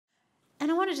And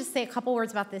I want to just say a couple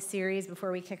words about this series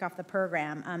before we kick off the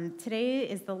program. Today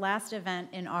is the last event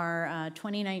in our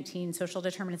 2019 Social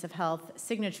Determinants of Health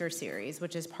Signature Series,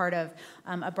 which is part of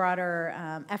a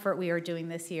broader effort we are doing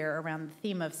this year around the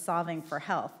theme of solving for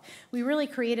health. We really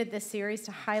created this series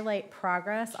to highlight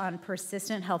progress on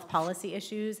persistent health policy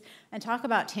issues and talk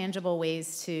about tangible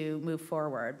ways to move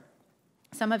forward.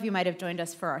 Some of you might have joined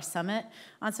us for our summit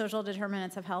on social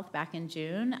determinants of health back in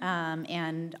June,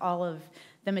 and all of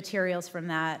the materials from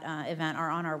that event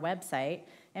are on our website.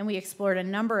 And we explored a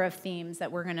number of themes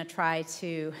that we're going to try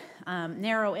to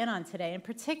narrow in on today. In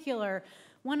particular,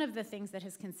 one of the things that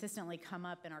has consistently come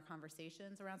up in our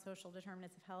conversations around social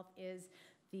determinants of health is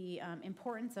the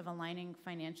importance of aligning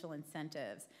financial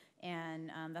incentives.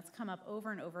 And that's come up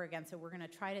over and over again, so we're going to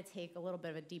try to take a little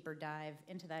bit of a deeper dive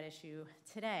into that issue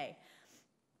today.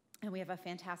 And we have a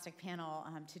fantastic panel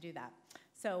to do that.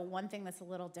 So one thing that's a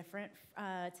little different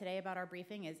today about our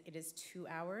briefing is it is 2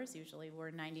 hours. Usually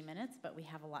we're 90 minutes, but we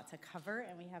have a lot to cover,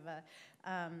 and we have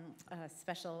a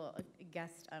special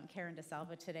guest, Karen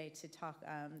DeSalvo, today to talk,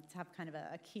 to have kind of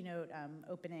a keynote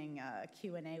opening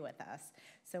Q&A with us.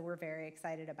 So we're very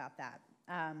excited about that.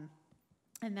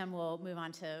 And then we'll move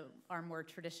on to our more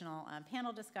traditional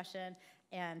panel discussion,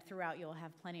 and throughout you'll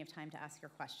have plenty of time to ask your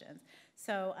questions.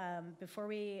 So before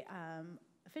we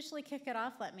officially kick it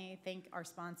off, let me thank our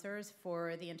sponsors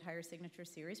for the entire Signature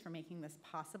Series for making this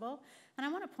possible. And I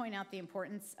want to point out the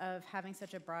importance of having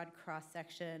such a broad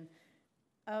cross-section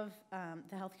of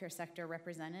the healthcare sector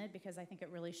represented, because I think it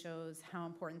really shows how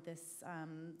important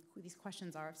these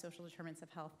questions are of social determinants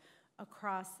of health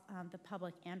across the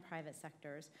public and private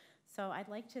sectors. So I'd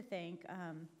like to thank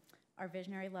our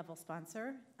visionary level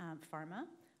sponsor, Pharma,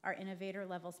 our innovator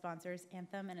level sponsors,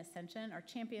 Anthem and Ascension, our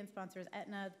champion sponsors,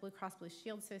 Aetna, Blue Cross Blue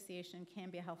Shield Association,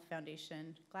 Cambia Health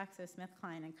Foundation,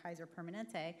 GlaxoSmithKline, and Kaiser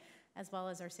Permanente, as well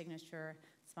as our signature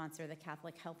sponsor, the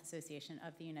Catholic Health Association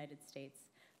of the United States.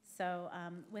 So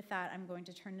with that, I'm going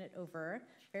to turn it over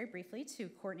very briefly to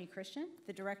Courtney Christian,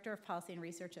 the Director of Policy and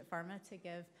Research at Pharma, to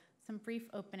give some brief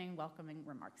opening welcoming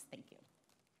remarks. Thank you.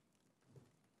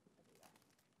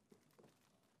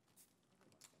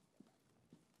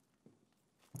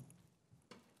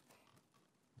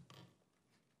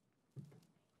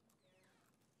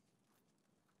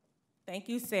 Thank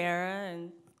you, Sarah,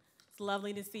 and it's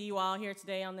lovely to see you all here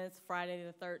today on this Friday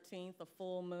the 13th, a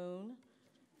full moon.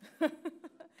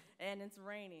 And it's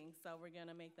raining, so we're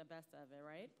gonna make the best of it,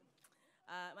 right?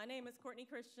 My name is Courtney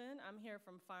Christian. I'm here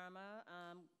from Pharma.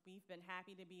 We've been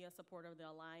happy to be a supporter of the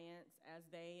Alliance, as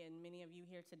they and many of you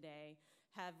here today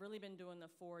have really been doing the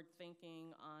forward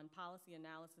thinking on policy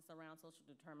analysis around social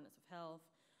determinants of health,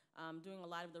 doing a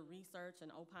lot of the research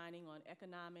and opining on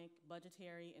economic,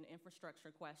 budgetary, and infrastructure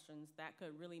questions that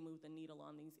could really move the needle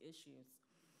on these issues.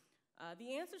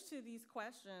 The answers to these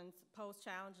questions pose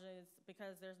challenges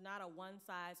because there's not a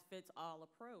one-size-fits-all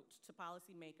approach to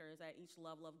policymakers at each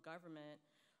level of government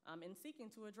in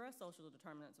seeking to address social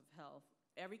determinants of health.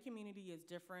 Every community is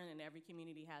different, and every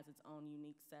community has its own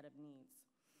unique set of needs.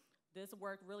 This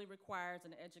work really requires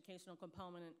an educational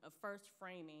component of first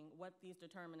framing what these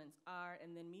determinants are,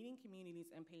 and then meeting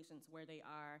communities and patients where they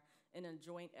are in a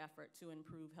joint effort to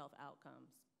improve health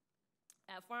outcomes.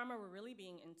 At Pharma, we're really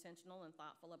being intentional and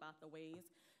thoughtful about the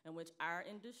ways in which our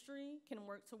industry can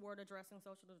work toward addressing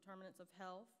social determinants of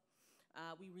health.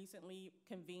 We recently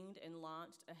convened and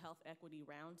launched a health equity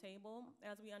roundtable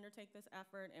as we undertake this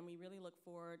effort, and we really look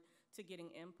forward to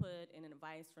getting input and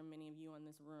advice from many of you in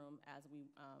this room as we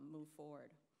move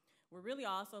forward. We're really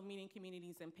also meeting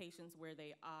communities and patients where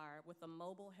they are with a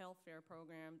mobile health fair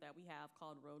program that we have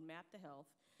called Roadmap to Health,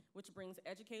 which brings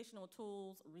educational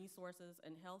tools, resources,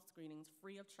 and health screenings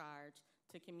free of charge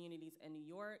to communities in New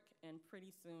York and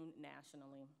pretty soon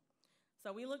nationally.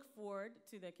 So we look forward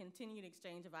to the continued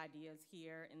exchange of ideas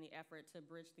here in the effort to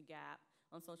bridge the gap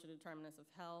on social determinants of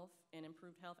health and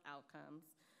improved health outcomes.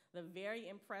 The very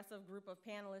impressive group of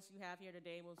panelists you have here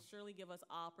today will surely give us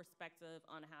all perspective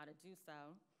on how to do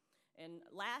so. And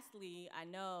lastly, I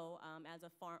know as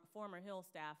a former Hill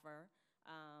staffer,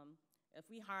 if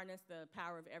we harness the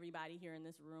power of everybody here in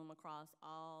this room across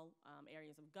all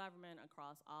areas of government,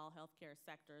 across all healthcare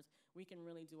sectors, we can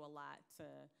really do a lot to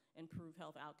improve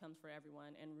health outcomes for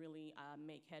everyone and really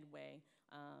make headway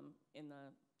in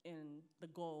the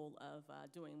goal of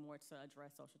doing more to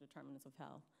address social determinants of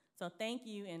health. So thank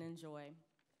you and enjoy.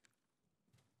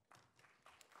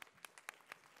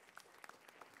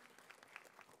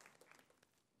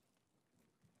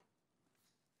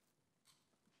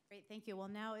 Great, thank you. Well,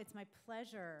 now it's my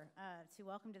pleasure to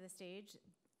welcome to the stage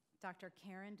Dr.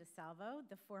 Karen DeSalvo,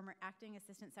 the former Acting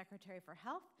Assistant Secretary for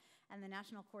Health and the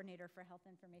National Coordinator for Health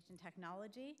Information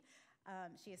Technology.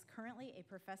 She is currently a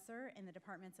professor in the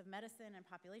Departments of Medicine and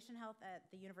Population Health at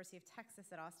the University of Texas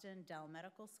at Austin Dell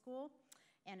Medical School,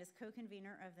 and is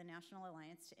co-convener of the National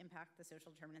Alliance to Impact the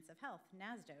Social Determinants of Health,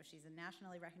 NASDOH. She's a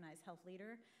nationally recognized health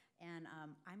leader, and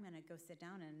I'm gonna go sit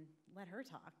down and let her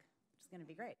talk, which is gonna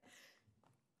be great.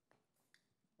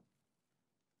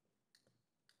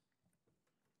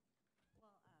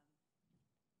 Well,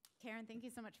 Karen, thank you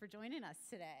so much for joining us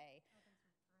today.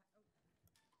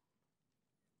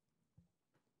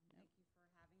 Thank you for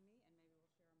having me, and maybe we'll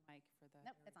share a mic for the.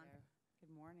 Nope, it's on.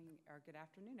 Good morning, or good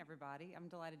afternoon, everybody. I'm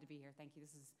delighted to be here. Thank you.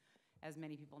 This is, as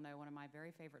many people know, one of my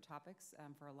very favorite topics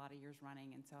for a lot of years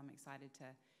running, and so I'm excited to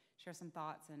share some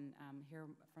thoughts and hear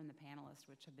from the panelists,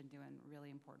 which have been doing really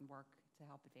important work to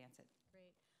help advance it.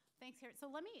 Great. Thanks, Karen. So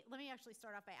let me actually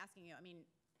start off by asking you, I mean,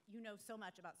 you know so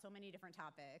much about so many different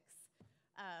topics,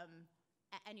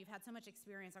 and you've had so much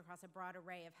experience across a broad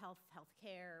array of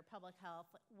healthcare, public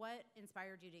health. What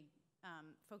inspired you to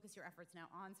focus your efforts now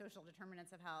on social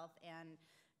determinants of health and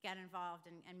get involved,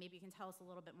 and maybe you can tell us a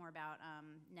little bit more about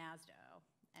NASDOH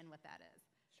and what that is.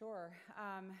 Sure.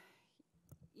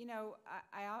 You know,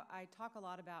 I talk a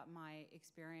lot about my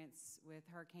experience with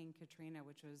Hurricane Katrina,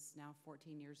 which was now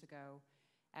 14 years ago,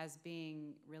 as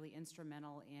being really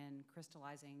instrumental in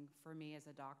crystallizing for me as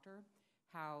a doctor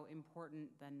how important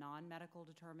the non-medical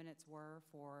determinants were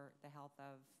for the health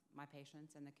of my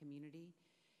patients and the community.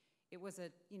 It was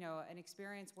an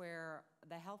experience where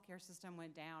the healthcare system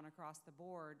went down across the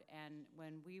board, and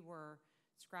when we were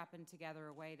scrapping together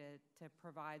a way to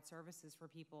provide services for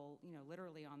people,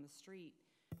 literally on the street,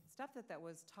 stuff that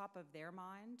was top of their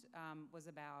mind was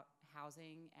about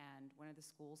housing and when are the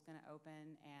schools going to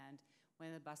open and when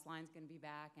are the bus lines going to be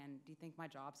back and do you think my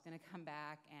job's going to come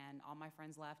back and all my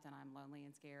friends left and I'm lonely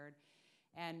and scared.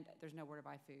 And there's nowhere to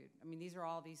buy food. I mean, these are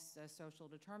all these social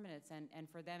determinants, and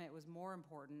for them it was more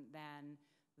important than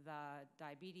the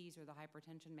diabetes or the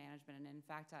hypertension management. And in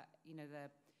fact,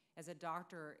 as a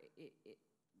doctor,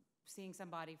 seeing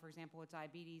somebody, for example, with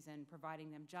diabetes and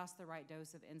providing them just the right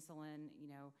dose of insulin,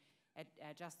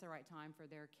 at just the right time for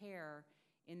their care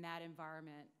in that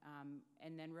environment,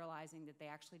 and then realizing that they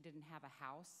actually didn't have a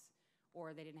house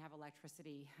or they didn't have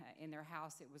electricity in their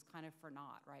house, it was kind of for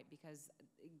naught, right? Because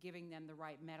giving them the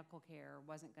right medical care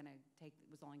was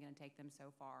only going to take them so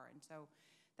far. And so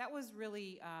that was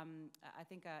really, I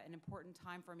think, an important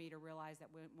time for me to realize that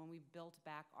when we built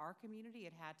back our community,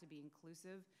 it had to be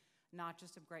inclusive, not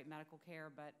just of great medical care,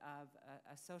 but of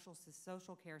a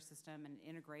social care system and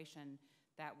integration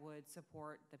that would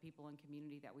support the people and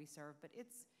community that we serve. But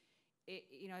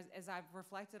as I've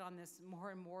reflected on this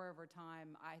more and more over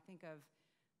time, I think of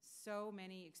so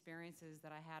many experiences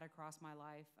that I had across my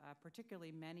life,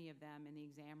 particularly many of them in the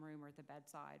exam room or at the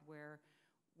bedside, where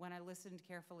when I listened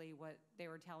carefully, what they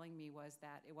were telling me was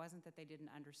that it wasn't that they didn't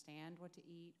understand what to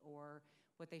eat or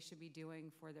what they should be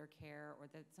doing for their care, or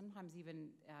that sometimes even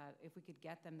if we could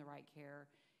get them the right care,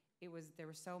 there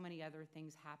were so many other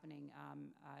things happening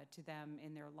to them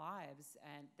in their lives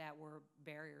and that were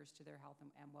barriers to their health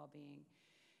and well-being.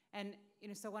 And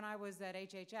so when I was at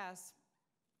HHS,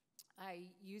 I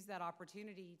used that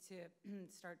opportunity to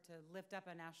start to lift up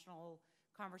a national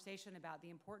conversation about the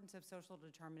importance of social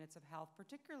determinants of health,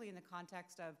 particularly in the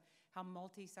context of how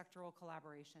multi-sectoral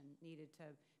collaboration needed to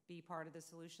be part of the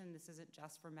solution. This isn't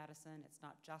just for medicine, it's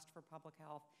not just for public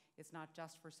health, it's not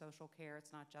just for social care,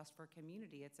 it's not just for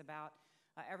community, it's about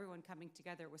everyone coming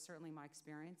together. It was certainly my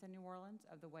experience in New Orleans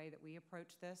of the way that we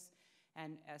approached this,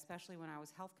 and especially when I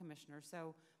was health commissioner.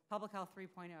 So Public Health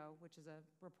 3.0, which is a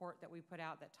report that we put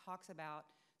out that talks about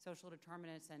social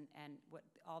determinants and what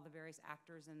all the various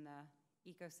actors in the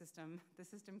ecosystem, the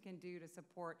system can do to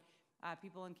support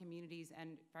people in communities,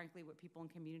 and frankly what people in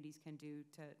communities can do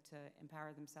to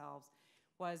empower themselves,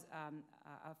 was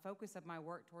a focus of my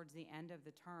work towards the end of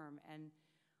the term. And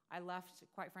I left,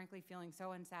 quite frankly, feeling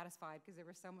so unsatisfied because there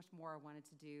was so much more I wanted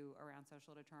to do around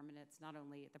social determinants, not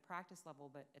only at the practice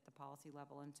level, but at the policy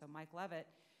level. And so Mike Leavitt,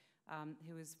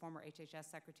 who is former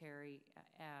HHS secretary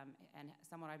and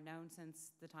someone I've known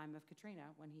since the time of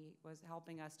Katrina, when he was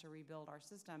helping us to rebuild our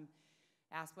system,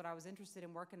 asked what I was interested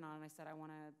in working on. And I said, I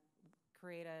want to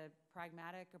create a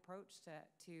pragmatic approach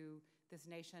to this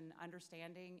nation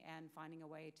understanding and finding a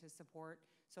way to support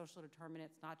social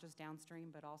determinants, not just downstream,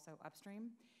 but also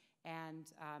upstream,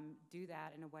 and do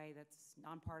that in a way that's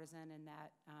nonpartisan and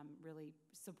that really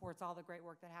supports all the great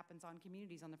work that happens on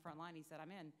communities on the front line. He said,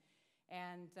 I'm in.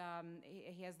 And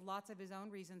he has lots of his own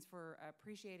reasons for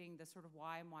appreciating the sort of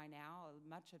why and why now,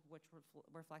 much of which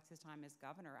reflects his time as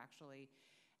governor, actually.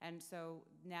 And so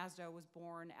NASDOH was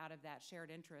born out of that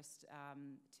shared interest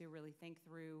to really think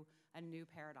through a new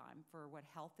paradigm for what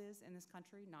health is in this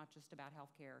country, not just about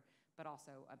healthcare, but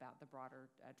also about the broader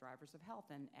drivers of health.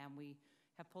 And we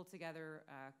have pulled together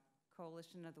a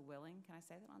coalition of the willing, can I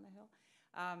say that on the Hill?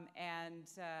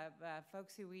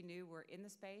 Folks who we knew were in the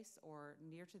space or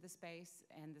near to the space,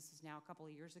 and this is now a couple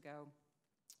of years ago.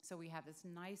 So we have this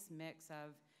nice mix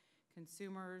of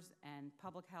consumers and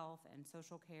public health and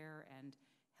social care and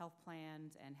health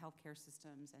plans and healthcare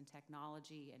systems and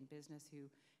technology and business who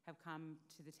have come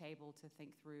to the table to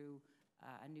think through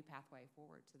a new pathway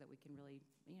forward so that we can really,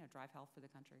 drive health for the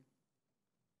country.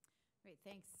 Great,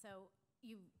 thanks. So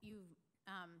you've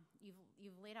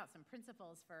laid out some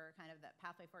principles for kind of that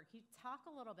pathway forward. Can you talk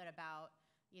a little bit about,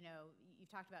 you've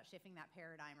talked about shifting that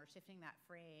paradigm or shifting that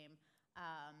frame,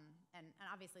 and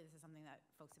obviously this is something that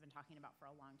folks have been talking about for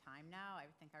a long time now. I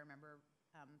think I remember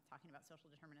talking about social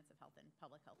determinants of health in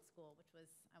public health school, which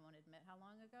was, I won't admit how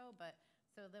long ago, but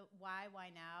so the why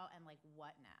now, and like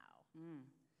what now?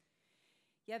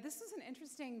 Yeah, this was an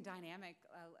interesting dynamic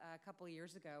a couple of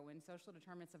years ago when social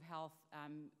determinants of health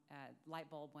light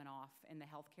bulb went off in the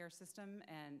healthcare system,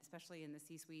 and especially in the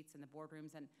C-suites and the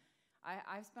boardrooms. And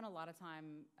I've spent a lot of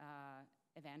time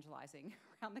evangelizing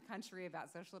around the country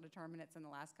about social determinants in the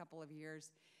last couple of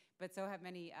years, but so have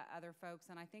many other folks.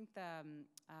 And I think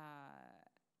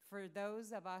for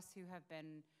those of us who have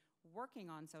been working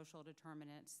on social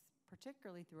determinants,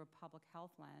 particularly through a public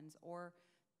health lens or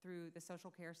through the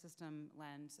social care system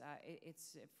lens,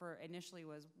 initially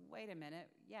was, wait a minute,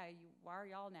 why are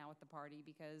y'all now at the party?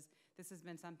 Because this has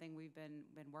been something we've been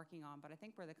working on. But I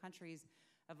think where the country's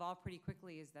evolved pretty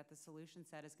quickly is that the solution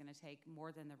set is going to take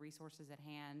more than the resources at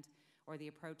hand or the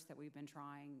approach that we've been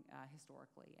trying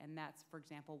historically. And that's, for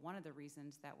example, one of the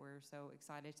reasons that we're so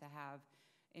excited to have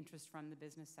interest from the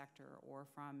business sector or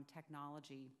from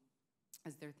technology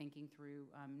as they're thinking through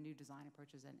new design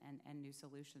approaches and new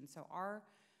solutions. So our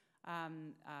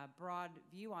broad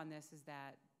view on this is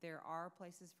that there are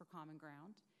places for common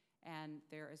ground, and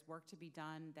there is work to be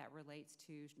done that relates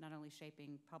to not only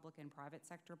shaping public and private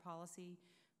sector policy,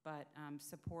 but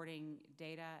supporting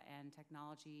data and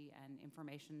technology and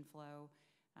information flow,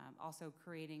 also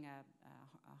creating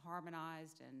a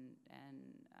harmonized and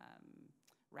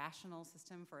rational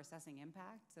system for assessing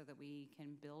impact so that we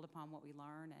can build upon what we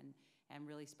learn and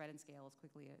really spread and scale as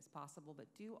quickly as possible. But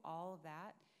do all of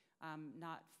that,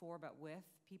 not for but with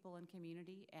people and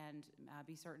community, and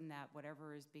be certain that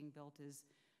whatever is being built is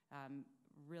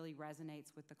really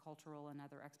resonates with the cultural and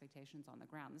other expectations on the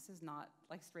ground. This is not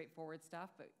like straightforward stuff,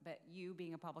 but you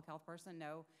being a public health person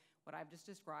know what I've just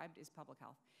described is public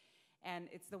health. And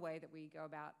it's the way that we go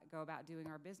about doing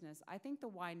our business. I think the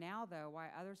why now, though, why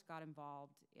others got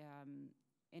involved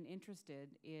and interested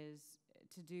is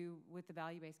to do with the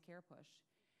value-based care push.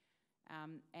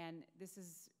 And this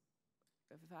is,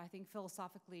 I think,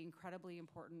 philosophically incredibly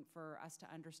important for us to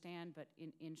understand. But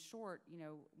in short,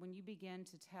 when you begin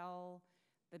to tell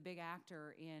the big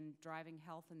actor in driving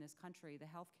health in this country, the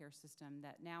healthcare system,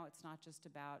 that now it's not just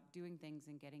about doing things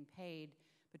and getting paid,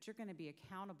 but you're going to be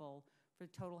accountable for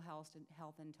total health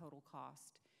and total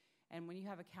cost. And when you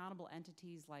have accountable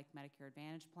entities like Medicare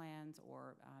Advantage plans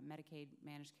or Medicaid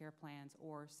managed care plans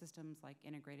or systems like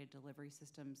integrated delivery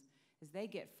systems, as they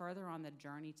get further on the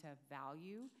journey to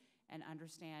value and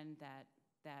understand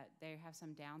that they have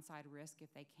some downside risk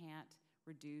if they can't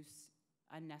reduce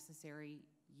unnecessary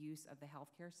use of the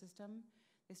healthcare system,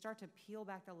 they start to peel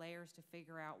back the layers to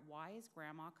figure out, why is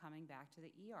grandma coming back to the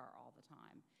ER all the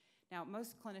time? Now,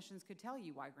 most clinicians could tell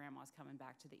you why grandma's coming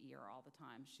back to the ER all the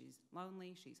time. She's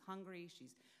lonely, she's hungry,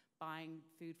 she's buying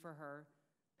food for her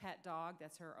pet dog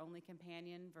that's her only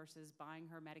companion versus buying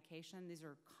her medication. These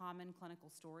are common clinical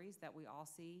stories that we all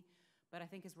see. But I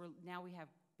think now we have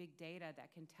big data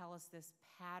that can tell us this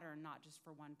pattern, not just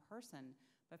for one person,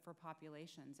 but for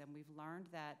populations. And we've learned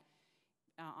that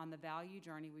on the value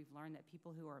journey, we've learned that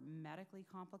people who are medically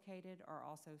complicated are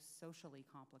also socially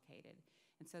complicated.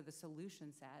 And so the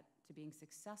solution set to being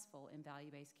successful in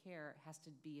value-based care has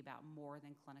to be about more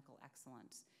than clinical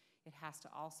excellence. It has to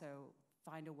also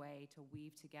find a way to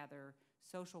weave together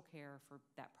social care for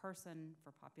that person,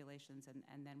 for populations,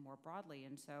 and then more broadly.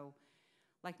 And so,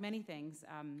 like many things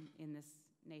in this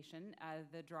nation,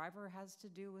 the driver has to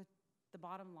do with the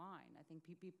bottom line. I think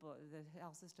the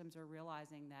health systems are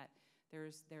realizing that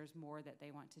there's more that they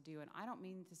want to do. And I don't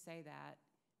mean to say that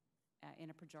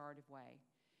in a pejorative way,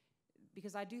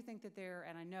 because I do think that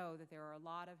and I know that there are a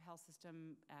lot of health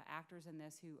system actors in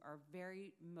this who are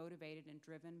very motivated and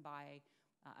driven by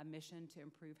a mission to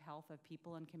improve health of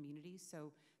people and communities.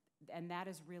 So And that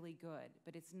is really good,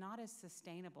 but it's not as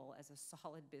sustainable as a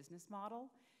solid business model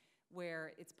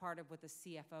where it's part of what the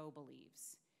CFO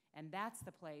believes. And that's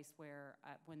the place where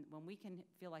when we can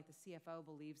feel like the CFO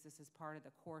believes this is part of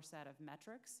the core set of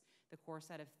metrics, the core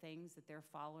set of things that they're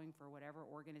following for whatever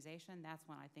organization, that's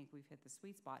when I think we've hit the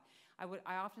sweet spot.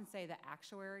 I often say the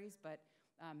actuaries, but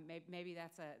maybe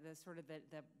that's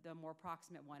the more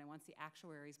proximate one. And once the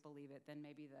actuaries believe it, then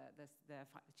maybe the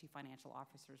chief financial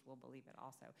officers will believe it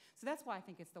also. So that's why I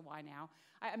think it's the why now.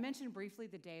 I mentioned briefly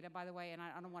the data, by the way, and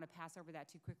I don't want to pass over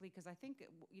that too quickly because I think,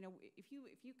 you know, if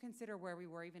you consider where we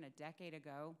were even a decade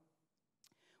ago,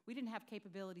 we didn't have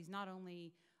capabilities not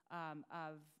only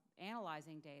of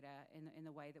analyzing data in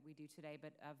the way that we do today,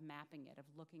 but of mapping it, of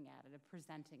looking at it, of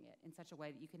presenting it in such a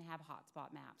way that you can have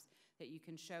hotspot maps, that you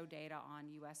can show data on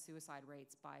U.S. suicide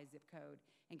rates by zip code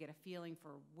and get a feeling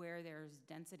for where there's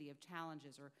density of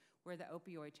challenges or where the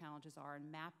opioid challenges are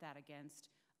and map that against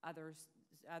other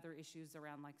issues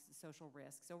around like social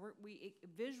risk. So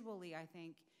visually, I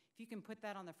think, if you can put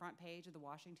that on the front page of the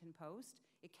Washington Post,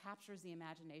 it captures the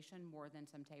imagination more than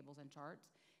some tables and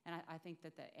charts. And I think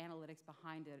that the analytics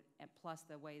behind it, plus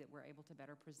the way that we're able to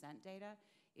better present data,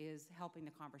 is helping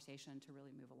the conversation to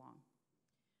really move along.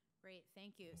 Great,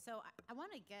 thank you. So I want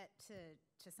to get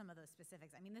to some of those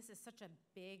specifics. I mean, this is such a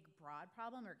big, broad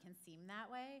problem, or it can seem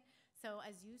that way. So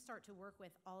as you start to work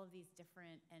with all of these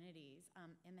different entities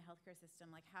in the healthcare system,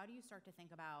 like how do you start to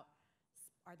think about,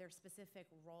 are there specific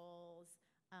roles?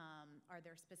 Are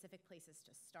there specific places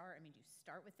to start? I mean, do you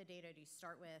start with the data? Do you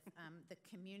start with the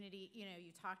community? You know,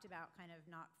 you talked about kind of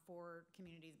not for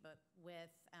communities, but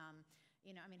with,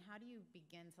 you know, I mean, how do you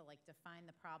begin to like define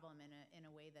the problem in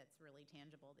a way that's really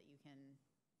tangible that you can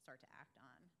start to act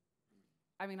on?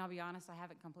 I mean, I'll be honest, I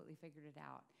haven't completely figured it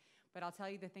out, but I'll tell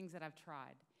you the things that I've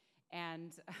tried.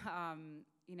 And,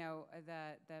 you know,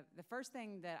 the first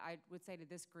thing that I would say to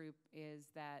this group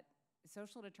is that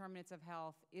social determinants of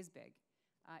health is big.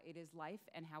 It is life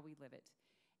and how we live it.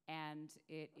 And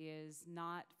it is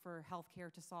not for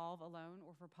healthcare to solve alone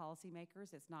or for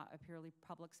policymakers. It's not a purely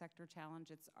public sector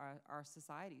challenge. It's our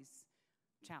society's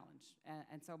challenge.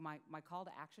 And so my call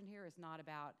to action here is not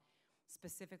about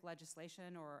specific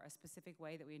legislation or a specific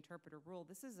way that we interpret a rule.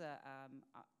 This is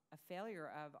a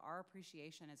failure of our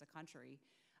appreciation as a country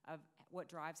of what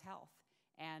drives health.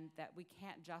 And that we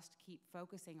can't just keep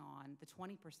focusing on the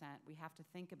 20%. We have to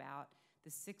think about the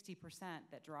 60%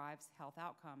 that drives health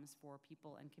outcomes for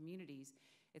people and communities.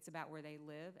 It's about where they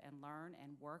live and learn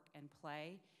and work and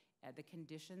play, the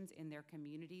conditions in their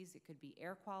communities. It could be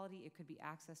air quality, it could be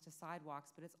access to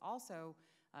sidewalks, but it's also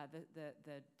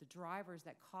the drivers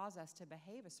that cause us to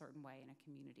behave a certain way in a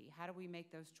community. How do we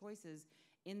make those choices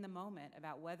in the moment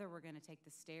about whether we're going to take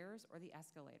the stairs or the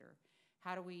escalator?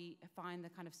 How do we find the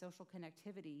kind of social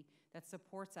connectivity that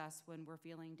supports us when we're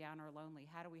feeling down or lonely?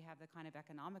 How do we have the kind of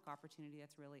economic opportunity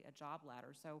that's really a job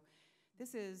ladder? So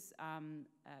this is,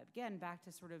 again, back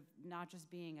to sort of not just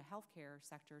being a healthcare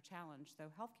sector challenge, though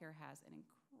healthcare has an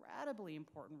incredibly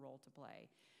important role to play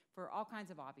for all kinds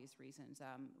of obvious reasons.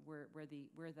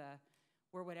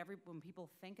 When people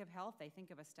think of health, they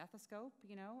think of a stethoscope,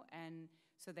 you know, and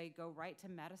so they go right to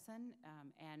medicine,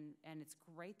 and it's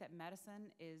great that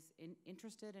medicine is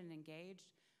interested and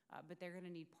engaged, but they're going to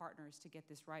need partners to get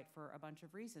this right for a bunch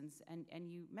of reasons.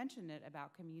 And you mentioned it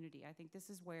about community. I think this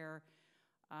is where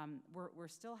we're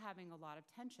still having a lot of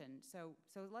tension. So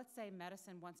let's say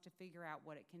medicine wants to figure out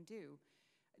what it can do.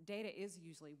 Data is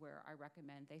usually where I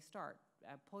recommend they start.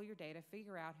 Pull your data,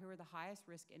 figure out who are the highest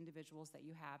risk individuals that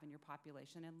you have in your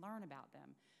population and learn about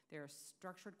them. There are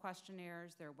structured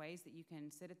questionnaires. There are ways that you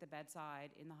can sit at the bedside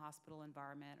in the hospital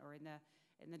environment or in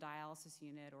the dialysis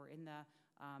unit or in the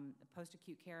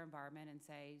post-acute care environment and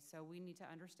say, so we need to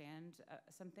understand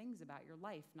some things about your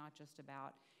life, not just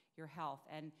about your health.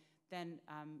 And then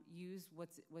use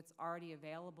what's already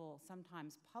available,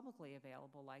 sometimes publicly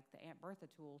available, like the Aunt Bertha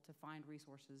tool, to find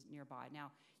resources nearby.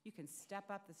 Now, you can step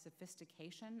up the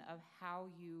sophistication of how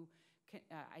you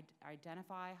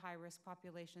identify high-risk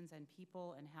populations and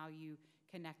people and how you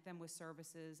connect them with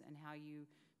services and how you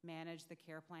manage the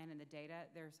care plan and the data.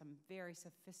 There are some very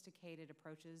sophisticated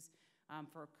approaches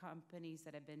for companies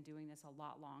that have been doing this a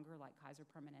lot longer, like Kaiser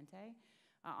Permanente.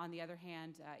 On the other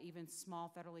hand, even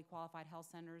small federally qualified health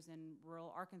centers in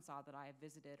rural Arkansas that I have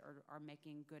visited are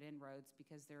making good inroads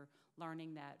because they're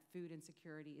learning that food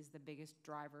insecurity is the biggest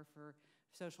driver for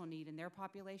social need in their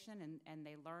population, and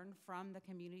they learn from the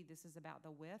community, this is about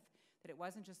the with, that it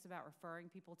wasn't just about referring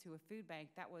people to a food bank.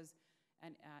 That was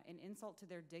an insult to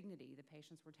their dignity, the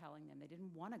patients were telling them. They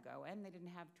didn't want to go, and they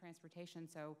didn't have transportation,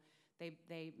 so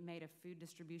they made a food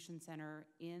distribution center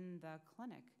in the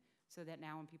clinic so that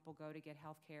now when people go to get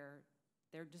health care,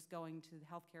 they're just going to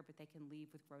health care, but they can leave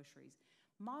with groceries.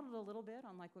 Modeled a little bit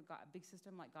on like what a big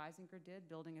system like Geisinger did,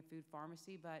 building a food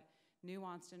pharmacy, but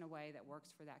nuanced in a way that works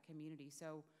for that community.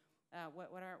 So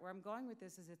where I'm going with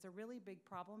this is it's a really big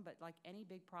problem, but like any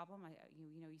big problem,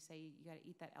 you say you got to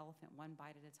eat that elephant one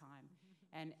bite at a time.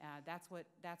 And that's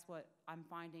what I'm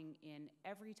finding in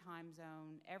every time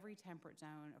zone, every temperate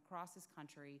zone across this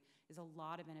country is a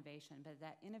lot of innovation. But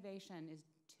that innovation is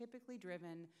typically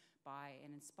driven by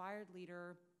an inspired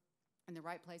leader in the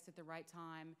right place at the right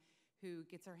time who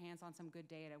gets their hands on some good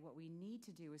data. What we need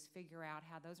to do is figure out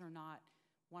how those are not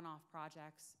one-off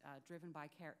projects driven by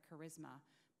charisma,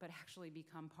 but actually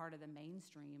become part of the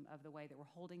mainstream of the way that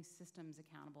we're holding systems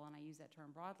accountable, and I use that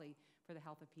term broadly, for the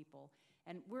health of people.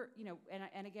 And we're,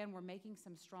 and again, we're making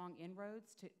some strong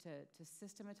inroads to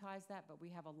systematize that, but we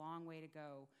have a long way to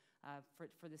go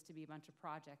for this to be a bunch of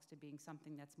projects to being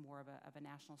something that's more of a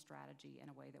national strategy in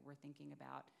a way that we're thinking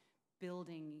about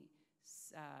building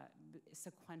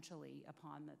sequentially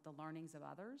upon the learnings of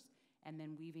others, and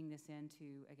then weaving this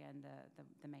into, again,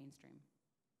 the mainstream.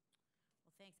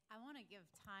 Well, thanks. I want to give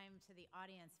time to the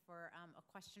audience for a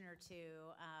question or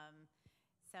two.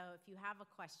 So if you have a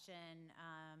question,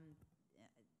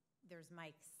 there's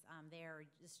mics there.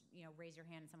 Just raise your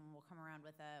hand, and someone will come around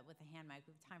with a hand mic.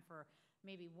 We have time for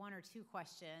maybe one or two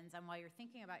questions. And while you're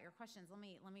thinking about your questions, let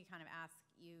me kind of ask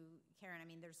you, Karen. I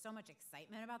mean, there's so much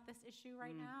excitement about this issue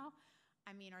right now.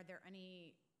 I mean, are there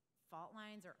any fault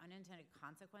lines or unintended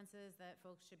consequences that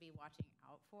folks should be watching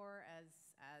out for as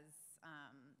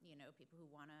people who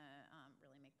want to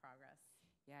really make progress?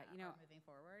 Yeah, moving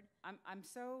forward. I'm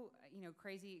so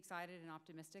crazy excited and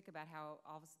optimistic about how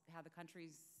the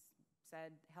country's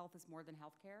said health is more than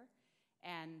healthcare,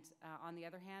 and on the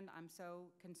other hand, I'm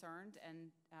so concerned and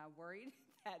worried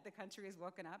that the country has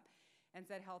woken up and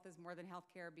said health is more than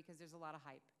healthcare because there's a lot of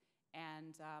hype,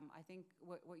 and I think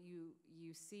what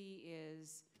you see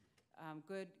is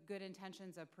good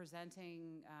intentions of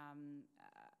presenting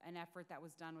an effort that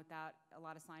was done without a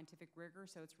lot of scientific rigor,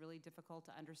 so it's really difficult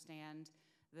to understand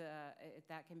if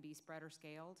that can be spread or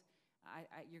scaled.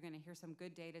 You're going to hear some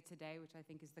good data today, which I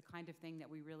think is the kind of thing that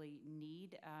we really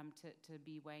need to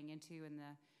be weighing into. And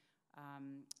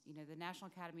the National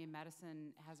Academy of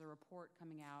Medicine has a report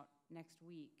coming out next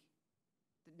week,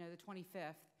 the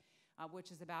 25th,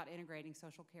 which is about integrating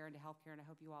social care into healthcare, and I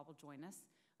hope you all will join us.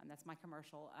 That's my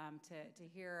commercial, to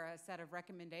hear a set of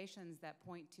recommendations that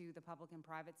point to the public and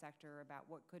private sector about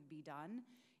what could be done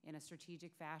in a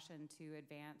strategic fashion to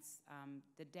advance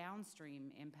the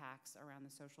downstream impacts around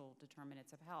the social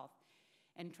determinants of health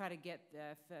and try to get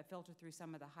filter through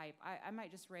some of the hype. I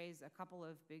might just raise a couple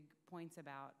of big points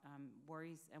about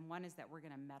worries, and one is that we're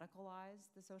going to medicalize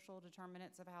the social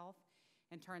determinants of health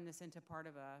and turn this into part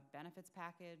of a benefits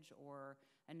package or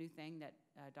a new thing that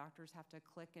doctors have to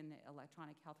click in the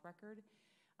electronic health record,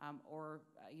 or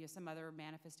some other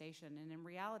manifestation. And in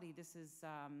reality, this is,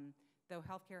 though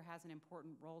healthcare has an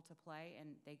important role to play and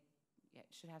they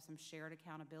should have some shared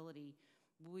accountability,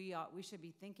 we should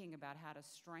be thinking about how to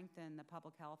strengthen the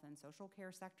public health and social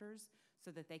care sectors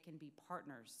so that they can be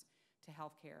partners to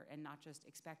healthcare and not just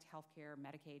expect healthcare,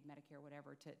 Medicaid, Medicare,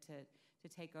 whatever, to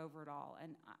take over it all.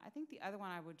 And I think the other one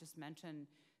I would just mention,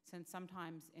 since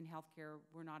sometimes in healthcare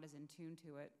we're not as in tune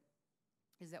to it,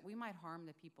 is that we might harm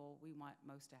the people we want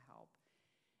most to help.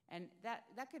 And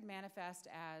that could manifest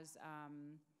as,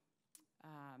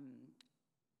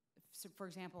 so for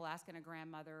example, asking a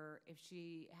grandmother if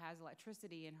she has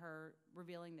electricity and her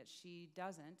revealing that she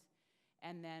doesn't,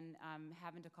 and then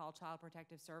having to call Child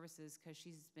Protective Services because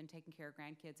she's been taking care of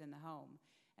grandkids in the home.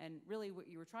 And really what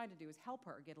you were trying to do is help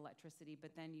her get electricity,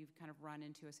 but then you've kind of run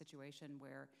into a situation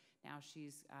where now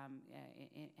she's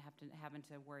having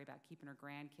to worry about keeping her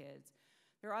grandkids.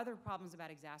 There are other problems about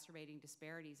exacerbating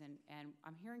disparities, and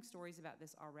I'm hearing stories about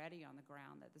this already on the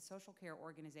ground, that the social care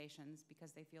organizations,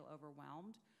 because they feel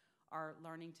overwhelmed, are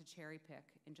learning to cherry pick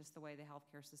in just the way the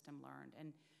healthcare system learned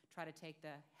and try to take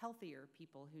the healthier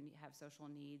people who have social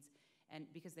needs, and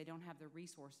because they don't have the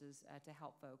resources to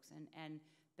help folks, and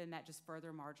then that just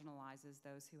further marginalizes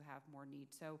those who have more need.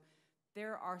 So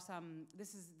there are some,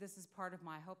 this is part of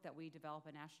my hope that we develop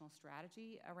a national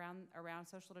strategy around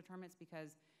social determinants,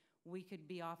 because we could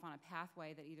be off on a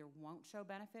pathway that either won't show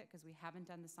benefit because we haven't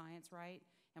done the science right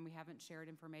and we haven't shared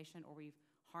information, or we've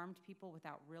harmed people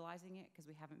without realizing it because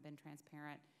we haven't been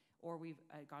transparent, or we've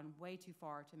gone way too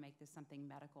far to make this something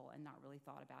medical and not really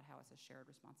thought about how it's a shared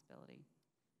responsibility.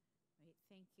 Great,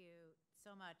 thank you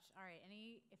so much. All right,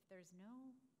 if there's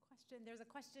no question, there's a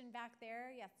question back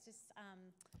there. Yes, just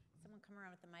someone come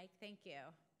around with the mic. Thank you.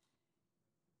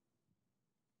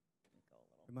 Let me go a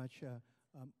little. Very much.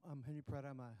 I'm Henry Pratt.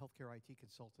 I'm a healthcare IT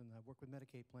consultant. I work with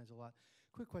Medicaid plans a lot.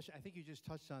 Quick question. I think you just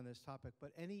touched on this topic,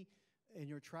 but in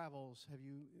your travels, have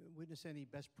you witnessed any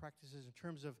best practices in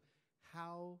terms of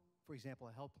how, for example,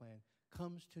 a health plan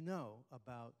comes to know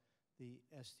about the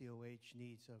SDOH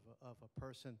needs of a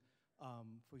person?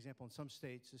 For example, in some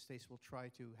states, the states will try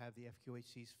to have the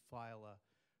FQHCs file a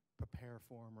prepare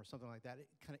form or something like that. It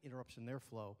kind of interrupts in their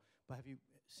flow. But have you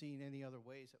seen any other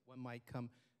ways that one might come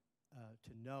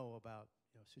to know about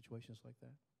situations like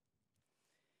that?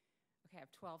 Okay, I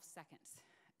have 12 seconds.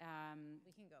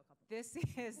 We can go a couple. This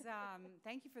is,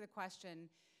 thank you for the question,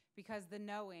 because the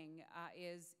knowing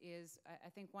is I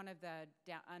think, one of the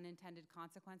unintended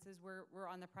consequences. We're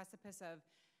on the precipice of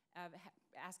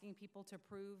asking people to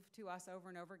prove to us over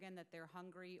and over again that they're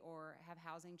hungry or have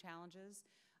housing challenges,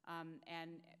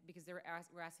 and because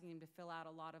we're asking them to fill out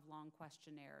a lot of long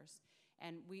questionnaires.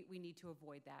 And we need to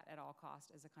avoid that at all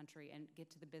costs as a country and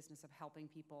get to the business of helping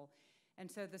people. And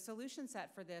so the solution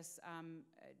set for this,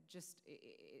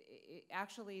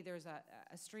 actually there's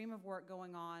a stream of work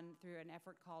going on through an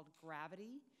effort called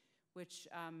Gravity, which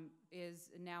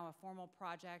is now a formal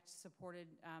project supported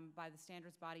by the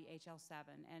standards body HL7.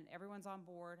 And everyone's on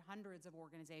board, hundreds of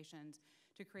organizations,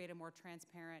 to create a more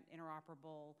transparent,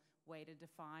 interoperable way to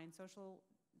define social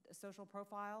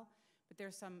profile. But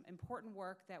there's some important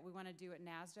work that we want to do at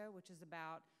NASDOH, which is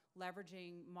about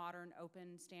leveraging modern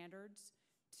open standards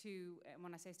to, and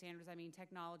when I say standards, I mean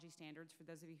technology standards, for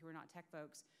those of you who are not tech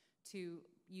folks, to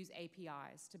use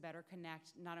APIs to better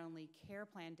connect not only care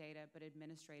plan data, but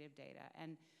administrative data.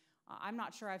 And I'm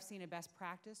not sure I've seen a best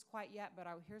practice quite yet, but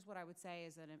here's what I would say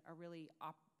is a really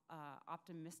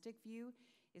optimistic view,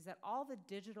 is that all the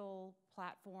digital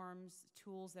platforms,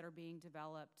 tools that are being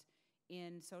developed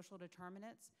in social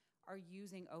determinants are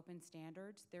using open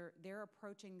standards. They're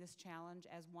approaching this challenge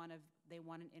as they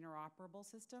want an interoperable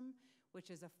system, which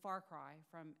is a far cry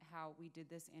from how we did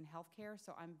this in healthcare.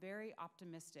 So I'm very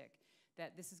optimistic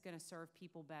that this is going to serve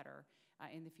people better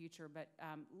in the future. But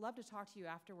love to talk to you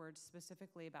afterwards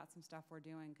specifically about some stuff we're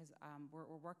doing, because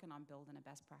we're working on building a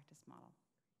best practice model.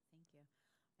 Thank you.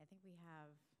 I think we have,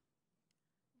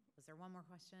 was there one more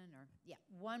question? Or yeah,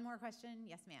 one more question.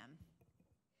 Yes, ma'am.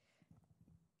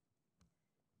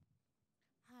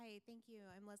 Hi, thank you.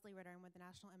 I'm Leslie Ritter. I'm with the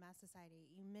National MS Society.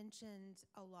 You mentioned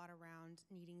a lot around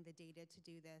needing the data to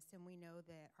do this, and we know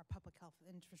that our public health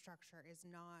infrastructure is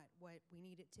not what we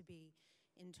need it to be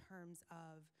in terms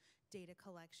of data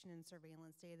collection and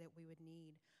surveillance data that we would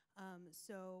need.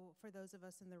 So for those of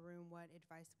us in the room, what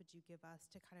advice would you give us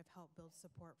to kind of help build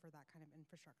support for that kind of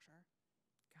infrastructure?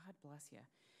 God bless you.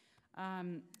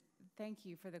 Thank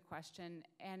you for the question.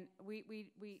 And we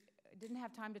didn't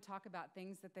have time to talk about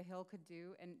things that the Hill could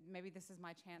do, and maybe this is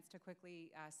my chance to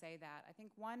quickly say that. I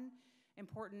think one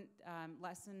important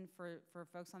lesson for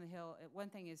folks on the Hill, one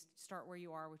thing is start where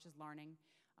you are, which is learning,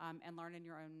 and learn in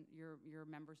your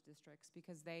members' districts,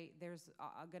 because there's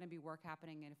going to be work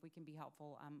happening, and if we can be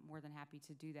helpful, I'm more than happy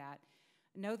to do that.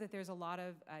 Know that there's a lot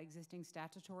of existing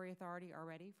statutory authority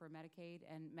already for Medicaid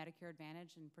and Medicare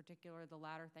Advantage, in particular the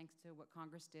latter, thanks to what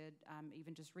Congress did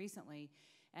even just recently.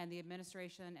 And the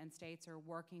administration and states are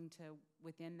working to,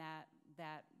 within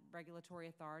that regulatory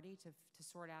authority, to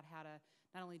sort out how to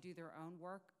not only do their own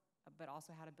work, but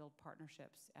also how to build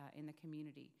partnerships in the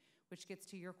community, which gets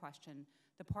to your question.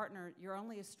 The partner, you're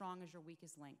only as strong as your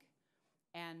weakest link.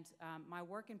 And my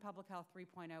work in Public Health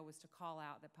 3.0 was to call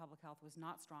out that public health was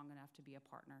not strong enough to be a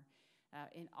partner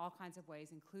in all kinds of ways,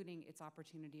 including its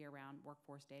opportunity around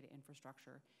workforce data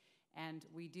infrastructure. And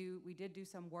we did do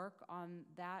some work on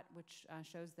that, which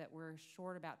shows that we're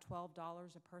short about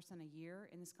 $12 a person a year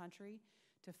in this country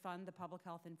to fund the public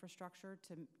health infrastructure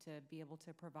to be able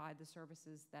to provide the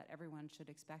services that everyone should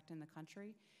expect in the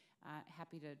country.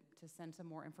 Happy to send some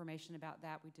more information about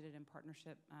that. We did it in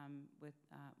partnership with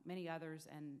many others,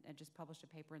 and just published a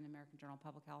paper in the American Journal of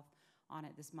Public Health on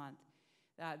it this month.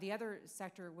 The other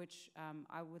sector which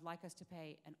I would like us to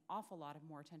pay an awful lot of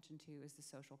more attention to is the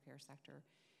social care sector.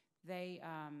 They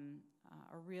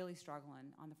are really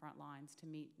struggling on the front lines to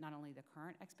meet not only the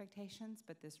current expectations,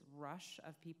 but this rush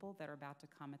of people that are about to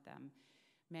come at them.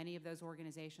 Many of those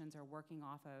organizations are working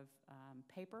off of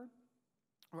paper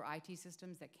or IT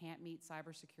systems that can't meet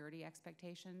cybersecurity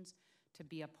expectations to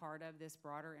be a part of this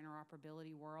broader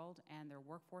interoperability world, and their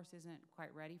workforce isn't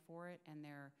quite ready for it, and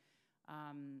their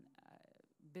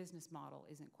business model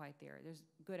isn't quite there. There's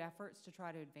good efforts to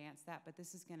try to advance that, but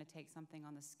this is going to take something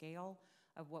on the scale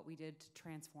of what we did to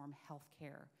transform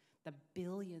healthcare. The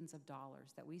billions of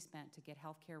dollars that we spent to get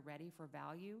healthcare ready for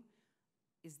value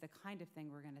is the kind of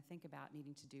thing we're going to think about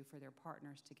needing to do for their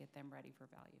partners to get them ready for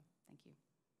value. Thank you.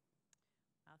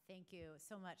 Thank you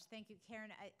so much. Thank you,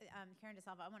 Karen. Karen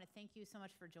DeSalvo, I want to thank you so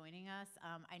much for joining us.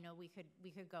 I know we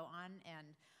could go on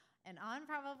and on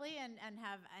probably and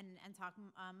talk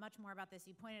much more about this.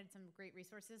 You pointed some great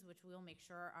resources, which we'll make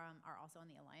sure are also on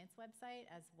the Alliance website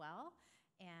as well.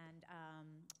 And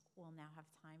we'll now have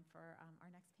time for our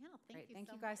next panel.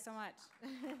 Thank you guys so much.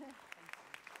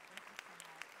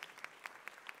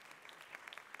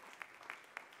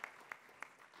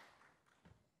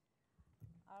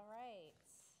 All right.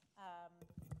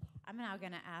 I'm now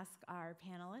going to ask our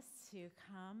panelists to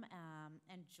come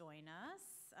and join us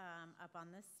up on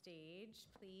the stage,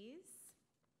 please.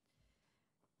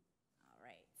 All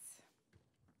right.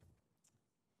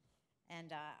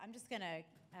 And I'm just going to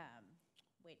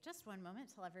wait just one moment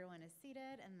till everyone is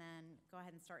seated and then go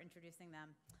ahead and start introducing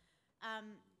them.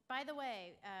 By the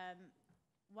way,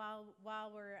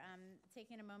 while we're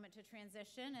taking a moment to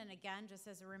transition, and again, just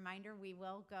as a reminder, we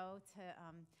will go to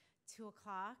 2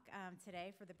 o'clock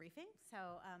today for the briefing.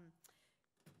 So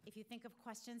if you think of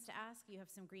questions to ask, you have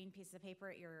some green pieces of paper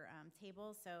at your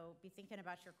table. So be thinking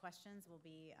about your questions. We'll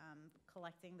be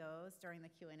collecting those during the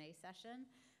Q&A session.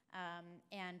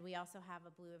 And we also have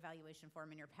a blue evaluation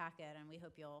form in your packet, and we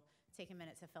hope you'll take a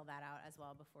minute to fill that out as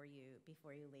well before you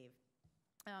leave.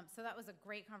 So that was a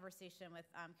great conversation with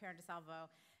Karen DeSalvo,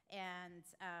 and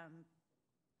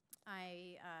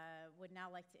I would now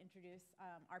like to introduce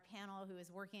our panel who is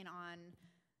working on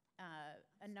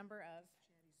a number of...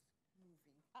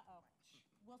 Uh-oh.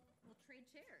 We'll trade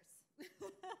chairs.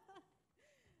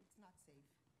 It's not safe.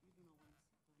 You do know once.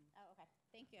 Oh, okay.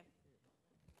 Thank you.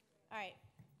 All right.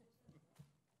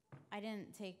 I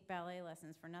didn't take ballet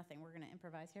lessons for nothing. We're going to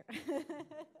improvise here.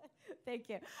 Thank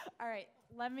you. All right.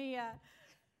 Let me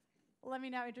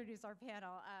now introduce our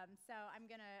panel. So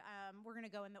we're gonna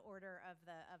go in the order of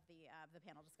the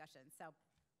panel discussion. So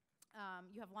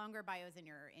you have longer bios in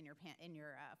your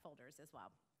folders as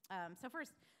well. So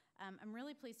first, I'm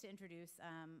really pleased to introduce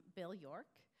Bill York.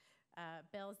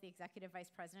 Bill is the Executive Vice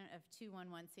President of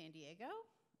 211 San Diego,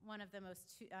 one of the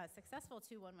most successful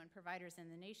 211 providers in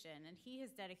the nation, and he has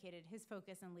dedicated his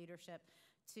focus and leadership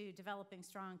to developing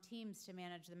strong teams to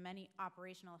manage the many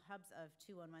operational hubs of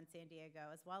 211 San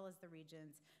Diego, as well as the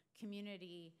region's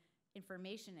community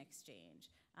information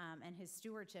exchange. And his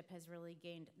stewardship has really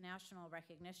gained national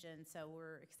recognition, so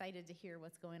we're excited to hear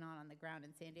what's going on the ground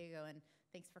in San Diego, and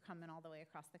thanks for coming all the way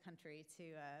across the country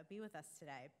to be with us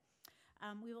today.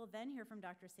 We will then hear from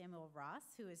Dr. Samuel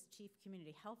Ross, who is Chief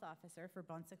Community Health Officer for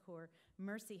Bon Secours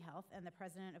Mercy Health and the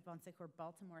President of Bon Secours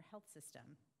Baltimore Health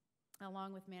System.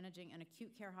 Along with managing an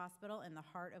acute care hospital in the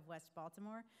heart of West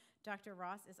Baltimore, Dr.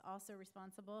 Ross is also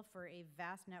responsible for a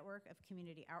vast network of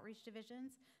community outreach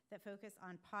divisions that focus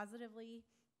on positively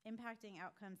impacting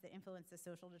outcomes that influence the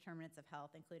social determinants of health,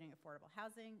 including affordable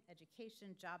housing,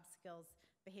 education, job skills,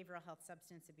 behavioral health,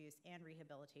 substance abuse, and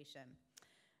rehabilitation.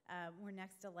 We're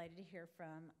next delighted to hear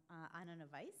from Anna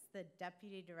Weiss, the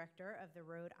Deputy Director of the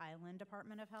Rhode Island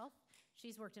Department of Health.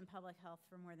 She's worked in public health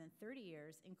for more than 30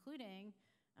 years, including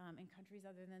in countries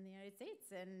other than the United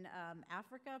States, in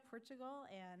Africa, Portugal,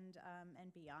 and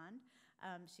beyond.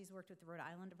 She's worked with the Rhode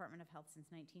Island Department of Health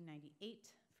since 1998,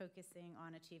 focusing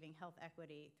on achieving health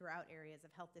equity throughout areas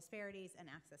of health disparities and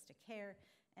access to care,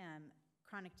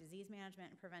 chronic disease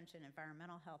management and prevention,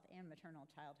 environmental health, and maternal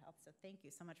child health. So thank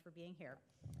you so much for being here.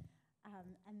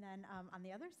 And then on the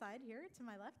other side here, to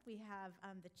my left, we have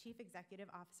the Chief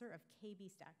Executive Officer of KB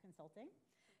Stack Consulting.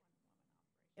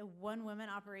 A one-woman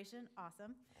operation,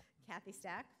 awesome. Kathy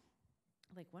Stack,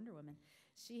 like Wonder Woman.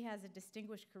 She has a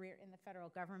distinguished career in the federal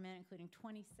government, including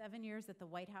 27 years at the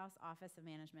White House Office of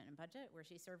Management and Budget, where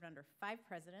she served under 5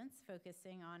 presidents,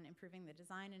 focusing on improving the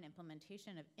design and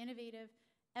implementation of innovative,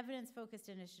 evidence-focused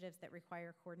initiatives that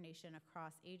require coordination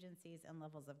across agencies and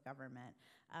levels of government,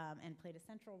 and played a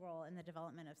central role in the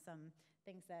development of some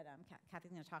things that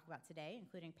Kathy's going to talk about today,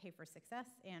 including Pay for Success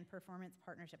and performance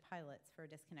partnership pilots for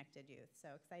disconnected youth.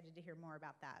 So excited to hear more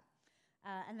about that.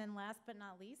 And then last but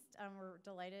not least, we're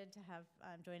delighted to have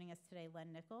joining us today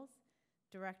Len Nichols,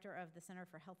 Director of the Center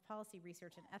for Health Policy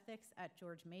Research and Ethics at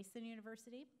George Mason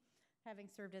University, having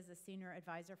served as a senior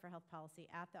advisor for health policy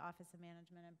at the Office of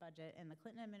Management and Budget in the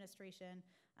Clinton administration,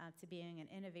 to being an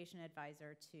innovation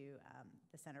advisor to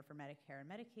the Center for Medicare and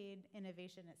Medicaid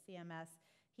Innovation at CMS.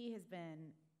 He has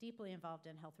been deeply involved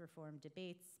in health reform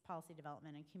debates, policy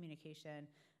development, and communication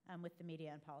with the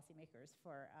media and policymakers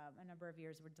for a number of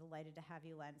years. We're delighted to have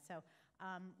you, Len. So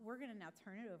we're going to now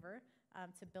turn it over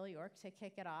to Bill York to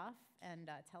kick it off and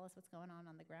tell us what's going on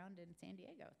the ground in San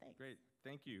Diego. Thanks. Great.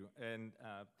 Thank you. And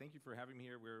thank you for having me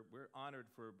here. We're honored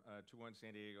for 211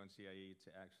 San Diego and CIE to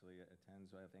actually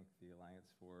attend, so I thank the Alliance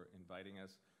for inviting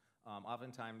us.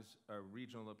 Oftentimes,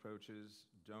 regional approaches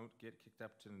don't get kicked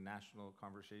up to the national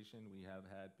conversation. We have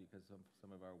had, because of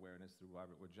some of our awareness through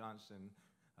Robert Wood Johnson,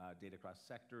 data across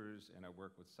sectors and our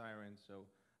work with Sirens. So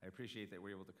I appreciate that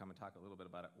we're able to come and talk a little bit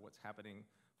about what's happening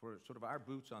for sort of our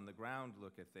boots on the ground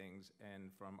look at things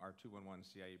and from our 211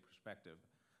 CIA perspective.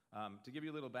 To give you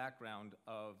a little background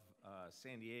of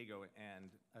San Diego,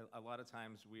 and a lot of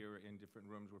times we're in different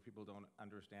rooms where people don't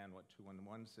understand what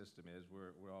 211 system is.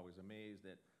 We're always amazed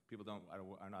that people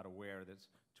are not aware that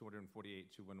 248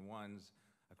 211s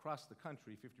across the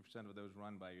country, 50% of those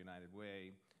run by United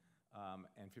Way,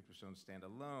 and 50% stand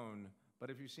alone. But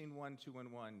if you've seen one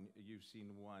 211, you've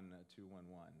seen one 211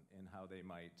 and how they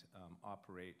might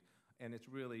operate. And it's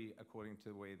really according to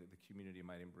the way that the community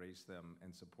might embrace them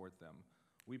and support them.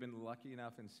 We've been lucky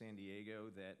enough in San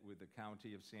Diego that with the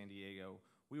County of San Diego,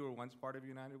 we were once part of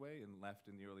United Way and left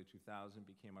in the early 2000s,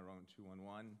 became our own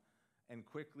 211, and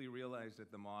quickly realized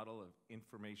that the model of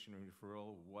information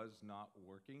referral was not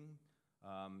working.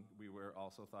 We were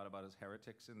also thought about as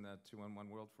heretics in the 211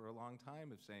 world for a long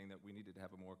time, of saying that we needed to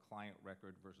have a more client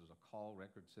record versus a call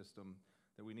record system,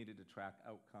 that we needed to track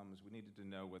outcomes, we needed to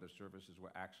know whether services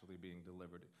were actually being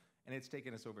delivered. And it's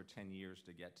taken us over 10 years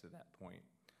to get to that point.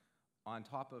 On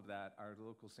top of that, our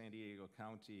local San Diego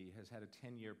County has had a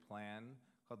 10-year plan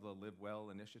called the Live Well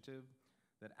Initiative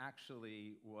that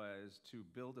actually was to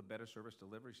build a better service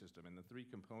delivery system. And the three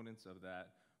components of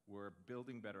that were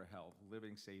building better health,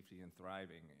 living safety, and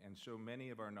thriving. And so many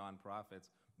of our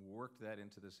nonprofits worked that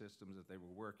into the systems that they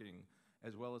were working,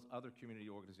 as well as other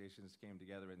community organizations came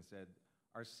together and said,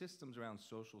 our systems around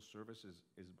social services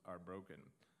are broken.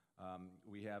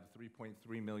 We have 3.3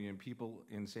 million people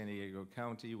in San Diego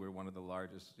County. We're one of the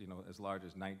largest, as large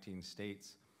as 19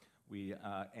 states.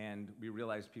 And we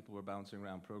realized people were bouncing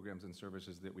around programs and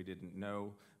services that we didn't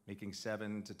know, making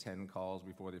 7 to 10 calls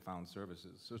before they found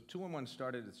services. So 211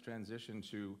 started its transition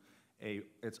to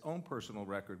its own personal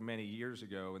record many years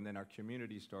ago, and then our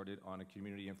community started on a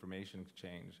community information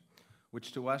exchange,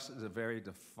 which to us is a very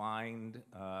defined,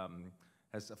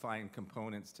 has defined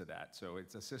components to that. So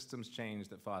it's a systems change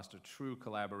that foster true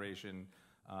collaboration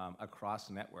across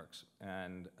networks,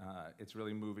 and it's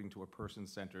really moving to a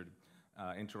person-centered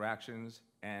interactions,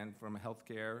 and from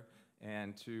healthcare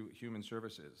and to human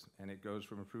services. And it goes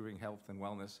from improving health and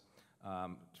wellness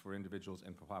for individuals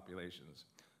and for populations.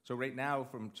 So right now,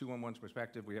 from 211's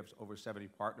perspective, we have over 70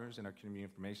 partners in our community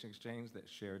information exchange that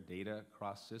share data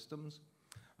across systems.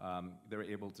 They're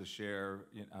able to share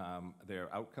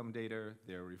their outcome data,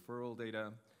 their referral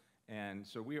data. And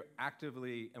so we are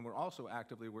actively, and we're also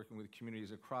actively working with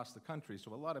communities across the country.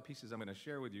 So a lot of pieces I'm going to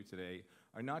share with you today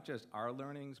are not just our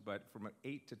learnings, but from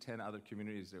 8 to 10 other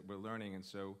communities that we're learning. And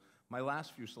so my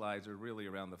last few slides are really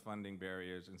around the funding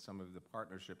barriers and some of the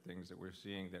partnership things that we're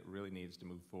seeing that really needs to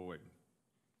move forward.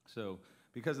 So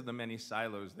because of the many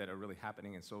silos that are really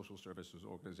happening in social services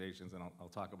organizations, and I'll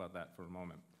talk about that for a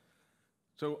moment.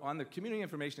 So on the community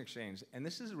information exchange, and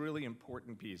this is a really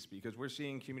important piece because we're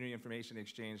seeing community information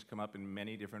exchange come up in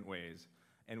many different ways.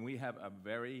 And we have a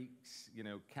very,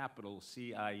 capital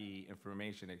CIE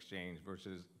information exchange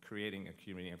versus creating a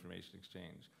community information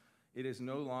exchange. It is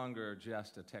no longer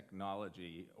just a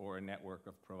technology or a network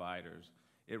of providers.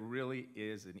 It really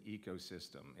is an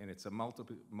ecosystem, and it's a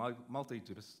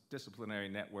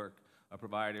multidisciplinary network of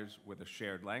providers with a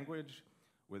shared language,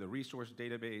 with a resource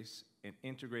database, an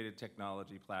integrated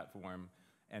technology platform,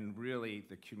 and really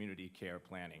the community care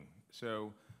planning.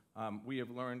 So we have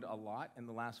learned a lot in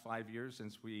the last 5 years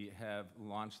since we have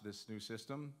launched this new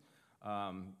system.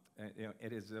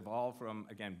 It has evolved from,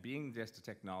 again, being just a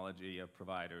technology of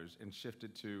providers and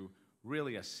shifted to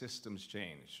really a systems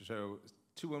change. So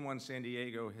 211 San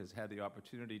Diego has had the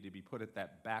opportunity to be put at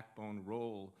that backbone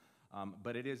role,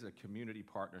 but it is a community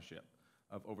partnership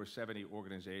of over 70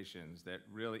 organizations that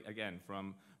really, again,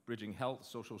 from bridging health,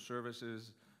 social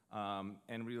services,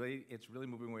 and really, it's really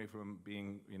moving away from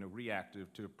being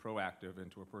reactive to proactive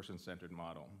and to a person-centered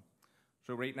model.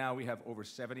 So right now we have over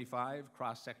 75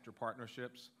 cross-sector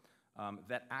partnerships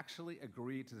that actually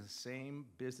agree to the same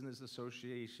business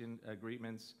association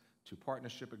agreements, to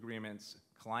partnership agreements,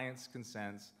 clients'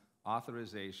 consents,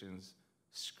 authorizations,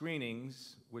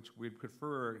 screenings, which we'd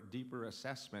prefer deeper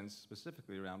assessments,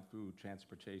 specifically around food,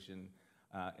 transportation,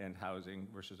 and housing,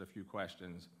 versus a few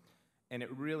questions. And it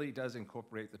really does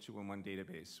incorporate the 211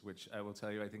 database, which I will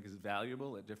tell you I think is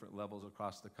valuable at different levels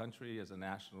across the country as a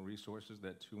national resources,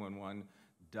 that 211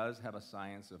 does have a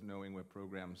science of knowing what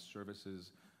programs,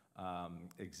 services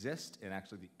exist, and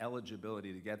actually the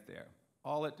eligibility to get there.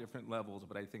 All at different levels,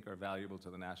 but I think are valuable to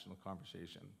the national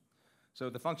conversation. So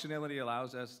the functionality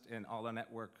allows us and all our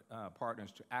network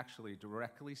partners to actually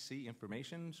directly see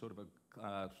information, sort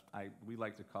of we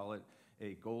like to call it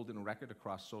a golden record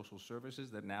across social services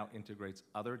that now integrates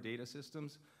other data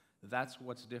systems. That's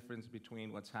what's different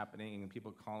between what's happening and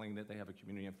people calling that they have a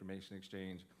community information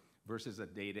exchange versus a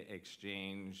data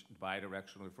exchange,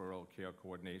 bidirectional referral, care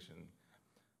coordination.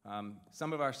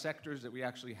 Some of our sectors that we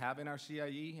actually have in our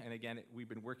CIE, and again, we've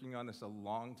been working on this a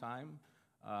long time.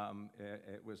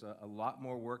 It was a lot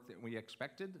more work than we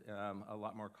expected, a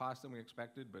lot more cost than we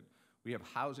expected, but we have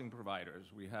housing providers.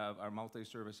 We have our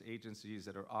multi-service agencies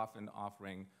that are often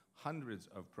offering hundreds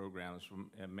of programs,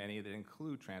 from many that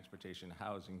include transportation,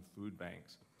 housing, food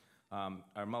banks.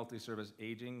 Our multi-service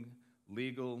aging,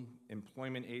 legal,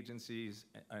 employment agencies,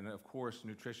 and of course,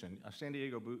 nutrition. Our San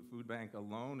Diego Food Bank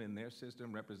alone in their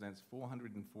system represents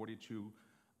 442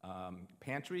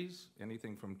 pantries,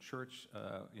 anything from church,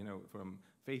 from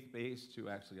faith-based to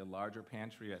actually a larger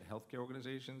pantry at healthcare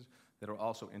organizations that are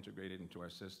also integrated into our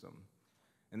system.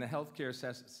 In the healthcare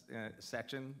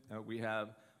section, we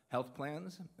have health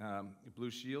plans,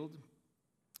 Blue Shield,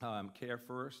 Care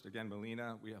First, again,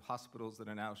 Molina. We have hospitals that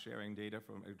are now sharing data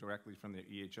directly from their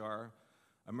EHR.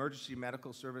 Emergency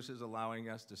medical services allowing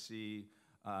us to see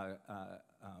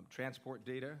transport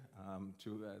data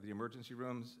to the emergency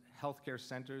rooms, healthcare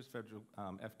centers, federal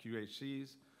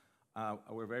FQHCs.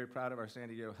 We're very proud of our San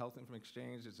Diego Health Information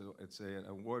Exchange. It's an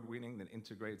award-winning that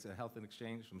integrates a health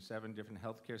exchange from 7 different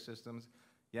healthcare systems.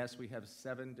 Yes, we have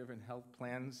 7 different health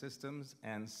plan systems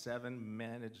and 7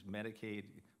 managed Medicaid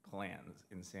plans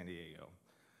in San Diego.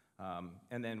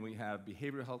 And then we have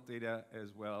behavioral health data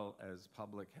as well as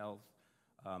public health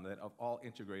that are all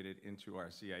integrated into our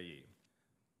CIE.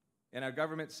 In our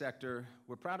government sector,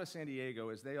 we're proud of San Diego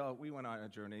as we went on a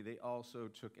journey. They also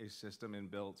took a system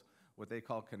and built what they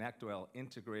call ConnectWell,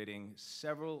 integrating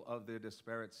several of their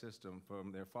disparate systems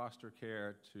from their foster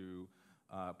care to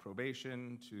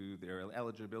probation to their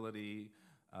eligibility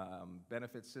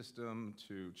benefit system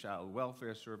to child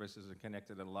welfare services, and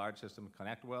connected a large system,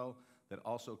 ConnectWell, that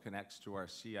also connects to our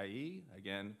CIE,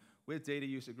 again, with data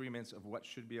use agreements of what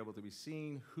should be able to be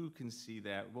seen, who can see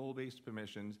that, role-based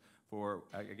permissions for,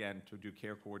 again, to do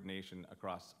care coordination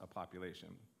across a population.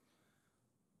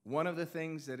 One of the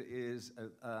things that is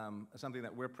something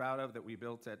that we're proud of that we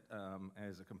built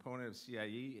as a component of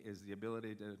CIE is the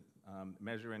ability to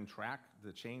measure and track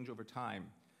the change over time.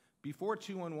 Before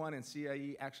 211 and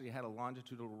CIE actually had a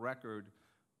longitudinal record,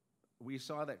 we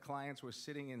saw that clients were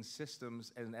sitting in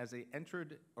systems, and as they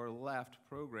entered or left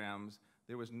programs,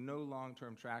 there was no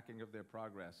long-term tracking of their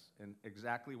progress and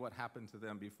exactly what happened to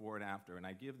them before and after. And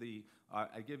I give the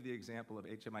example of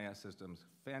HMIS systems,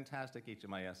 fantastic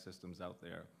HMIS systems out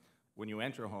there, when you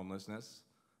enter homelessness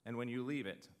and when you leave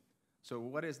it. So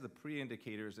what is the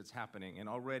pre-indicators that's happening? And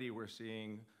already we're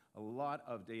seeing a lot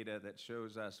of data that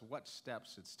shows us what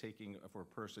steps it's taking for a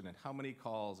person and how many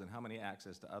calls and how many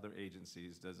access to other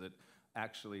agencies does it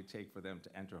actually take for them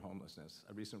to enter homelessness.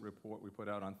 A recent report we put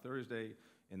out on Thursday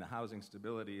in the housing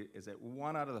stability is that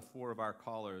 1 out of the 4 of our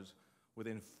callers,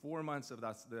 within 4 months of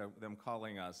them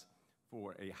calling us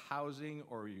for a housing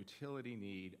or a utility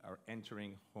need, are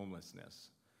entering homelessness.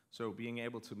 So being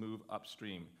able to move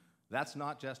upstream. That's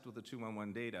not just with the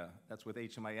 211 data, that's with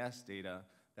HMIS data,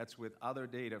 that's with other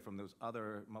data from those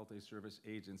other multi-service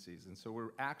agencies. And so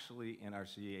we're actually in our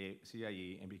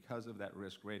CIE, and because of that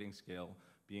risk rating scale,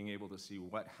 being able to see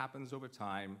what happens over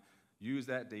time, use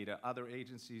that data, other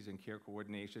agencies in care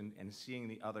coordination, and seeing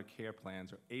the other care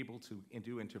plans are able to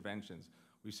do interventions.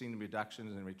 We've seen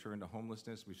reductions in return to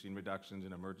homelessness. We've seen reductions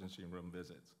in emergency room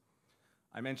visits.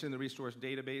 I mentioned the resource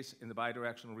database and the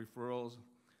bidirectional referrals.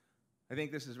 I think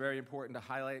this is very important to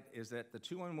highlight is that the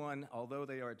 211, although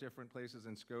they are at different places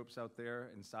and scopes out there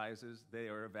and sizes, they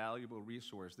are a valuable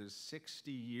resource. There's 60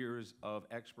 years of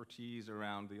expertise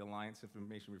around the Alliance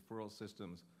Information Referral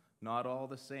Systems. Not all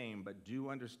the same, but do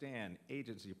understand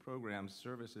agency programs,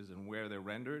 services, and where they're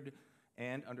rendered,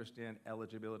 and understand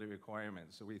eligibility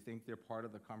requirements. So we think they're part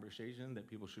of the conversation that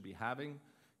people should be having.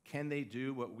 Can they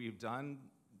do what we've done?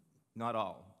 Not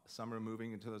all. Some are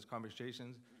moving into those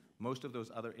conversations. Most of those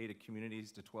other 8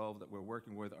 communities to 12 that we're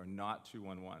working with are not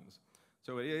 211s.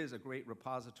 So it is a great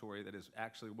repository that is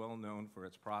actually well known for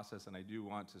its process, and I do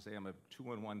want to say I'm a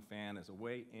 211 fan as a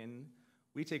way in.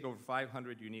 We take over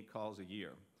 500 unique calls a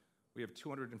year. We have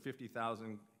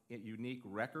 250,000 unique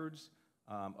records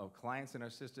of clients in our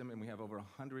system, and we have over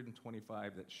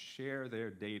 125 that share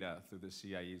their data through the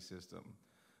CIE system,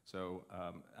 so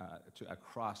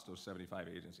across those 75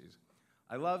 agencies.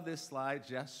 I love this slide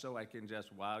just so I can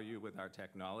just wow you with our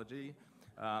technology.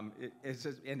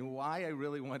 And why I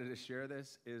really wanted to share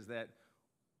this is that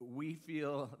we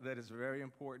feel that it's very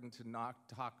important to not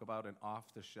talk about an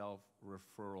off-the-shelf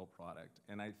referral product.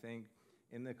 And I think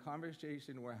in the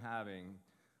conversation we're having,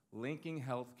 linking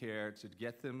healthcare to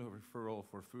get them a referral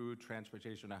for food,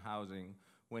 transportation, or housing,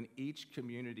 when each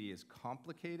community is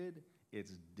complicated,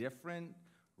 it's different,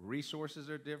 resources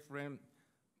are different,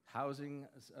 housing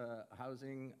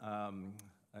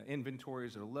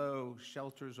inventories are low,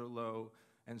 shelters are low,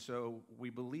 and so we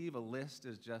believe a list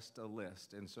is just a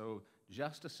list. And so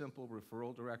just a simple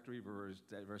referral directory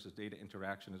versus data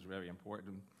interaction is very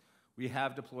important. We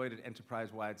have deployed an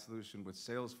enterprise-wide solution with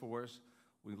Salesforce.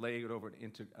 We laid it over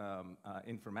an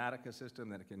Informatica system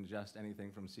that can adjust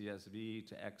anything from CSV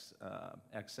to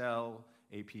Excel,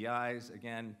 APIs.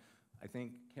 Again, I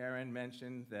think Karen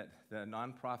mentioned that the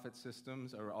nonprofit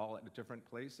systems are all at different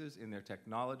places in their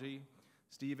technology.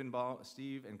 Steve and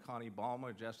Connie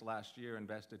Ballmer just last year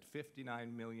invested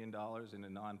 $59 million in a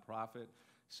nonprofit,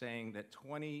 saying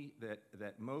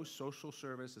that most social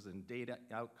services and data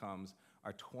outcomes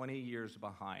are 20 years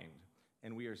behind.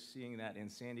 And we are seeing that in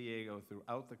San Diego,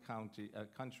 throughout the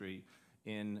country,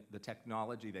 in the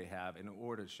technology they have in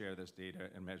order to share this data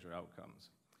and measure outcomes.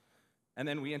 And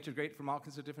then we integrate from all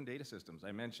kinds of different data systems.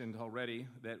 I mentioned already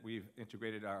that we've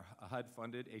integrated our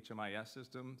HUD-funded HMIS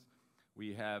systems.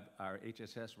 We have our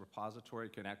HSS repository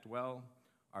Connect Well,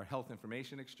 our Health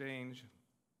Information Exchange,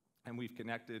 and we've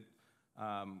connected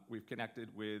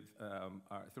with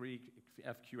our 3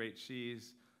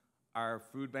 FQHCs, our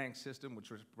food bank system,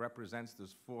 which represents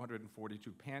those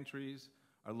 442 pantries,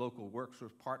 our local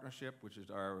workforce partnership, which is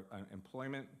our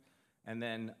employment, and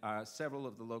then several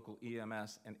of the local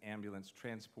EMS and ambulance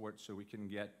transport, so we can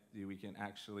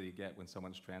actually get when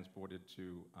someone's transported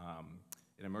to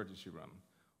an emergency room.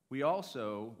 We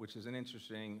also, which is an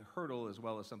interesting hurdle as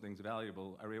well as something's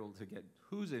valuable, are able to get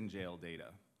who's in jail data.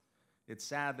 It's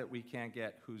sad that we can't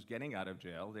get who's getting out of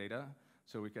jail data,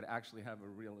 so we could actually have a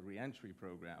real reentry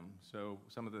program. So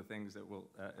some of the things that will,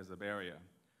 as a barrier.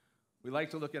 We like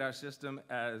to look at our system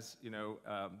as,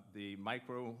 the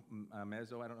micro,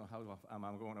 meso. I don't know how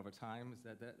I'm going over time. Is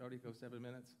that already go 7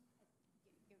 minutes?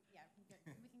 Yeah, we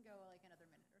can go like another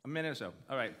minute or so. A minute or so.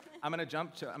 All right.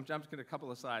 I'm jumping a couple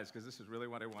of slides because this is really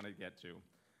what I want to get to.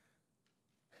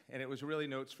 And it was really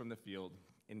notes from the field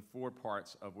in 4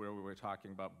 parts of where we were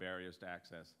talking about barriers to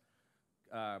access.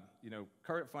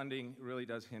 Current funding really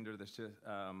does hinder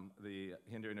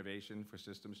hinder innovation for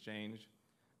systems change.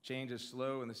 Change is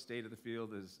slow, and the state of the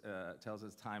field tells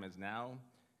us time is now,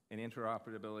 and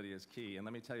interoperability is key. And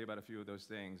let me tell you about a few of those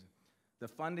things. The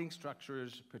funding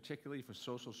structures, particularly for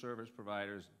social service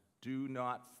providers, do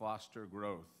not foster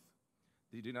growth.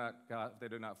 They do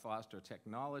not foster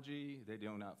technology. They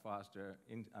do not foster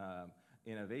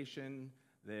innovation.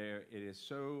 It is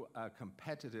so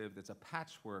competitive. There's a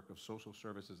patchwork of social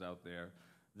services out there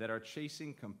that are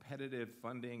chasing competitive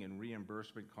funding and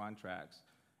reimbursement contracts,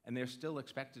 and they're still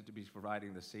expected to be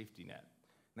providing the safety net.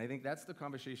 And I think that's the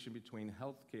conversation between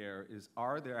healthcare is,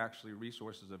 are there actually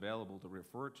resources available to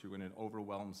refer to in an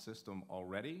overwhelmed system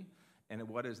already, and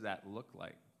what does that look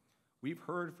like? We've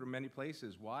heard from many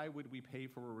places, why would we pay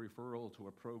for a referral to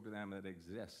a program that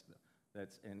exists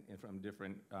that's from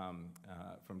different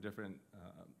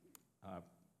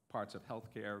parts of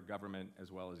healthcare, government,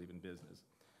 as well as even business?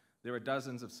 There are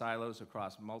dozens of silos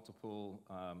across multiple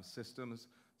systems.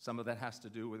 Some of that has to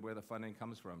do with where the funding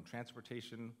comes from.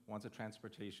 Transportation wants a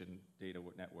transportation data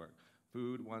network.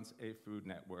 Food wants a food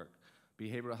network.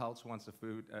 Behavioral health wants a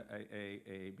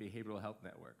behavioral health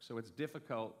network. So it's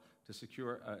difficult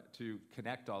to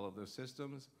connect all of those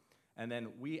systems. And then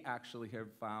we actually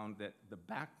have found that the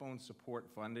backbone support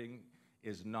funding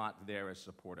is not there as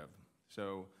supportive.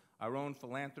 So our own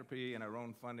philanthropy and our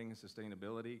own funding and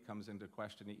sustainability comes into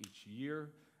question each year.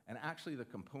 And actually the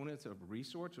components of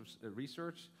research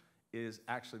is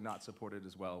actually not supported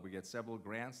as well. We get several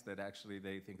grants that actually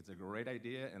they think it's a great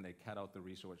idea and they cut out the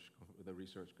research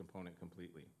component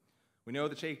completely. We know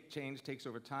the change takes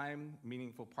over time,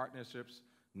 meaningful partnerships,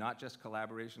 not just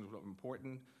collaboration is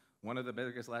important. One of the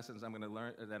biggest lessons I'm going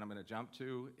to jump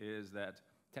to is that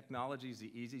technology is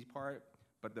the easy part,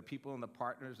 but the people and the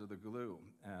partners are the glue.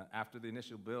 After the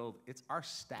initial build, it's our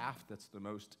staff that's the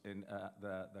most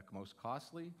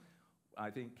costly. I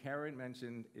think Karen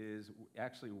mentioned is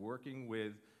actually working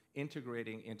with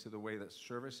integrating into the way that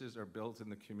services are built in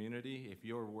the community. If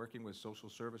you're working with social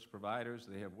service providers,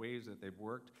 they have ways that they've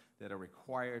worked that are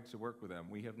required to work with them.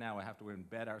 We have to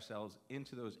embed ourselves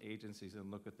into those agencies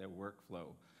and look at their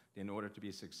workflow in order to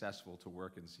be successful to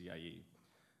work in CIE.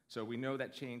 So we know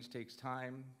that change takes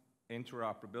time.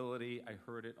 Interoperability, I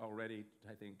heard it already,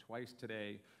 I think twice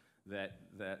today. that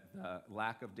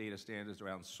lack of data standards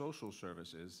around social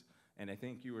services, and I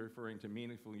think you were referring to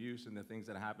meaningful use and the things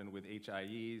that happened with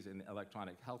HIEs and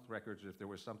electronic health records, if there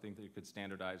was something that you could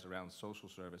standardize around social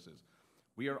services.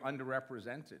 We are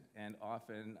underrepresented, and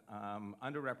often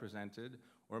underrepresented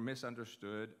or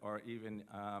misunderstood or even,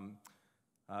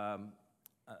 I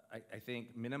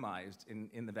think, minimized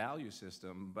in the value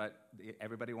system, but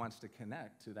everybody wants to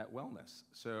connect to that wellness.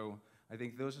 So I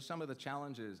think those are some of the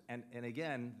challenges. And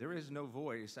again, there is no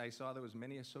voice. I saw there was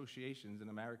many associations and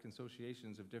American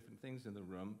associations of different things in the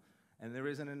room, and there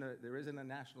isn't a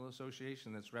national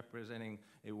association that's representing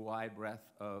a wide breadth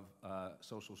of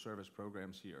social service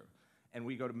programs here. And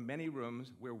we go to many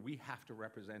rooms where we have to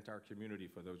represent our community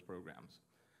for those programs.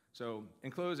 So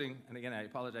in closing, and again, I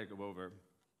apologize to go over,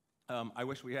 I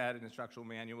wish we had an instructional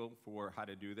manual for how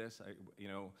to do this. You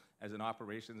know, as an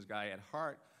operations guy at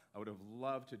heart, I would have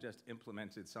loved to just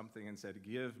implemented something and said,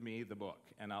 give me the book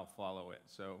and I'll follow it.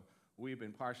 So we've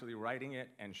been partially writing it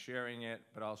and sharing it,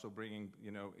 but also bringing,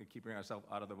 you know, keeping ourselves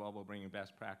out of the bubble, bringing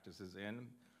best practices in.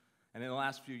 And in the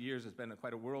last few years, it's been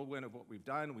quite a whirlwind of what we've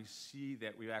done. We see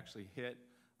that we've actually hit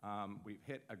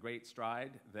a great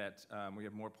stride, that we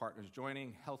have more partners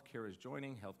joining. Healthcare is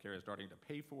joining. Healthcare is starting to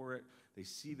pay for it. They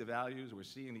see the values. We're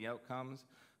seeing the outcomes.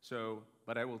 So,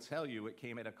 but I will tell you, it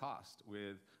came at a cost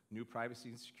with new privacy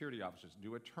and security officers,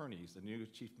 new attorneys, the new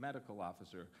chief medical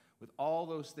officer, with all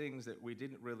those things that we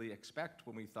didn't really expect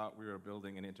when we thought we were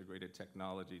building an integrated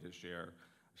technology to share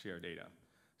data.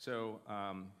 So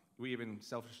we even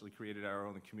selfishly created our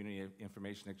own Community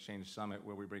Information Exchange Summit,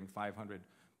 where we bring 500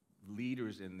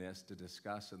 leaders in this to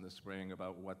discuss in the spring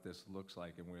about what this looks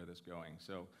like and where this is going.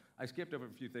 So I skipped over a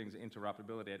few things,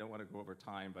 interoperability. I don't want to go over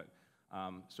time, but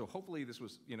so hopefully this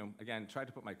was, you know, again, tried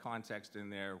to put my context in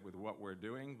there with what we're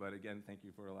doing, but again, thank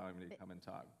you for allowing me to come and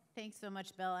talk. Thanks so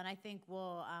much, Bill, and I think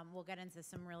we'll get into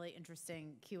some really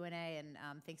interesting Q&A, and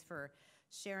thanks for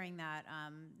sharing that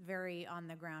very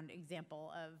on-the-ground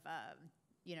example of,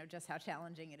 you know, just how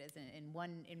challenging it is in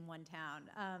one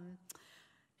town.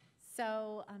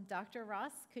 So, Dr.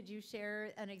 Ross, could you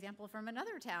share an example from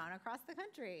another town across the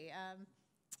country?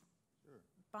 Sure.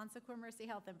 Bon Secours Mercy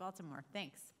Health in Baltimore.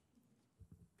 Thanks.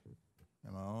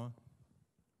 Am I on?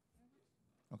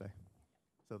 Okay.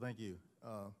 So thank you.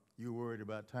 You worried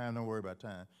about time, don't worry about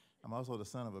time. I'm also the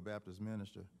son of a Baptist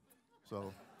minister.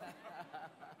 So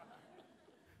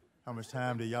how much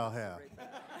time do y'all have?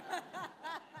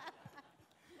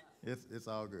 It's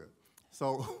all good.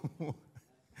 So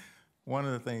one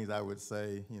of the things I would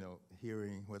say, you know,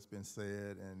 hearing what's been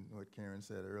said and what Karen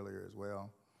said earlier as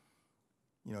well,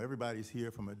 you know, everybody's here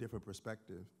from a different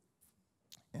perspective.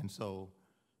 And so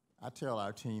I tell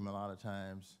our team a lot of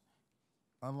times,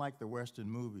 unlike the Western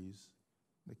movies,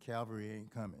 the cavalry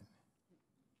ain't coming.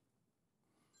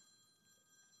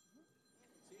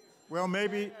 Well,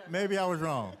 maybe I was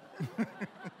wrong.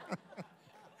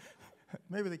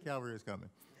 Maybe the cavalry is coming.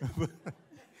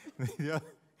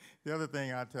 The other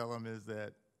thing I tell them is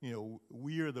that, you know,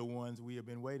 we are the ones we have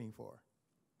been waiting for.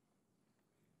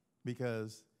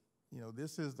 Because, you know,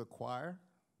 this is the choir.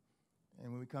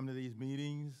 And when we come to these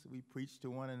meetings, we preach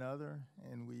to one another,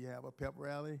 and we have a pep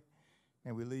rally,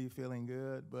 and we leave feeling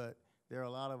good. But there are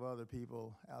a lot of other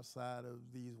people outside of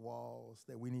these walls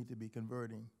that we need to be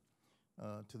converting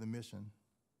to the mission.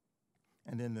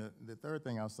 And then the third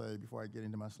thing I'll say before I get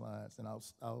into my slides, and I'll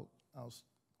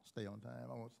stay on time.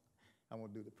 I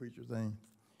won't do the preacher thing.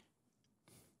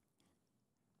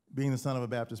 Being the son of a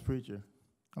Baptist preacher,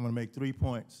 I'm going to make 3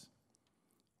 points.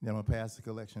 Then I'm going to pass the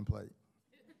collection plate.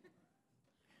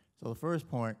 So the first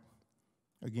point,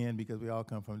 again, because we all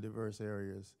come from diverse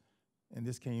areas, and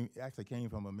this actually came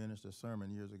from a minister's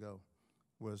sermon years ago,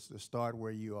 was to start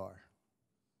where you are.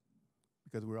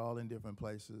 Because we're all in different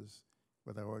places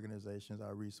with our organizations,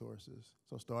 our resources.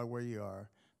 So start where you are.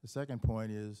 The second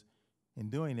point is, in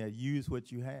doing that, use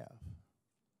what you have.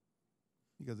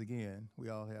 Because again, we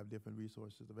all have different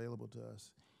resources available to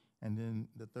us. And then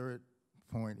the third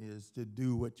point is to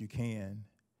do what you can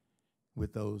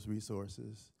with those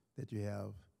resources that you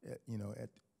have,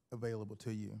 available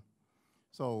to you.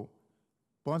 So,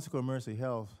 Bon Secours Mercy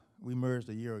Health, we merged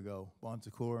a year ago. Bon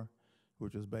Secours,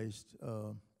 which was based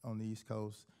on the East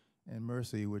Coast, and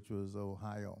Mercy, which was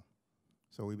Ohio.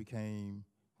 So we became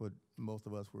what most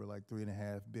of us were like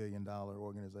 $3.5 billion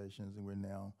organizations, and we're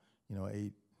now,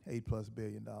 $8+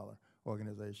 billion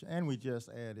organization. And we just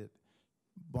added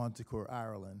Bon Secours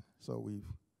Ireland, so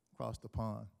we've crossed the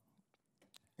pond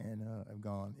and have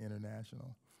gone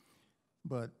international.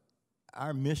 But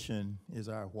our mission is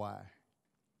our why.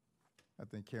 I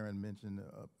think Karen mentioned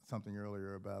something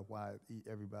earlier about why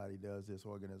everybody does this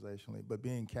organizationally. But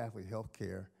being Catholic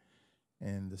healthcare,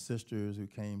 And the sisters who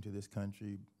came to this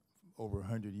country over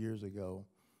 100 years ago,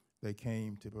 they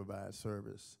came to provide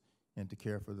service and to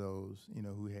care for those,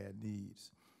 who had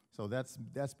needs. So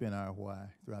that's been our why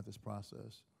throughout this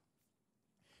process.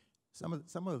 Some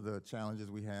of the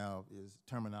challenges we have is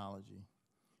terminology.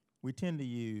 We tend to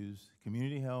use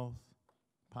community health,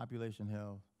 population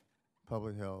health,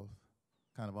 public health,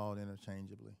 kind of all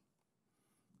interchangeably.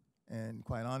 And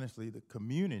quite honestly, the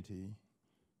community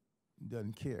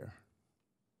doesn't care,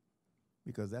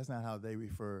 because that's not how they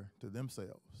refer to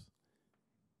themselves.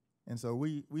 And so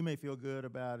we may feel good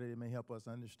about it, it may help us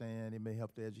understand, it may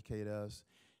help to educate us,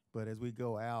 but as we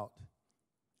go out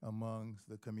amongst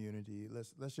the community,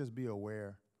 let's just be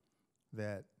aware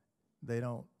that they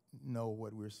don't know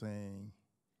what we're saying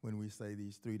when we say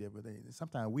these three different things.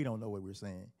 Sometimes we don't know what we're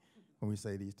saying when we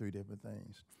say these three different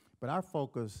things. But our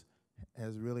focus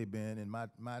has really been, and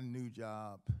my new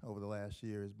job over the last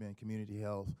year has been community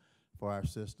health for our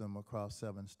system across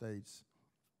 7 states.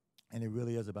 And it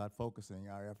really is about focusing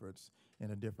our efforts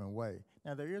in a different way.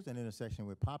 Now, there is an intersection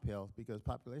with pop health, because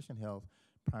population health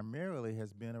primarily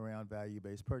has been around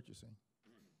value-based purchasing.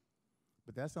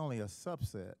 But that's only a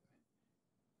subset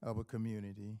of a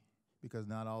community, because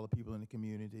not all the people in the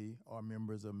community are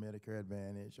members of Medicare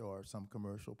Advantage or some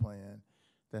commercial plan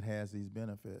that has these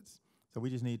benefits. So we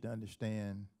just need to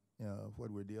understand what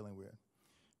we're dealing with.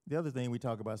 The other thing, we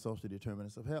talk about social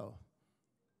determinants of health.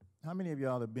 How many of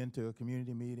y'all have been to a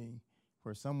community meeting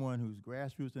where someone who's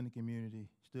grassroots in the community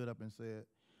stood up and said,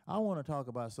 I want to talk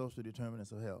about social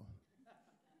determinants of health?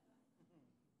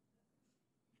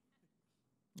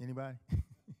 Anybody?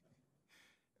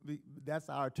 That's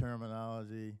our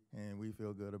terminology, and we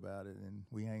feel good about it, and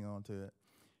we hang on to it.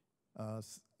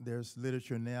 There's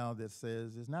literature now that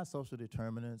says it's not social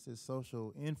determinants, it's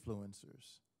social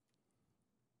influencers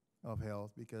of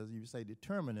health, because you say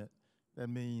determinant, that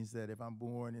means that if I'm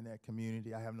born in that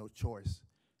community, I have no choice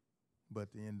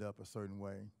but to end up a certain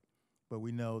way. But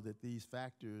we know that these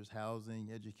factors, housing,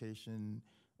 education,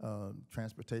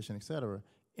 transportation, et cetera,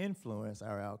 influence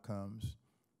our outcomes,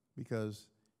 because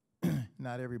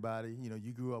not everybody,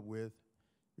 you grew up with,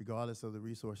 regardless of the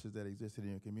resources that existed in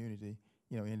your community,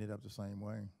 ended up the same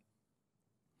way.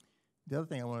 The other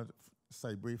thing I want to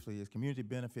say briefly is community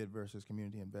benefit versus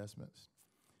community investments.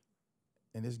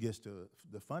 And this gets to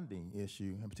the funding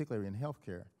issue, and particularly in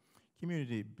healthcare.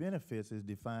 Community benefits is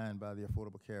defined by the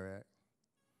Affordable Care Act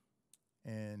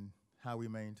and how we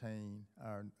maintain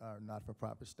our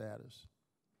not-for-profit status.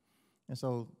 And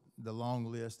so the long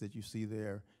list that you see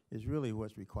there is really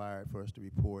what's required for us to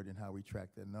report and how we track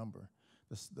that number.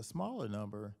 The smaller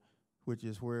number, which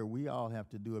is where we all have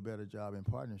to do a better job in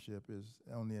partnership, is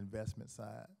on the investment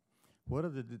side. What are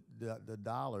the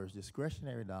dollars,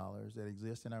 discretionary dollars, that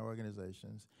exist in our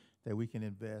organizations that we can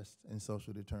invest in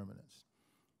social determinants?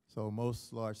 So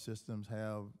most large systems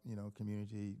have,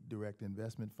 community direct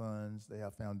investment funds, they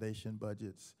have foundation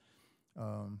budgets,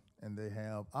 and they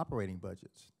have operating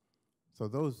budgets. So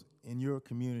those, in your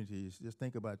communities, just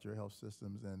think about your health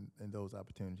systems and those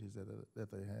opportunities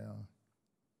that they have.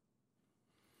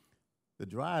 The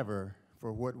driver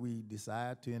for what we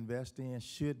decide to invest in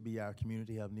should be our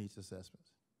community health needs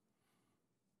assessments.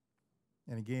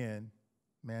 And again,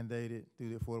 mandated through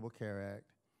the Affordable Care Act,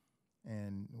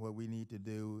 and what we need to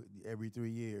do every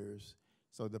 3 years.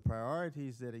 So the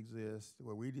priorities that exist,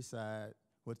 where we decide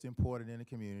what's important in the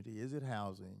community, is it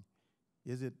housing,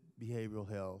 is it behavioral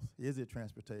health, is it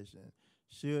transportation,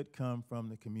 should come from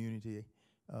the community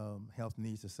health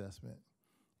needs assessment.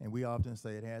 And we often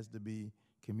say it has to be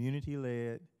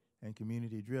community-led and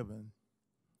community-driven.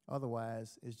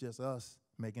 Otherwise, it's just us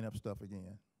making up stuff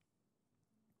again.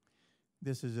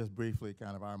 This is just briefly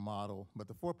kind of our model, but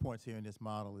the 4 points here in this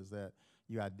model is that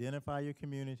you identify your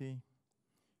community,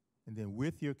 and then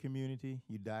with your community,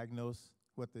 you diagnose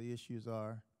what the issues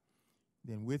are.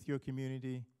 Then with your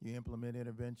community, you implement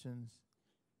interventions,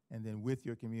 and then with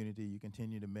your community, you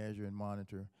continue to measure and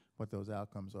monitor what those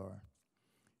outcomes are.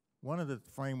 One of the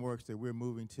frameworks that we're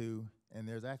moving to, and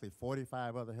there's actually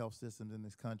 45 other health systems in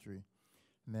this country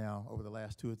now over the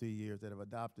last 2 or 3 years that have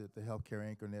adopted the Healthcare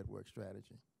Anchor Network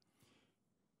strategy.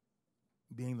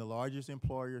 Being the largest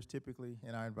employers typically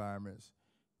in our environments,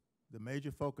 the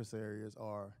major focus areas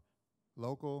are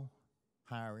local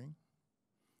hiring,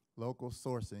 local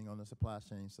sourcing on the supply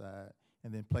chain side,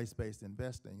 and then place-based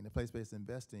investing. And the place-based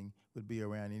investing would be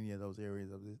around any of those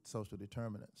areas of the social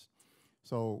determinants.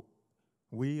 So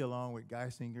we, along with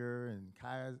Geisinger and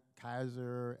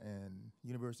Kaiser and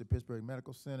University of Pittsburgh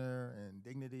Medical Center and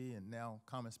Dignity and now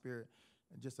Common Spirit,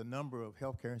 and just a number of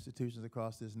healthcare institutions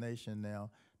across this nation now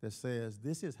that says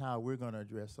this is how we're going to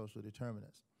address social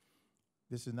determinants.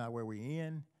 This is not where we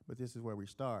end, but this is where we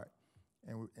start.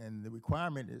 And the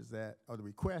requirement is that, or the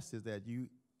request is that you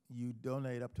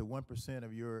donate up to 1%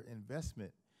 of your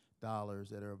investment dollars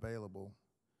that are available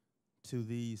to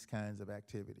these kinds of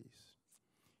activities.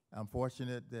 I'm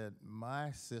fortunate that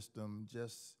my system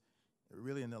just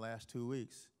really in the last 2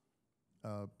 weeks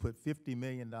put $50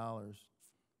 million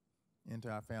into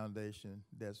our foundation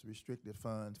that's restricted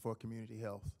funds for community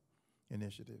health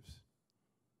initiatives.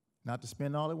 Not to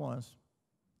spend all at once,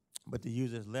 but to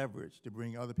use as leverage to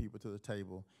bring other people to the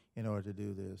table in order to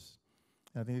do this.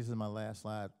 And I think this is my last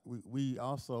slide. We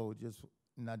also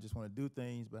not just want to do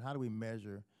things, but how do we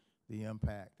measure the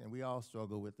impact? And we all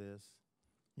struggle with this,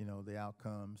 you know, the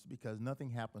outcomes, because nothing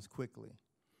happens quickly.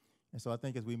 And so I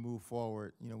think as we move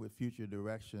forward, you know, with future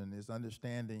direction, is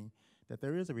understanding that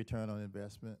there is a return on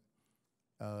investment.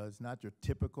 It's not your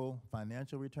typical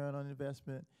financial return on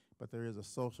investment, but there is a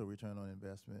social return on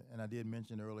investment. And I did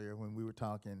mention earlier when we were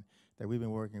talking that we've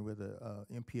been working with a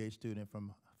MPH student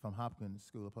from Hopkins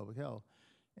School of Public Health,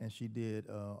 and she did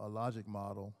a logic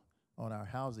model on our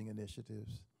housing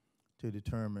initiatives to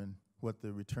determine what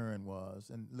the return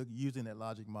was. And using that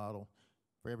logic model,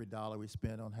 for every dollar we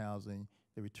spend on housing,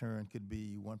 the return could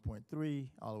be 1.3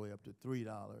 all the way up to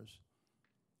 $3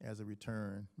 as a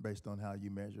return based on how you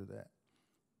measure that.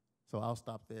 So I'll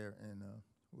stop there, and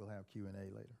we'll have Q&A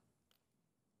later.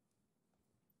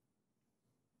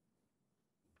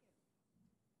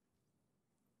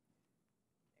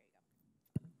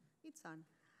 It's on.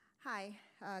 Hi,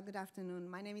 good afternoon.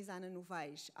 My name is Anna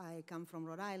Novaes. I come from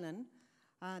Rhode Island,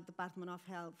 Department of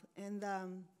Health. And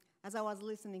as I was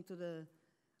listening to the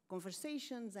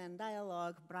conversations and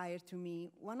dialogue prior to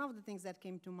me, one of the things that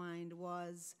came to mind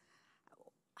was,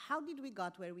 how did we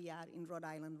got where we are in Rhode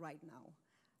Island right now?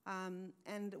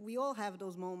 And we all have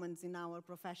those moments in our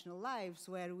professional lives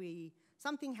where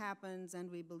something happens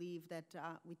and we believe that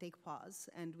we take pause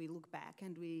and we look back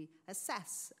and we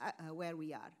assess where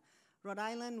we are. Rhode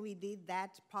Island, we did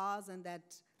that pause and that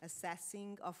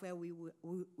assessing of where we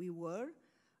were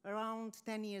around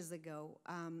 10 years ago.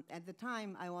 At the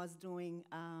time, I was doing,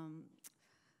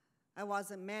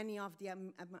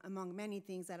 among many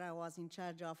things that I was in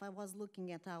charge of, I was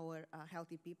looking at our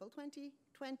Healthy People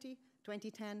 2020,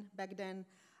 2010, back then,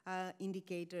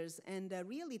 indicators, and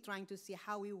really trying to see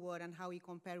how we were and how we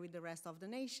compare with the rest of the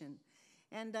nation.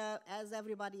 And as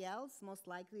everybody else, most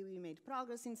likely we made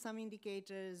progress in some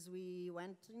indicators, we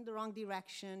went in the wrong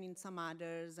direction in some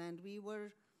others, and we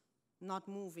were not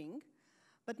moving.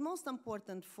 But most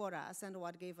important for us, and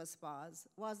what gave us pause,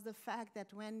 was the fact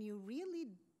that when you really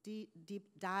did a deep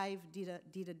dive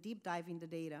in the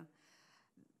data,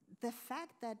 the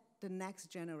fact that the next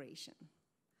generation,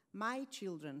 my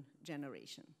children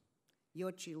generation,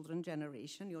 your children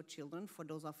generation, your children, for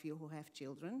those of you who have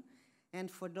children, and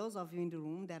for those of you in the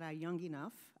room that are young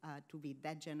enough to be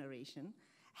that generation,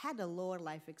 had a lower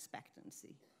life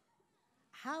expectancy.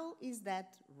 How is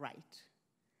that right?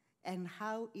 And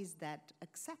how is that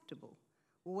acceptable?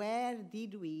 Where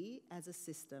did we, as a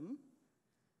system,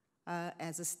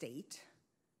 as a state,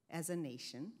 as a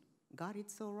nation, got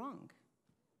it so wrong?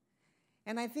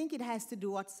 And I think it has to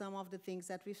do with some of the things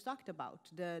that we've talked about,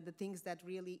 the things that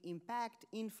really impact,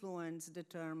 influence,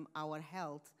 determine our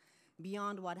health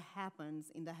beyond what happens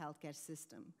in the healthcare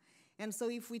system. And so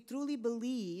if we truly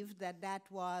believe that that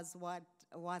was what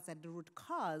was at the root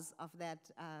cause of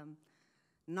that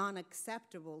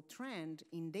non-acceptable trend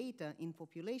in data, in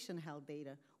population health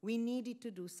data, we needed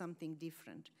to do something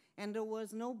different. And there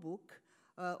was no book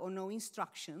or no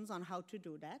instructions on how to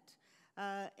do that.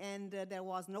 And there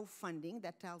was no funding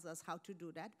that tells us how to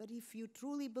do that. But if you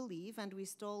truly believe, and we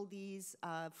stole this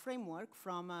framework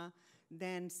from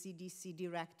then CDC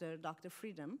Director Dr.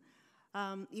 Freedom,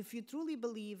 if you truly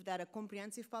believe that a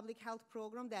comprehensive public health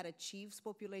program that achieves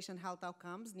population health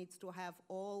outcomes needs to have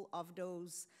all of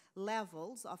those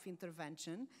levels of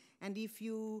intervention, and if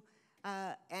you,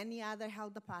 any other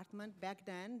health department back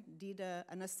then did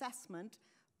an assessment,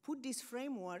 put this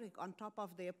framework on top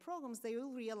of their programs, they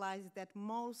will realize that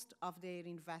most of their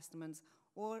investments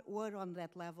were on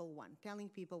that level 1, telling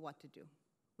people what to do.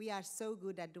 We are so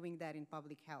good at doing that in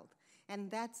public health.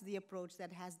 And that's the approach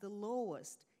that has the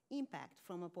lowest impact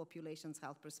from a population's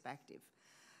health perspective.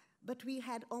 But we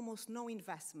had almost no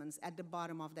investments at the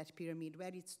bottom of that pyramid,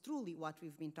 where it's truly what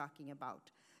we've been talking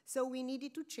about. So we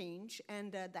needed to change,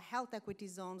 and the health equity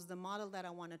zones, the model that I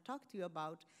want to talk to you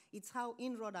about, it's how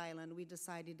in Rhode Island we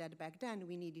decided that back then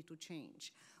we needed to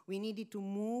change. We needed to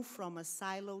move from a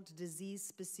siloed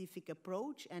disease-specific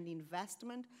approach and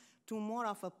investment to more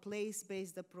of a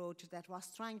place-based approach that was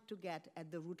trying to get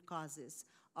at the root causes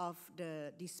of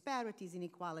the disparities,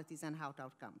 inequalities, and health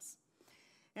outcomes.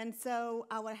 And so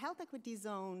our health equity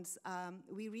zones,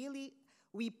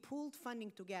 we pulled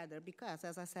funding together because,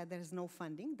 as I said, there is no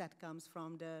funding that comes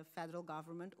from the federal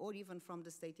government or even from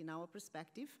the state in our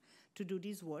perspective to do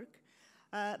this work.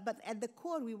 But at the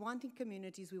core, we wanted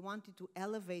communities, we wanted to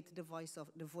elevate the voice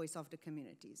of the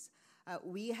communities.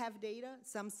 We have data,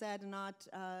 some said not,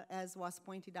 as was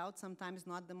pointed out, sometimes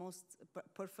not the most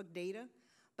perfect data,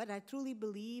 but I truly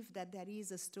believe that there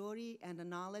is a story and a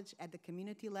knowledge at the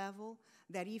community level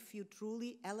that if you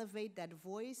truly elevate that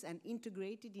voice and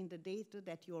integrate it in the data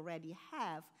that you already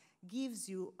have, gives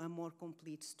you a more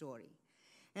complete story.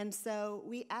 And so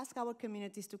we ask our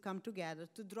communities to come together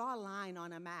to draw a line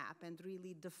on a map and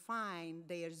really define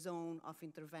their zone of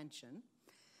intervention,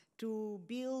 to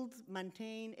build,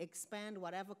 maintain, expand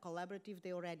whatever collaborative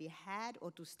they already had or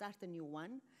to start a new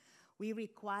one. We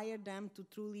require them to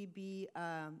truly be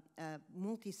a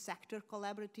multi-sector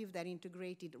collaborative that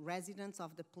integrated residents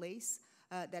of the place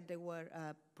that they were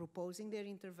proposing their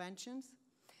interventions.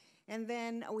 And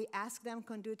then we ask them to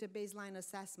conduct a baseline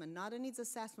assessment, not a needs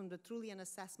assessment, but truly an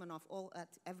assessment of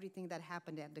everything that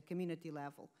happened at the community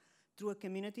level. Through a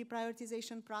community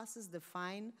prioritization process,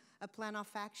 define a plan of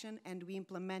action, and we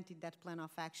implemented that plan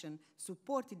of action,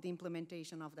 supported the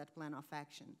implementation of that plan of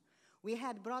action. We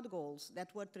had broad goals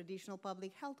that were traditional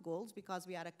public health goals because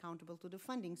we are accountable to the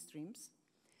funding streams.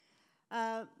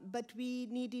 But we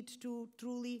needed to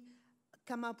truly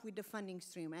come up with the funding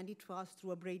stream, and it was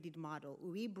through a braided model.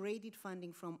 We braided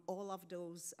funding from all of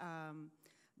those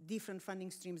different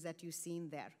funding streams that you see in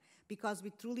there, because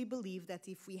we truly believe that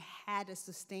if we had a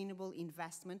sustainable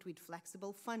investment with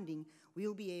flexible funding,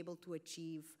 we'll be able to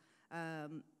achieve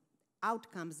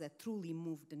outcomes that truly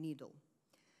move the needle.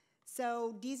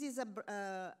 So this is a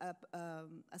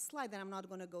slide that I'm not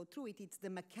going to go through it. It's the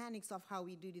mechanics of how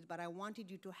we did it, but I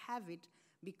wanted you to have it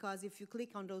because if you click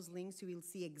on those links, you will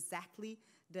see exactly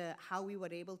how we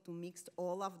were able to mix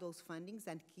all of those fundings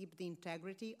and keep the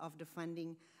integrity of the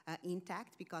funding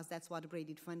intact, because that's what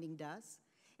braided funding does.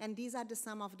 And these are the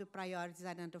sum of the priorities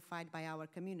identified by our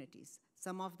communities.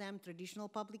 Some of them traditional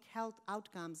public health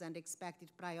outcomes and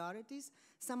expected priorities,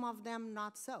 some of them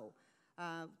not so.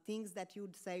 Things that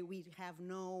you'd say we have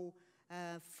no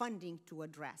funding to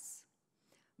address.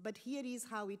 But here is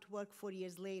how it worked 4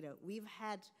 years later. We've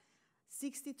had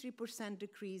 63%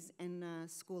 decrease in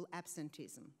school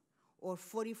absenteeism, or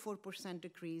 44%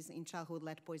 decrease in childhood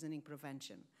lead poisoning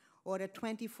prevention, or a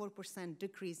 24%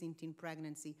 decrease in teen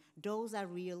pregnancy. Those are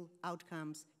real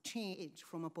outcomes change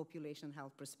from a population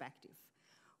health perspective.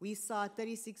 We saw a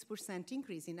 36%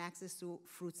 increase in access to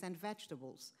fruits and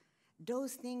vegetables.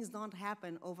 Those things don't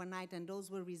happen overnight, and those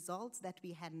were results that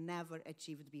we had never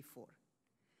achieved before.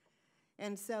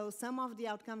 And so some of the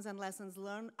outcomes and lessons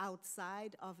learned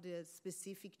outside of the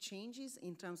specific changes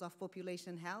in terms of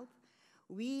population health,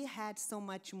 we had so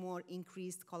much more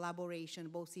increased collaboration,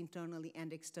 both internally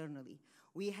and externally.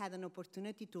 We had an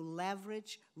opportunity to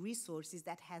leverage resources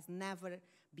that has never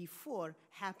before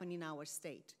happened in our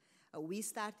state. We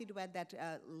started with that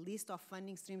list of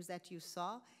funding streams that you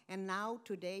saw, and now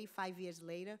today, 5 years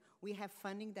later, we have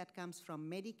funding that comes from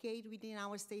Medicaid within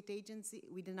our state agency,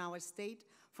 within our state,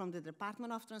 from the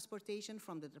Department of Transportation,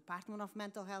 from the Department of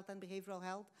Mental Health and Behavioral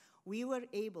Health. We were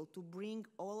able to bring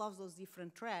all of those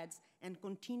different threads and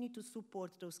continue to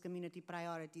support those community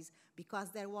priorities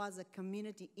because there was a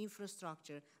community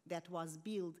infrastructure that was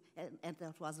built and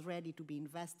that was ready to be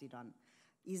invested on.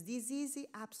 Is this easy?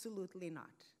 Absolutely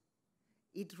not.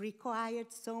 It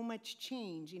required so much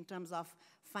change in terms of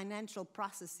financial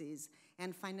processes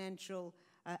and financial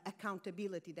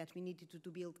accountability that we needed to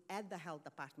build at the health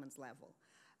department's level.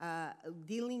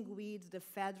 Dealing with the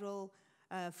federal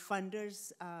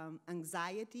funders'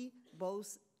 anxiety,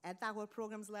 both at our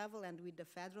programs level and with the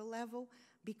federal level,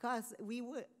 because we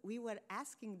were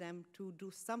asking them to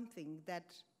do something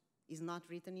that is not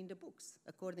written in the books,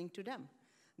 according to them,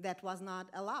 that was not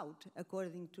allowed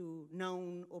according to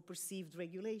known or perceived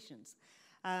regulations.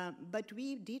 But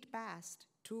we did pass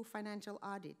 2 financial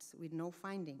audits with no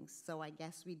findings, so I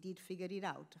guess we did figure it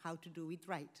out, how to do it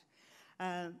right.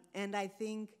 And I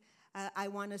think I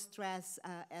want to stress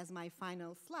as my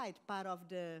final slide, part of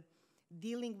the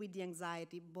dealing with the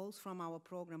anxiety, both from our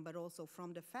program but also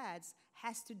from the feds,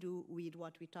 has to do with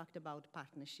what we talked about,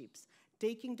 partnerships.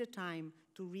 Taking the time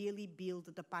to really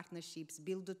build the partnerships,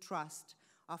 build the trust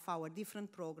of our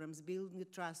different programs, building the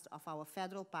trust of our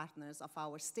federal partners, of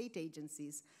our state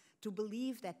agencies, to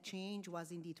believe that change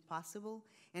was indeed possible,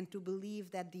 and to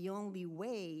believe that the only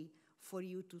way for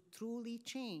you to truly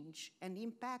change and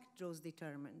impact those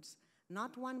determinants,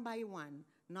 not one by one,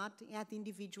 not at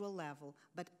individual level,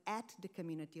 but at the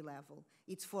community level,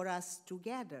 it's for us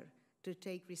together to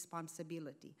take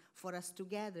responsibility, for us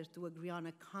together to agree on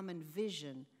a common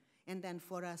vision, and then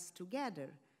for us together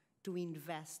to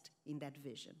invest in that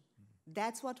vision.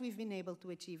 That's what we've been able to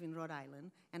achieve in Rhode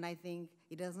Island, and I think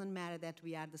it doesn't matter that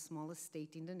we are the smallest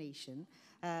state in the nation.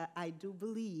 I do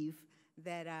believe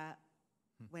that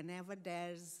whenever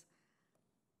there's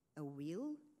a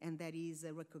will and there is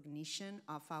a recognition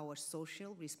of our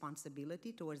social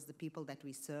responsibility towards the people that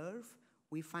we serve,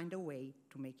 we find a way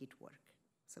to make it work.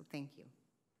 So thank you.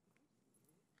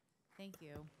 Thank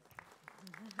you.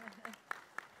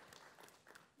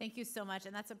 Thank you so much,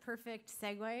 and that's a perfect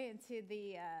segue into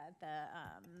the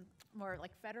more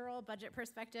like federal budget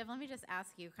perspective. Let me just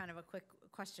ask you kind of a quick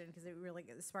question, because it really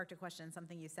sparked a question,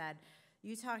 something you said.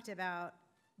 You talked about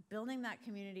building that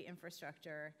community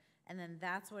infrastructure, and then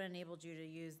that's what enabled you to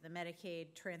use the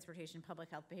Medicaid, transportation, public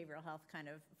health, behavioral health kind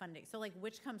of funding. So like,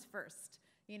 which comes first?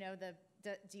 You know,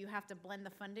 do you have to blend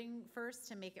the funding first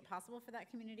to make it possible for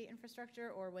that community infrastructure,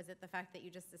 or was it the fact that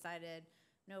you just decided,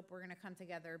 nope, we're going to come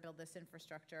together, build this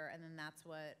infrastructure, and then that's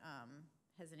what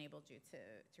has enabled you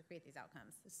to create these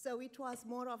outcomes? So it was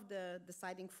more of the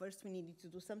deciding first we needed to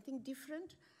do something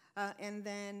different, and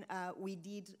then we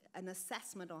did an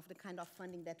assessment of the kind of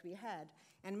funding that we had,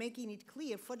 and making it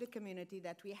clear for the community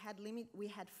that we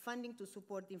had funding to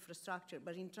support the infrastructure,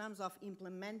 but in terms of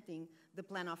implementing the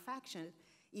plan of action,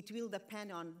 it will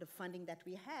depend on the funding that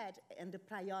we had and the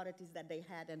priorities that they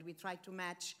had, and we tried to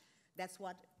match. That's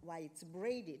why it's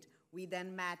braided. We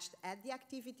then matched at the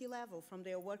activity level from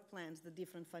their work plans the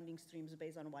different funding streams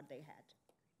based on what they had.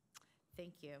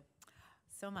 Thank you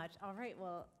so much. All right,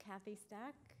 well, Kathy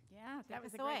Stack. Yeah, that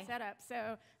was a great setup.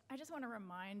 So I just want to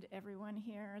remind everyone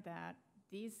here that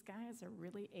these guys are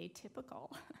really atypical.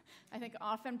 I think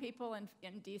often people in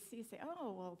DC say,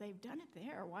 oh, well, they've done it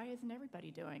there. Why isn't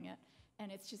everybody doing it?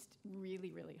 And it's just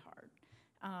really, really hard.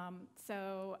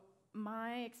 So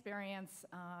my experience,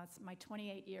 my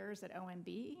 28 years at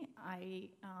OMB, I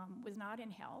was not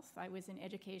in health. I was in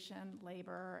education,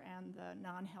 labor, and the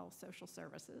non-health social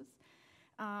services.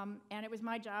 And it was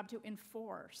my job to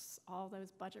enforce all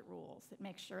those budget rules that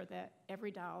make sure that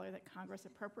every dollar that Congress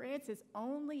appropriates is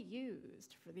only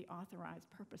used for the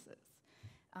authorized purposes.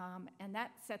 And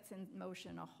that sets in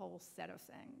motion a whole set of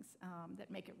things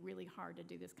that make it really hard to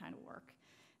do this kind of work.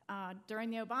 During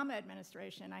the Obama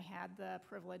administration, I had the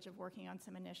privilege of working on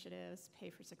some initiatives, Pay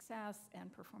for Success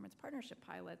and performance partnership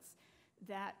pilots,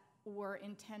 that were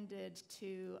intended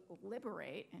to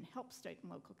liberate and help state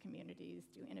and local communities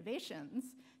do innovations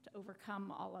to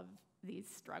overcome all of these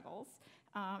struggles.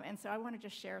 And so I want to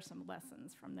just share some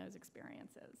lessons from those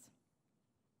experiences.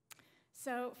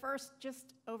 So first,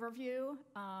 just overview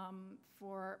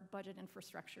for budget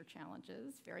infrastructure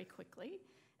challenges very quickly.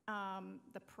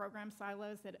 The program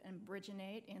silos that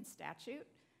originate in statute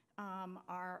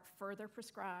are further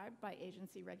prescribed by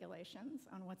agency regulations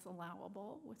on what's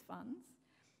allowable with funds.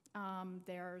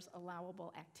 There's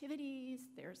allowable activities,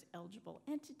 there's eligible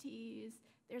entities,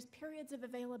 there's periods of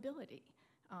availability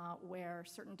where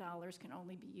certain dollars can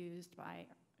only be used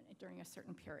during a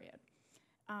certain period.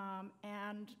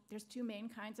 And there's two main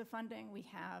kinds of funding. We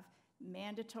have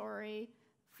mandatory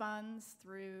funds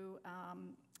through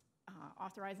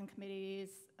authorizing committees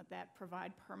that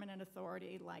provide permanent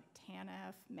authority like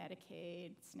TANF,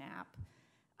 Medicaid, SNAP.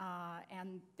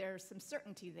 And there's some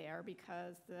certainty there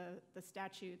because the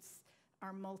statutes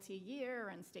are multi-year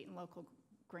and state and local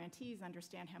grantees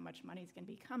understand how much money is going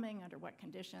to be coming, under what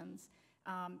conditions.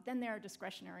 Then there are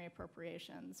discretionary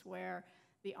appropriations where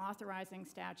the authorizing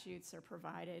statutes are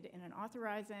provided in an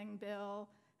authorizing bill,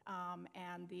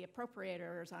 and the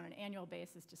appropriators on an annual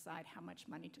basis decide how much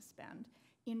money to spend.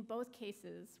 In both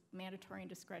cases, mandatory and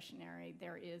discretionary,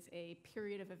 there is a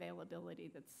period of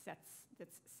availability that's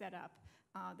set up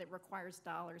that requires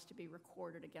dollars to be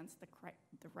recorded against the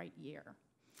right year.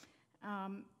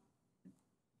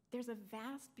 There's a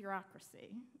vast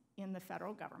bureaucracy in the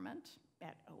federal government,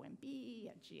 at OMB,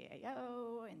 at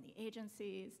GAO, in the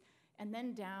agencies, and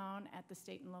then down at the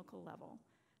state and local level,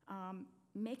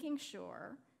 making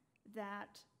sure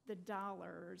that the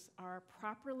dollars are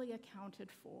properly accounted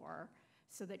for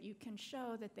so that you can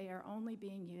show that they are only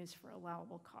being used for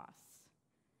allowable costs.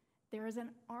 There is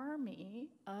an army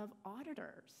of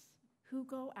auditors who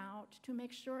go out to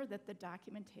make sure that the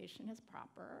documentation is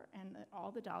proper and that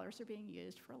all the dollars are being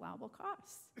used for allowable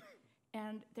costs.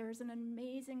 And there's an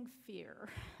amazing fear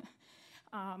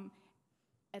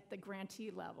at the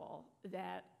grantee level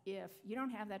that if you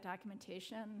don't have that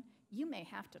documentation, you may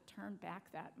have to turn back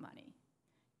that money.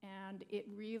 And it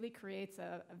really creates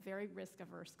a very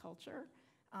risk-averse culture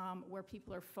where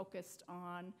people are focused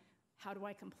on how do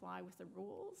I comply with the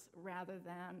rules, rather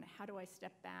than how do I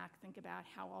step back, think about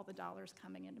how all the dollars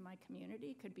coming into my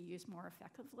community could be used more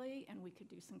effectively, and we could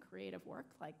do some creative work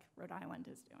like Rhode Island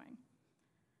is doing.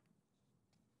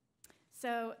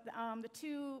 So the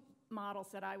two models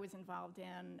that I was involved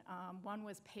in, one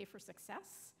was pay for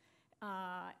success,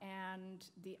 and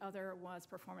the other was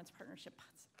performance partnership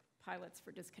pilots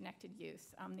for disconnected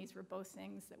youth. These were both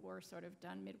things that were sort of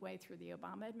done midway through the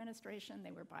Obama administration.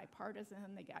 They were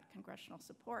bipartisan, they got congressional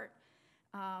support,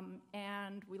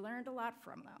 and we learned a lot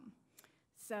from them.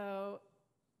 So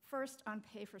first on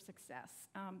pay for success.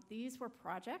 These were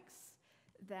projects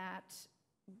that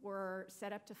were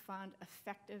set up to fund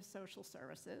effective social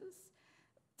services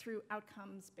through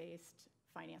outcomes-based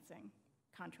financing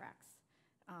contracts.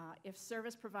 If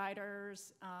service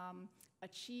providers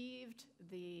achieved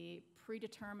the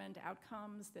predetermined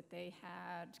outcomes that they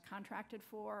had contracted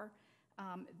for,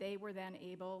 they were then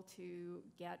able to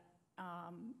get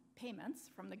payments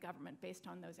from the government based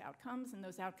on those outcomes, and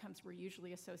those outcomes were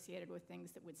usually associated with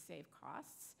things that would save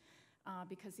costs,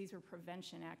 because these were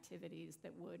prevention activities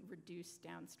that would reduce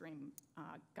downstream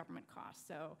government costs.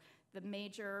 So the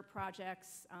major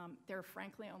projects, there are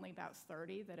frankly only about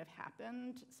 30 that have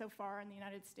happened so far in the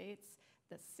United States.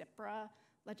 The CIPRA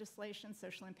legislation,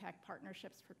 Social Impact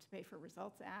Partnerships to Pay for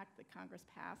Results Act, that Congress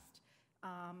passed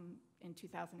in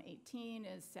 2018,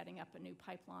 is setting up a new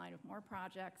pipeline of more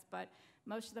projects, but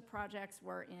most of the projects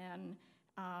were in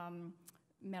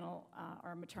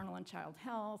maternal and child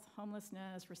health,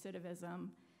 homelessness, recidivism,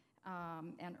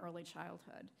 and early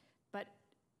childhood. But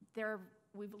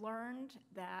we've learned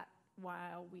that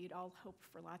while we'd all hoped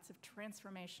for lots of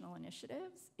transformational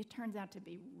initiatives, it turns out to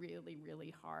be really,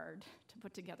 really hard to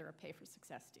put together a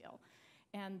pay-for-success deal.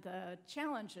 And the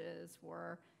challenges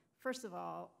were, first of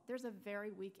all, there's a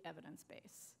very weak evidence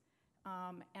base.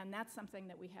 And that's something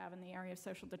that we have in the area of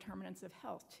social determinants of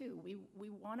health, too.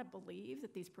 We want to believe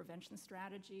that these prevention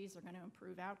strategies are going to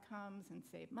improve outcomes and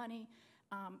save money,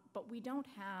 but we don't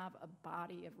have a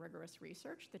body of rigorous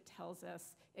research that tells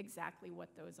us exactly what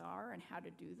those are and how to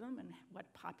do them and what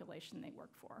population they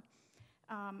work for.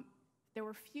 There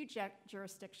were few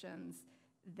jurisdictions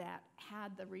that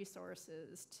had the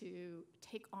resources to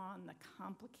take on the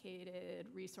complicated,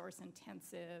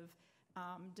 resource-intensive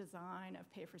design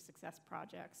of pay-for-success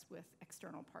projects with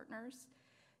external partners.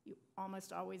 You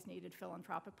almost always needed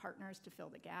philanthropic partners to fill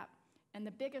the gap. And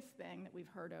the biggest thing that we've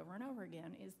heard over and over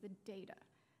again is the data.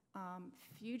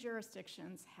 Few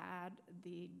jurisdictions had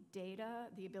the data,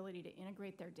 the ability to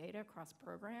integrate their data across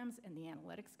programs, and the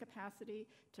analytics capacity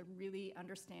to really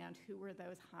understand who were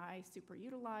those high super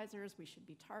utilizers we should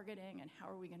be targeting, and how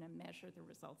are we going to measure the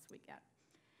results we get.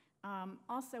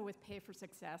 Also with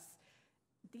pay-for-success,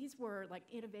 these were like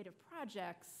innovative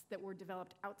projects that were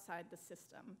developed outside the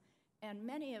system. And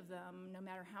many of them, no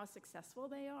matter how successful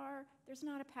they are, there's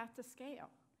not a path to scale,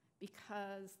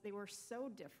 because they were so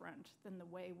different than the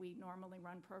way we normally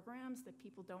run programs that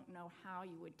people don't know how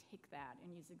you would take that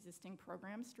and use existing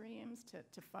program streams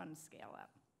to fund scale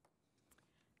up.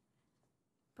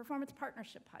 Performance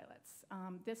partnership pilots.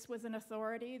 This was an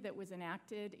authority that was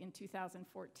enacted in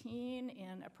 2014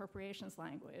 in appropriations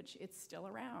language. It's still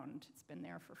around. It's been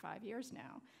there for 5 years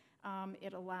now.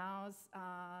 It allows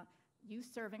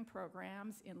youth-serving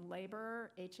programs in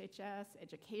labor, HHS,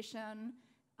 education,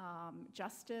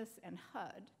 justice, and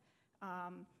HUD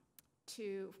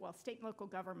state and local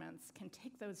governments can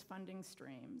take those funding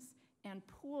streams and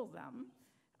pool them,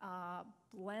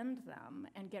 blend them,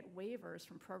 and get waivers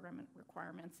from program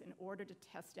requirements in order to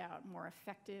test out more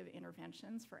effective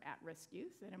interventions for at-risk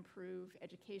youth that improve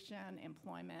education,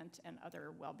 employment, and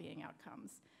other well-being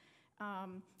outcomes.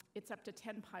 It's up to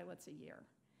 10 pilots a year.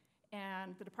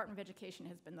 And the Department of Education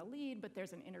has been the lead, but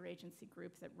there's an interagency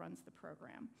group that runs the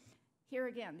program. Here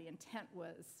again, the intent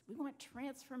was, we want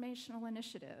transformational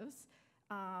initiatives,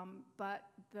 but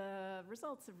the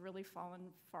results have really fallen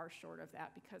far short of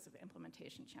that because of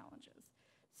implementation challenges.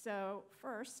 So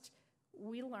first,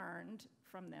 we learned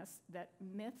from this that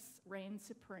myths reign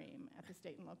supreme at the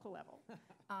state and local level.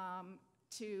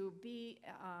 To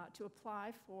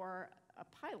apply for a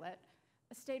pilot,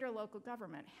 a state or local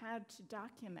government had to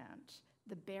document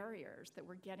the barriers that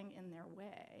were getting in their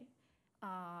way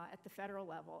at the federal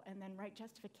level, and then write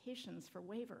justifications for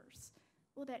waivers.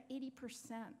 Well, that 80%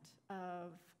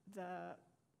 of the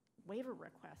waiver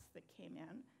requests that came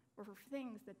in were for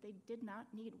things that they did not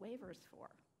need waivers for.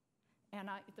 And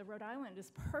the Rhode Island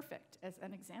is perfect as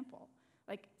an example.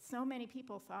 Like, so many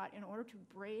people thought in order to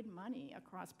braid money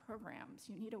across programs,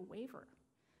 you need a waiver.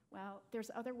 Well, there's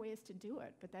other ways to do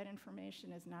it, but that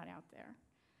information is not out there.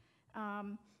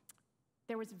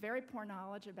 There was very poor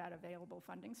knowledge about available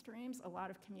funding streams. A lot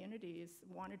of communities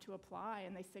wanted to apply,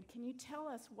 and they said, can you tell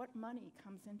us what money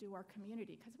comes into our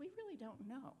community? Because we really don't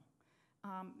know.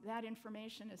 That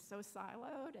information is so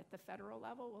siloed at the federal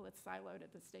level. Well, it's siloed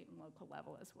at the state and local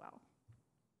level as well.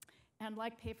 And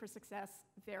like Pay for Success,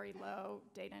 very low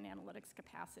data and analytics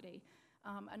capacity.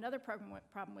 Another problem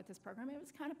with this program, it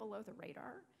was kind of below the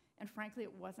radar. And frankly,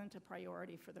 it wasn't a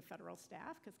priority for the federal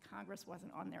staff because Congress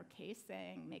wasn't on their case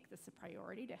saying, make this a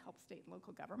priority to help state and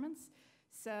local governments.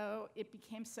 So it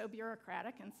became so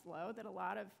bureaucratic and slow that a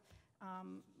lot of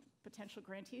potential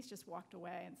grantees just walked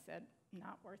away and said,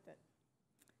 not worth it.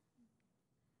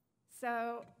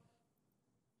 So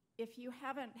if you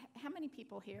haven't, how many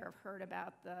people here have heard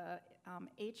about the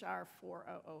HR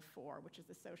 4004, which is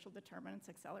the Social Determinants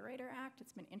Accelerator Act?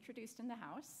 It's been introduced in the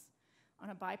House on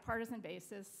a bipartisan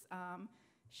basis.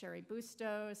 Sherry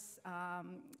Bustos,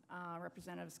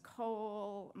 Representatives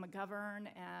Cole, McGovern,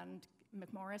 and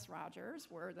McMorris Rogers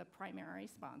were the primary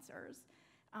sponsors.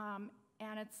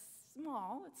 And it's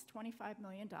small, it's $25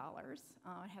 million.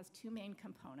 It has two main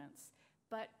components.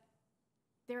 But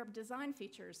there are design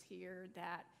features here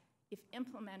that, if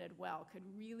implemented well, could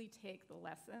really take the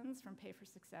lessons from Pay for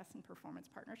Success and performance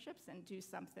partnerships and do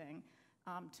something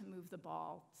to move the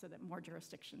ball so that more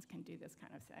jurisdictions can do this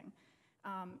kind of thing.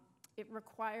 It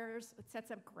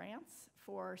sets up grants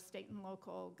for state and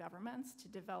local governments to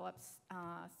develop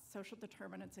social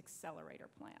determinants accelerator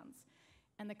plans.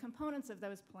 And the components of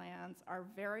those plans are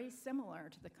very similar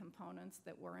to the components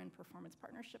that were in performance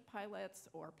partnership pilots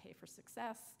or Pay for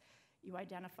Success. You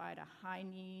identified a high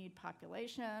need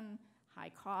population, high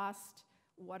cost.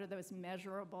 What are those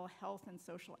measurable health and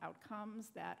social outcomes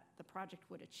that the project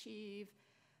would achieve?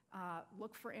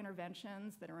 Look for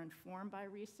interventions that are informed by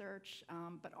research,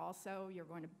 but also you're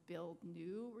going to build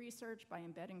new research by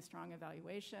embedding strong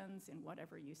evaluations in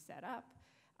whatever you set up.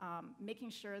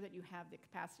 Making sure that you have the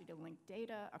capacity to link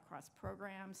data across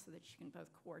programs so that you can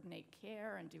both coordinate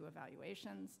care and do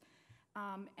evaluations.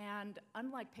 And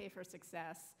unlike Pay for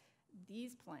Success,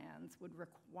 these plans would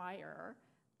require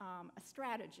a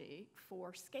strategy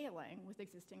for scaling with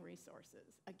existing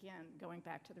resources. Again, going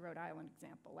back to the Rhode Island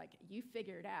example, like you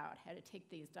figured out how to take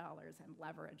these dollars and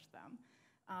leverage them.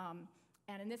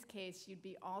 And in this case, you'd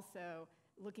be also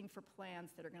looking for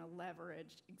plans that are going to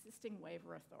leverage existing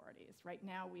waiver authorities. Right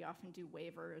now, we often do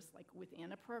waivers like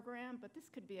within a program, but this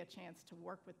could be a chance to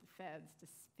work with the feds to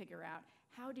figure out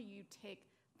how do you take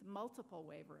multiple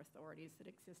waiver authorities that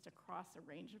exist across a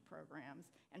range of programs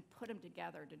and put them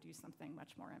together to do something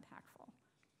much more impactful.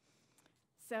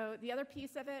 So the other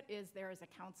piece of it is there is a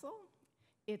council.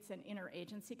 It's an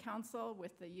interagency council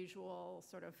with the usual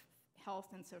sort of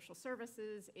health and social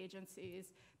services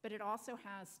agencies, but it also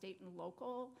has state and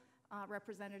local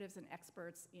representatives and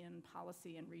experts in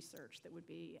policy and research that would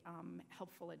be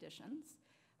helpful additions.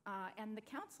 And the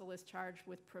council is charged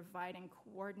with providing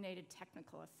coordinated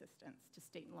technical assistance to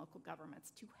state and local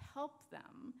governments to help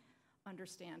them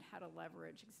understand how to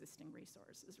leverage existing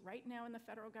resources. Right now in the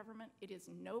federal government, it is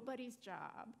nobody's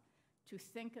job to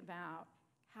think about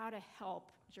how to help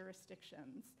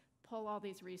jurisdictions pull all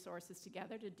these resources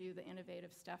together to do the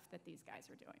innovative stuff that these guys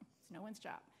are doing. It's no one's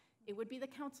job. It would be the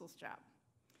council's job.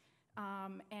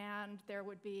 And there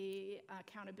would be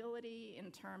accountability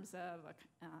in terms of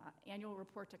an annual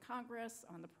report to Congress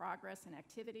on the progress and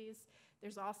activities.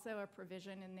 There's also a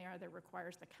provision in there that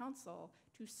requires the council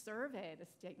to survey the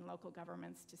state and local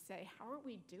governments to say, how are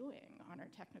we doing on our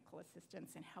technical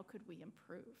assistance and how could we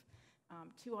improve?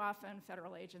 Too often,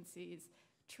 federal agencies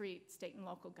treat state and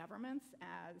local governments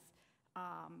as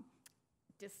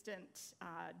distant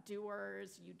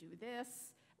doers, you do this,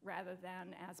 rather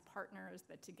than as partners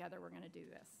that together we're going to do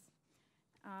this.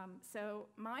 So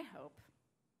my hope,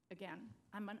 again,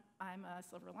 I'm a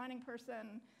silver lining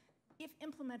person. If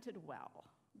implemented well,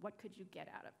 what could you get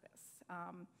out of this?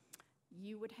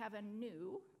 You would have a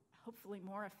new, hopefully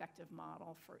more effective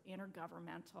model for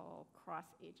intergovernmental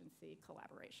cross-agency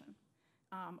collaboration,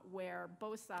 where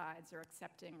both sides are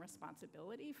accepting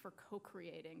responsibility for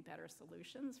co-creating better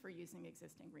solutions for using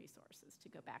existing resources, to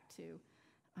go back to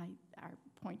our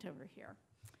point over here.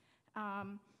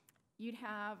 You'd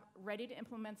have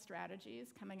ready-to-implement strategies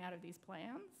coming out of these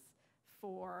plans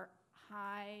for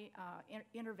high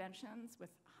interventions with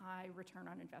high return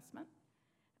on investment,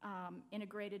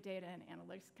 integrated data and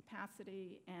analytics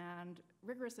capacity, and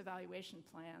rigorous evaluation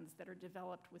plans that are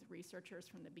developed with researchers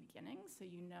from the beginning, so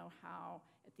you know how,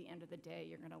 at the end of the day,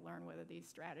 you're going to learn whether these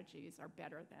strategies are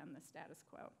better than the status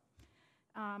quo.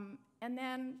 And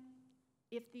then,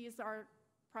 if these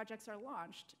projects are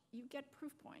launched, you get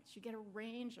proof points. You get a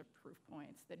range of proof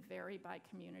points that vary by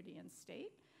community and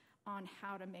state on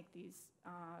how to make these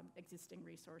existing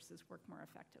resources work more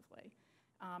effectively.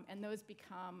 And those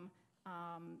become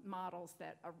models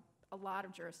that a lot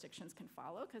of jurisdictions can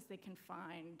follow because they can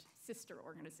find sister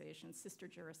organizations, sister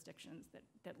jurisdictions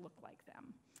that look like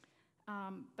them.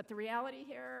 But the reality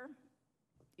here,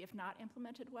 if not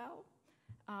implemented well,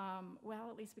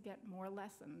 at least we get more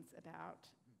lessons about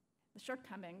the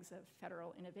shortcomings of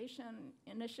federal innovation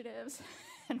initiatives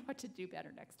and what to do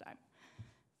better next time.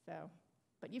 So,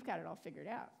 but you've got it all figured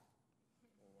out.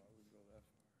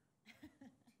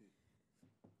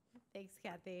 Thanks,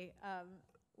 Kathy.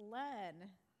 Len.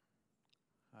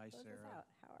 Hi, close Sarah. us out.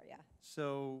 How are you?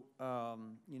 So,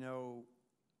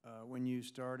 when you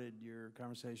started your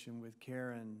conversation with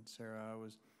Karen, Sarah, I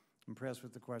was impressed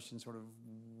with the question, sort of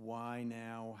why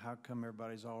now? How come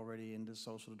everybody's already into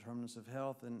social determinants of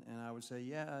health? And I would say,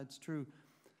 yeah, it's true.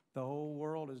 The whole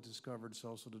world has discovered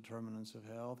social determinants of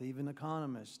health. Even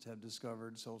economists have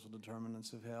discovered social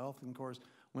determinants of health. And of course,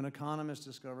 when economists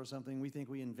discover something, we think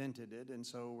we invented it, and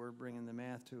so we're bringing the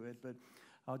math to it. But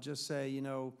I'll just say,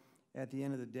 at the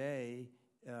end of the day,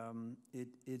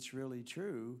 it's really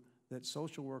true that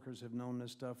social workers have known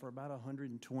this stuff for about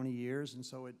 120 years, and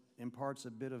so it imparts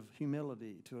a bit of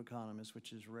humility to economists,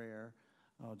 which is rare.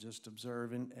 I'll just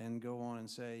observe and go on and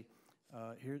say,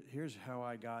 here's how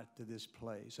I got to this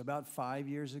place. About 5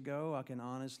 years ago, I can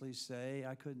honestly say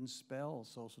I couldn't spell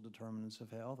social determinants of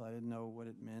health. I didn't know what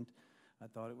it meant. I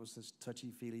thought it was this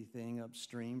touchy-feely thing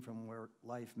upstream from where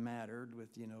life mattered with,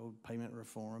 payment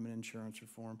reform and insurance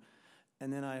reform.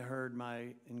 And then I heard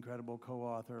my incredible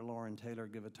co-author, Lauren Taylor,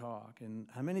 give a talk. And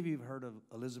how many of you have heard of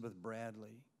Elizabeth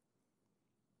Bradley?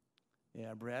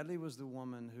 Yeah, Bradley was the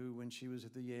woman who, when she was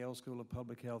at the Yale School of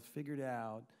Public Health, figured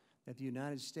out that the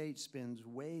United States spends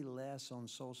way less on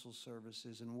social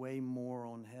services and way more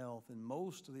on health. And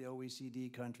most of the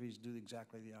OECD countries do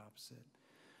exactly the opposite.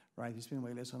 Right, they spend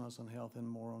way less on us on health and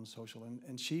more on social.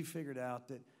 And she figured out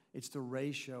that it's the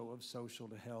ratio of social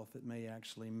to health that may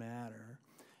actually matter.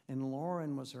 And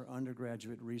Lauren was her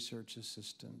undergraduate research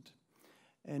assistant.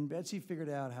 And Betsy figured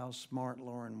out how smart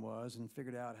Lauren was and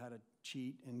figured out how to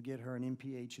cheat and get her an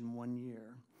MPH in 1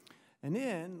 year. And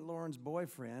then Lauren's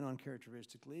boyfriend,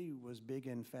 uncharacteristically, was big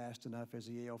and fast enough as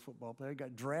a Yale football player,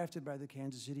 got drafted by the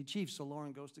Kansas City Chiefs. So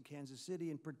Lauren goes to Kansas City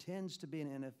and pretends to be an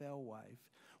NFL wife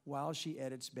while she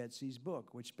edits Betsy's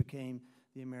book, which became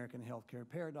The American Healthcare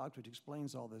Paradox, which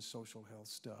explains all this social health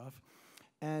stuff.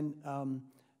 And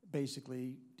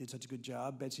basically did such a good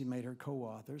job, Betsy made her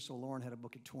co-author, so Lauren had a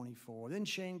book at 24. Then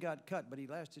Shane got cut, but he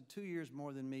lasted 2 years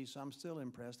more than me, so I'm still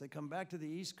impressed. They come back to the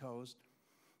East Coast,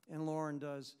 and Lauren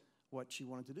does what she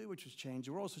wanted to do, which was change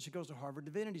the world, so she goes to Harvard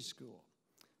Divinity School.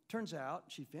 Turns out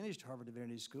she finished Harvard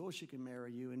Divinity School. She can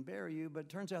marry you and bury you, but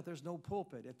turns out there's no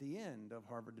pulpit at the end of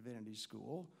Harvard Divinity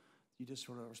School. You just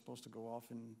sort of are supposed to go off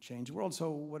and change the world.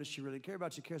 So what does she really care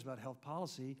about? She cares about health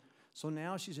policy. So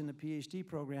now she's in the PhD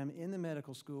program in the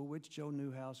medical school, which Joe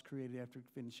Newhouse created after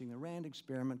finishing the RAND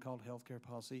experiment called Healthcare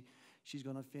Policy. She's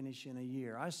going to finish in a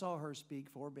year. I saw her speak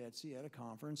for Betsy at a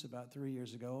conference about 3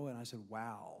 years ago, and I said,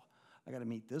 wow, I got to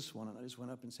meet this one. And I just went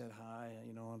up and said, hi,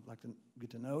 I'd like to get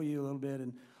to know you a little bit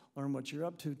and learn what you're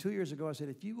up to. 2 years ago, I said,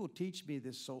 if you will teach me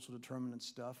this social determinant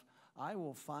stuff, I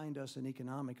will find us an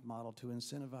economic model to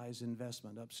incentivize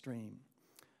investment upstream.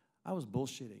 I was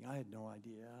bullshitting. I had no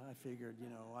idea. I figured,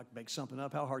 I could make something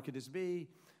up. How hard could this be?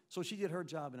 So she did her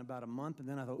job in about a month, and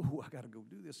then I thought, ooh, I got to go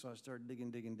do this. So I started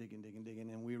digging,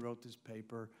 and we wrote this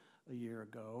paper a year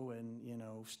ago, and,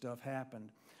 stuff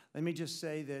happened. Let me just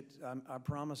say that I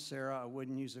promised Sarah I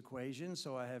wouldn't use equations,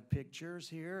 so I have pictures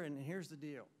here, and here's the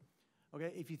deal.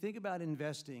 Okay, if you think about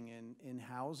investing in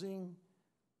housing,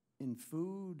 in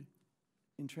food,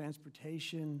 in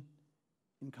transportation,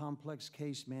 in complex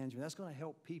case management, that's going to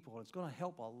help people. It's going to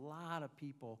help a lot of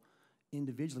people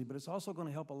individually, but it's also going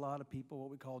to help a lot of people what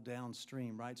we call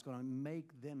downstream, right? It's going to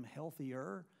make them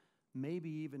healthier, maybe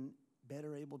even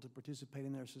better able to participate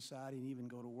in their society and even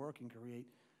go to work and create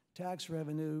tax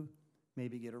revenue,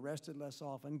 maybe get arrested less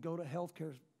often, go to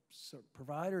healthcare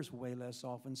providers way less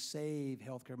often, save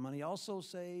healthcare money, also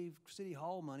save City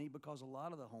Hall money because a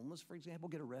lot of the homeless, for example,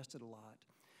 get arrested a lot.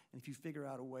 And if you figure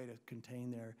out a way to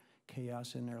contain their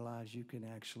chaos in their lives, you can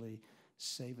actually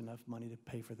save enough money to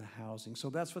pay for the housing. So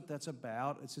that's what that's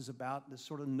about. This is about this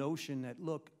sort of notion that,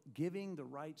 look, giving the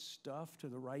right stuff to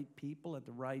the right people at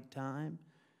the right time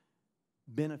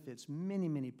benefits many,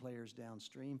 many players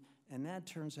downstream, and that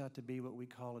turns out to be what we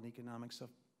call in economics of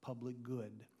public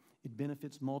good. It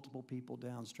benefits multiple people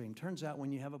downstream. Turns out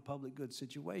when you have a public good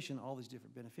situation, all these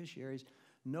different beneficiaries,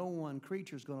 no one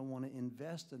creature is going to want to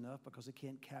invest enough because it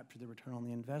can't capture the return on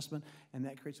the investment, and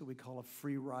that creates what we call a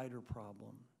free rider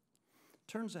problem.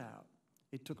 Turns out,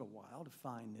 it took a while to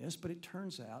find this, but it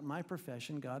turns out my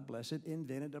profession, God bless it,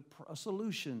 invented a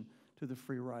solution to the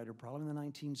free rider problem in the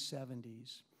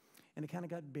 1970s. And it kind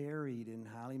of got buried in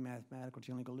highly mathematical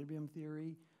general equilibrium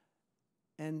theory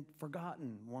and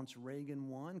forgotten once Reagan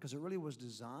won, because it really was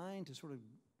designed to sort of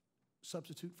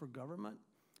substitute for government.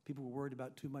 People were worried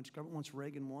about too much government. Once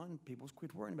Reagan won, people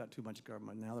quit worrying about too much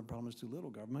government. Now the problem is too little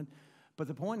government. But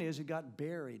the point is, it got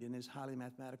buried in this highly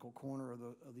mathematical corner of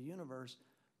the universe.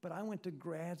 But I went to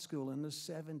grad school in the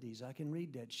 70s. I can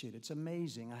read that shit. It's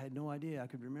amazing. I had no idea I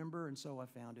could remember, and so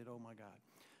I found it. Oh, my God.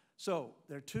 So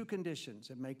there are two conditions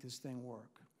that make this thing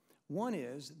work. One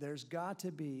is there's got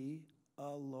to be a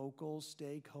local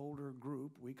stakeholder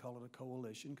group, we call it a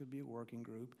coalition, could be a working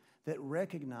group, that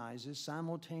recognizes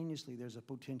simultaneously there's a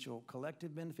potential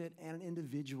collective benefit and an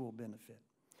individual benefit.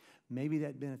 Maybe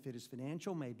that benefit is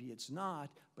financial, maybe it's not,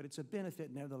 but it's a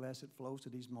benefit. Nevertheless, it flows to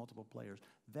these multiple players.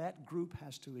 That group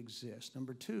has to exist.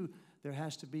 Number two, there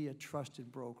has to be a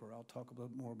trusted broker. I'll talk a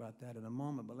bit more about that in a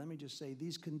moment, but let me just say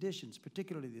these conditions,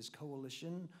 particularly this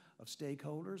coalition of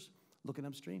stakeholders looking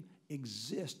upstream,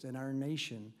 exist in our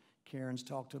nation. Karen's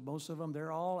talked to most of them.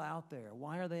 They're all out there.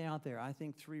 Why are they out there? I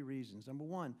think three reasons. Number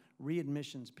one,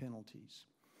 readmissions penalties.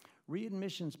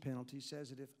 Readmissions penalty says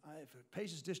that if a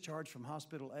patient's discharged from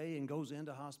hospital A and goes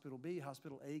into hospital B,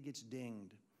 hospital A gets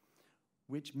dinged,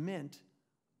 which meant,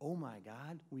 oh my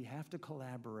God, we have to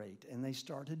collaborate. And they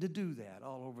started to do that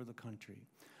all over the country.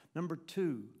 Number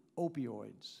two,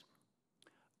 opioids.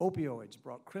 Opioids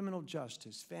brought criminal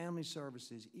justice, family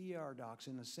services, ER docs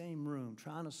in the same room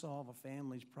trying to solve a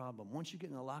family's problem. Once you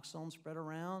get naloxone spread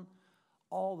around,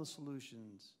 all the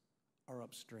solutions are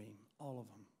upstream, all of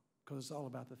them, because it's all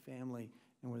about the family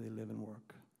and where they live and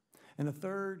work. And the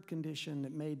third condition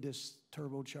that made this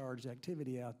turbocharged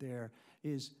activity out there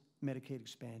is Medicaid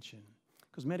expansion.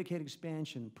 Because Medicaid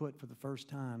expansion put for the first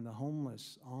time the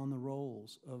homeless on the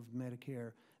rolls of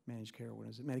Medicaid managed care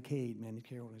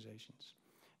organizations.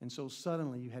 And so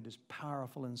suddenly you had this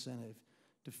powerful incentive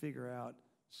to figure out,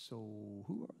 so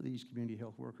who are these community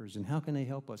health workers and how can they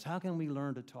help us? How can we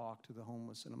learn to talk to the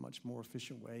homeless in a much more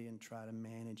efficient way and try to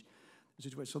manage the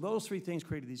situation? So those three things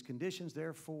created these conditions.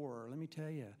 Therefore, let me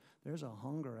tell you, there's a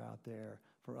hunger out there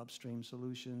for upstream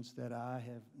solutions that I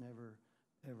have never,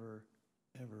 ever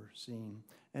seen.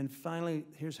 And finally,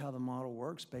 here's how the model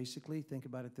works. Basically, think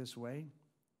about it this way.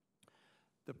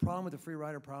 The problem with the free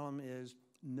rider problem is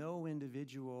no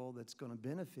individual that's going to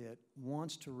benefit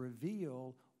wants to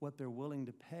reveal what they're willing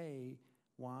to pay.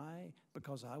 Why?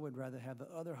 Because I would rather have the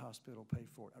other hospital pay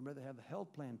for it. I'd rather have the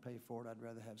health plan pay for it. I'd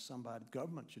rather have somebody, the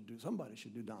government should do, somebody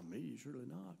should do, not me, surely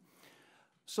not.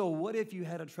 So what if you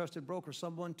had a trusted broker,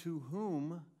 someone to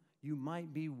whom you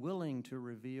might be willing to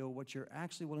reveal what you're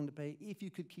actually willing to pay if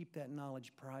you could keep that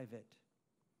knowledge private?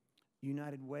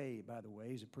 United Way, by the way,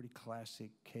 is a pretty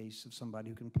classic case of somebody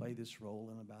who can play this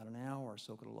role in about an hour.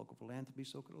 So could a local philanthropy,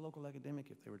 so could a local academic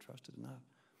if they were trusted enough.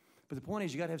 But the point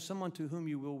is, you got to have someone to whom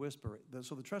you will whisper it.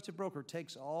 So the trusted broker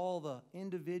takes all the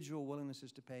individual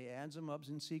willingnesses to pay, adds them up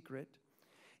in secret.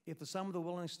 If the sum of the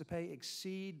willingness to pay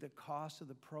exceed the cost of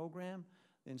the program,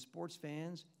 then sports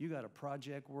fans, you got a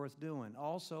project worth doing.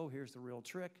 Also, here's the real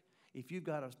trick. If you've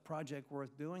got a project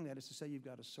worth doing, that is to say you've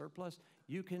got a surplus,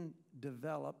 you can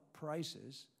develop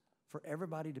prices for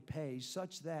everybody to pay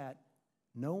such that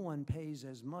no one pays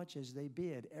as much as they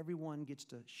bid. Everyone gets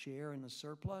to share in the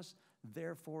surplus.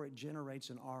 Therefore, it generates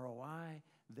an ROI.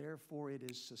 Therefore, it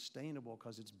is sustainable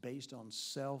because it's based on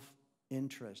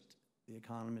self-interest. The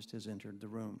economist has entered the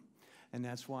room. And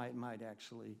that's why it might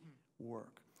actually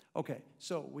work. Okay,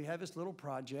 so we have this little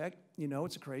project. You know,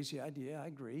 it's a crazy idea, I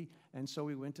agree. And so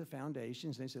we went to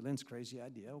foundations. They said, Lynn's crazy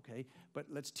idea, okay, but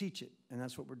let's teach it. And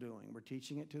that's what we're doing. We're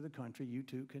teaching it to the country. You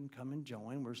too can come and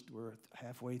join. We're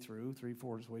halfway through,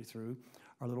 3/4 way through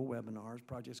our little webinars.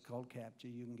 Project's called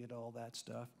CAPTCHA. You can get all that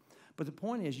stuff. But the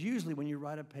point is, usually when you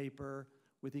write a paper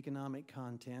with economic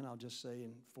content, I'll just say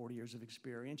in 40 years of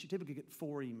experience, you typically get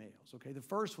 4 emails, okay? The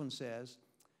first one says,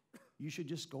 you should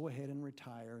just go ahead and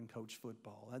retire and coach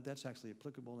football. That's actually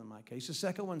applicable in my case. The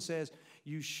second one says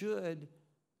you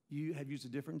have used a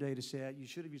different data set. You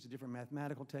should have used a different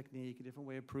mathematical technique, a different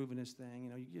way of proving this thing. You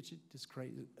know, you get this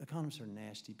crazy. Economists are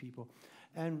nasty people.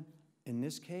 And in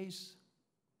this case,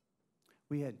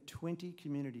 we had 20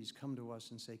 communities come to us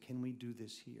and say, can we do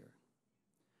this here?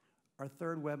 Our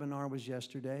third webinar was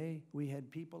yesterday. We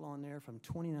had people on there from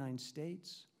 29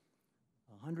 states,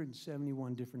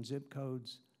 171 different zip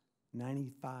codes,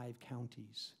 95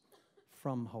 counties,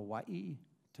 from Hawaii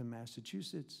to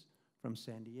Massachusetts, from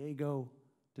San Diego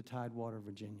to Tidewater,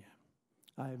 Virginia.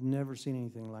 I've never seen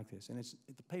anything like this. And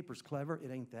the paper's clever,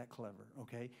 it ain't that clever,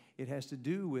 okay? It has to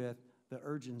do with the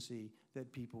urgency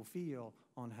that people feel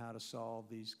on how to solve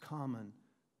these common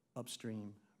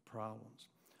upstream problems.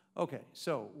 Okay,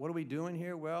 so what are we doing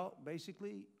here? Well,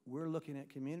 basically, we're looking at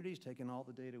communities, taking all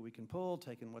the data we can pull,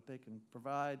 taking what they can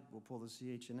provide. We'll pull the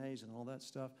CHNAs and all that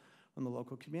stuff from the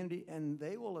local community, and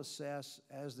they will assess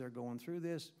as they're going through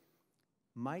this,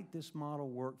 might this model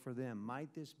work for them?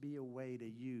 Might this be a way to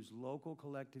use local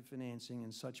collective financing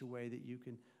in such a way that you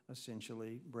can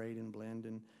essentially braid and blend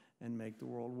and make the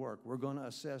world work? We're going to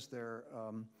assess their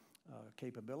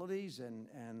capabilities,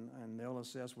 and they'll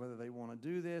assess whether they want to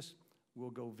do this. We'll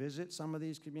go visit some of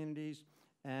these communities,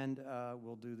 and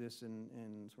we'll do this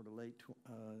in sort of late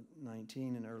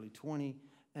 19 and early 20,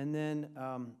 and then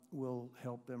we'll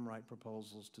help them write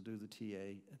proposals to do the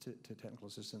TA, to technical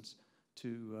assistance,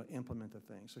 to implement the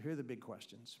thing. So here are the big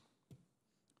questions.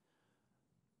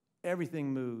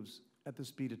 Everything moves at the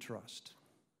speed of trust.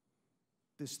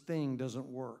 This thing doesn't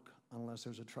work unless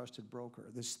there's a trusted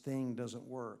broker. This thing doesn't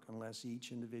work unless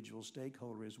each individual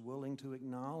stakeholder is willing to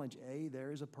acknowledge, A,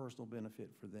 there is a personal benefit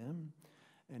for them,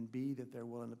 and B, that they're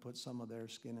willing to put some of their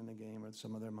skin in the game or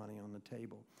some of their money on the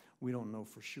table. We don't know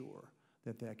for sure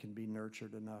that that can be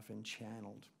nurtured enough and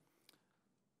channeled.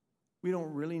 We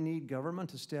don't really need government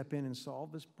to step in and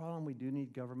solve this problem. We do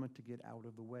need government to get out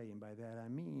of the way, and by that I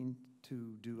mean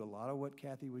to do a lot of what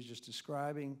Kathy was just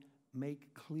describing,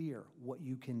 make clear what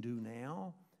you can do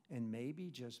now, and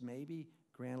maybe, just maybe,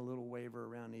 grant a little waiver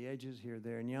around the edges here,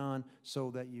 there, and yon,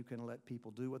 so that you can let people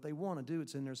do what they want to do.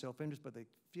 It's in their self-interest, but they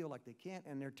feel like they can't,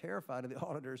 and they're terrified of the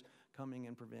auditors coming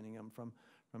and preventing them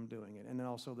from doing it. And then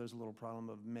also there's a little problem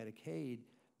of Medicaid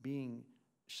being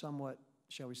somewhat,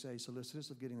 shall we say, solicitous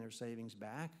of getting their savings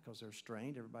back because they're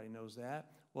strained. Everybody knows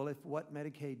that. Well, if what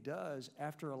Medicaid does,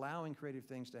 after allowing creative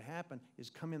things to happen, is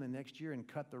come in the next year and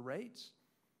cut the rates,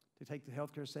 to take the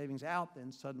healthcare savings out,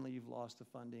 then suddenly you've lost the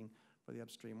funding for the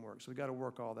upstream work. So we've got to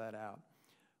work all that out.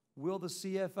 Will the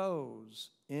CFOs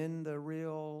in the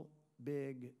real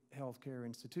big healthcare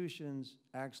institutions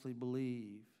actually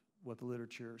believe what the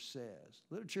literature says?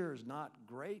 Literature is not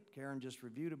great. Karen just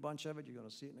reviewed a bunch of it. You're going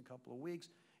to see it in a couple of weeks.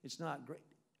 It's not great.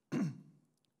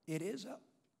 It is a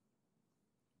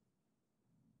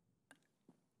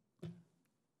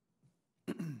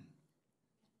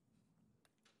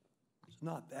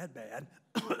not that bad,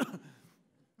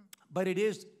 but it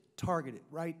is targeted,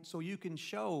 right? So you can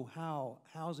show how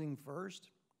Housing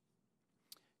First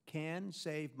can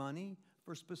save money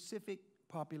for specific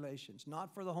populations,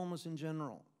 not for the homeless in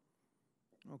general,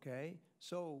 okay?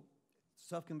 So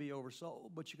stuff can be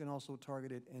oversold, but you can also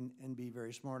target it and be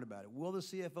very smart about it. Will the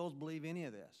CFOs believe any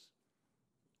of this?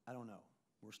 I don't know.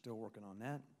 We're still working on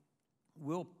that.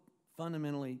 Will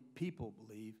fundamentally people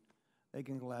believe they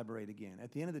can collaborate again?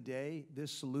 At the end of the day,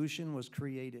 this solution was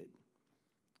created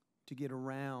to get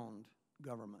around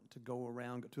government, to go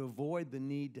around, to avoid the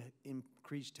need to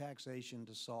increase taxation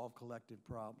to solve collective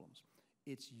problems.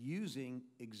 It's using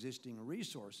existing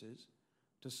resources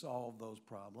to solve those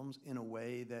problems in a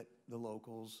way that the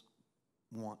locals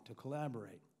want to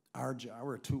collaborate.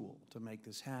 We're a tool to make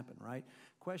this happen, right?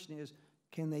 Question is,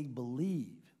 can they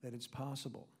believe that it's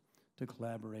possible to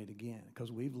collaborate again?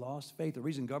 Because we've lost faith. The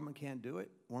reason government can't do it,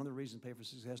 one of the reasons Pay for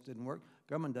Success didn't work,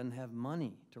 government doesn't have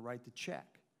money to write the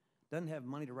check. Doesn't have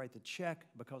money to write the check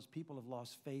because people have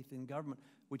lost faith in government,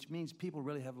 which means people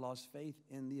really have lost faith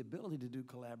in the ability to do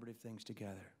collaborative things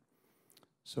together.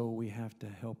 So we have to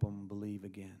help them believe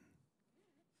again.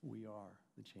 We are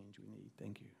the change we need.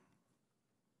 Thank you.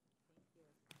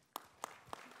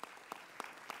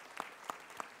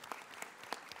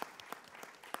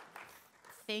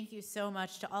 Thank you so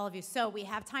much to all of you. So we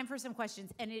have time for some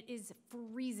questions, and it is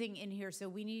freezing in here, so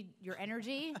we need your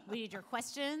energy. We need your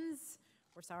questions.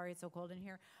 We're sorry it's so cold in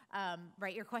here.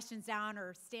 Write your questions down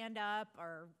or stand up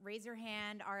or raise your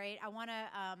hand. All right, I want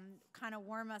to kind of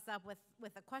warm us up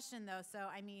with a question, though. So,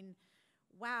 I mean,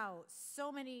 wow,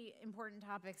 so many important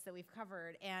topics that we've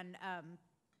covered. And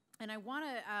I want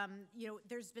to,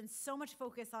 there's been so much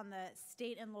focus on the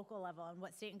state and local level and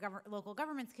what state and local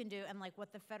governments can do and, like,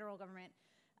 what the federal government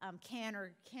can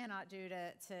or cannot do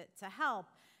to help.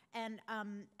 And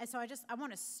so I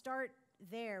want to start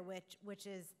there, which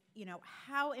is,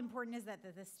 how important is that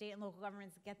the state and local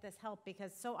governments get this help?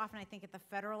 Because so often I think at the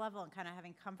federal level, and kind of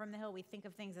having come from the Hill, we think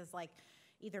of things as like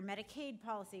either Medicaid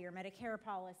policy or Medicare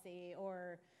policy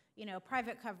or,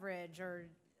 private coverage or,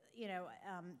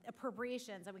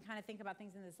 appropriations. And we kind of think about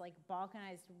things in this like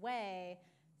balkanized way.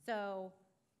 So,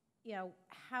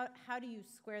 how do you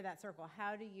square that circle?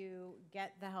 How do you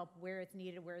get the help where it's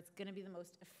needed, where it's going to be the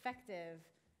most effective,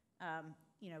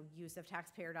 use of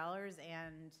taxpayer dollars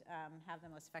and have the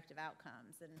most effective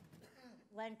outcomes. And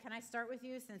Len, can I start with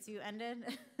you since you ended?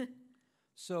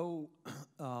 So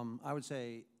I would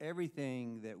say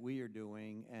everything that we are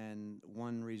doing, and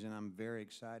one reason I'm very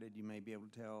excited you may be able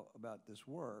to tell about this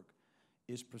work,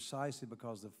 is precisely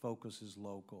because the focus is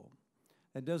local.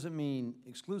 That doesn't mean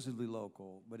exclusively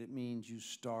local, but it means you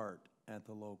start at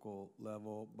the local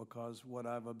level, because what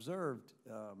I've observed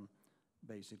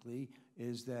basically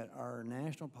is that our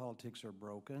national politics are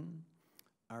broken,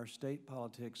 our state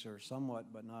politics are somewhat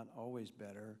but not always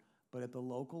better, but at the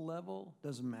local level,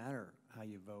 doesn't matter how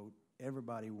you vote.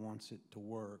 Everybody wants it to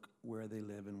work where they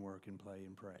live and work and play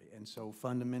and pray. And so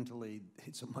fundamentally,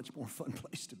 it's a much more fun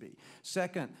place to be.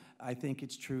 Second, I think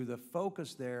it's true, the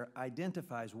focus there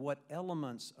identifies what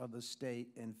elements of the state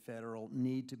and federal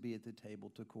need to be at the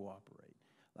table to cooperate.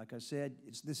 Like I said,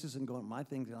 this isn't going, my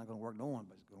thing's not going to work, no one,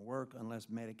 but it's going to work unless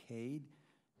Medicaid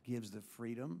gives the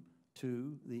freedom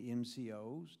to the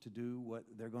MCOs to do what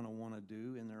they're going to want to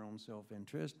do in their own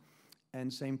self-interest.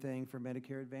 And same thing for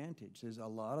Medicare Advantage. There's a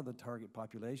lot of the target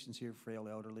populations here, frail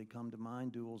elderly come to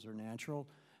mind, duals are natural.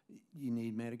 You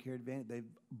need Medicare Advantage. They've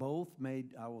both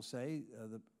made, I will say,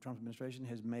 the Trump administration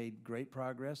has made great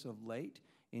progress of late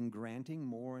in granting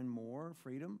more and more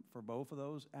freedom for both of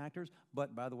those actors.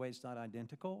 But by the way, it's not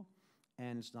identical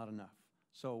and it's not enough.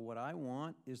 So what I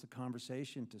want is the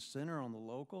conversation to center on the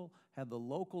local, have the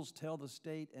locals tell the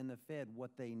state and the Fed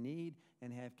what they need,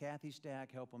 and have Kathy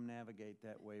Stack help them navigate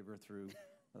that waiver through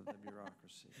the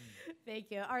bureaucracy.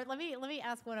 Thank you. All right, let me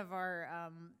ask one of our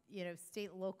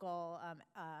state local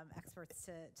experts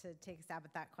to take a stab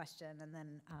at that question, and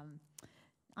then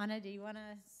Anna, do you want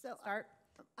to start?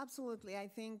 Absolutely. I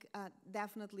think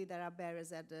definitely there are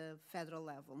barriers at the federal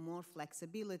level. More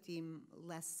flexibility,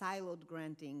 less siloed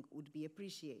granting would be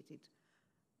appreciated.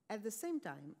 At the same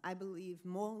time, I believe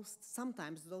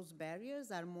sometimes those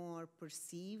barriers are more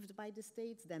perceived by the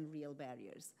states than real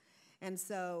barriers. And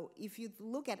so if you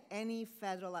look at any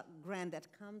federal grant that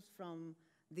comes from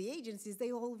the agencies,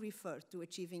 they all refer to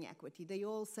achieving equity. They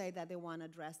all say that they want to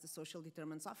address the social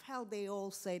determinants of health. They all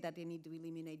say that they need to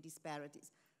eliminate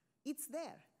disparities. It's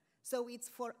there. So it's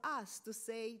for us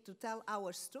to tell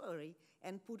our story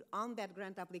and put on that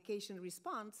grant application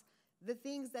response the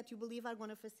things that you believe are going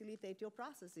to facilitate your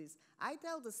processes. I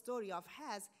tell the story of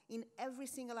HAS in every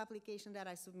single application that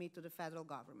I submit to the federal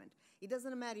government. It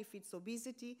doesn't matter if it's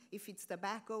obesity, if it's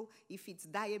tobacco, if it's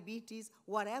diabetes,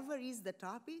 whatever is the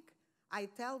topic, I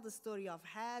tell the story of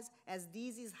HAS as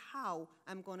this is how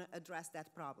I'm going to address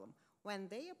that problem. When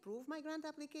they approve my grant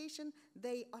application,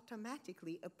 they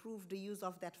automatically approve the use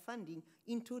of that funding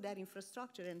into that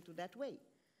infrastructure and to that way.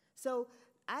 So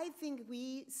I think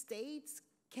we states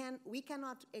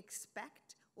cannot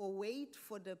expect or wait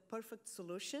for the perfect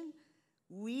solution.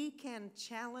 We can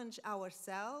challenge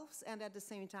ourselves and at the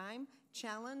same time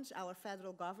challenge our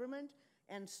federal government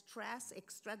and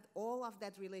extract all of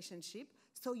that relationship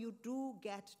so you do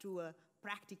get to a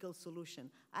practical solution.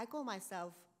 I call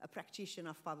myself a practitioner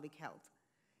of public health.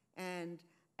 And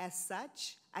as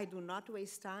such, I do not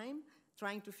waste time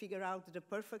trying to figure out the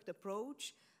perfect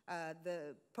approach,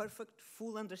 the perfect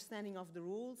full understanding of the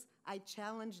rules. I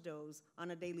challenge those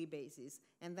on a daily basis.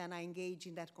 And then I engage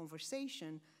in that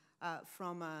conversation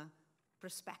from a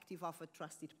perspective of a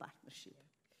trusted partnership.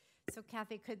 So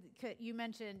Kathy, could you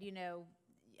mentioned,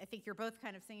 I think you're both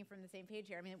kind of singing from the same page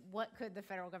here. I mean, what could the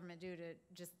federal government do to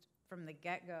just from the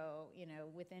get-go,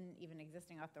 within even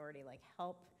existing authority, like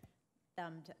help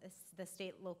them, the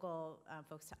state, local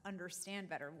folks to understand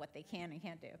better what they can and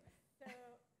can't do? So,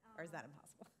 or is that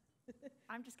impossible?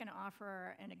 I'm just going to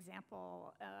offer an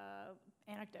example,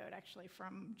 anecdote actually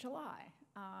from July.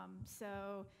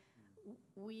 So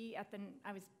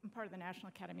I was part of the National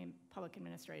Academy of Public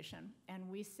Administration, and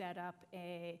we set up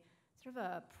a sort of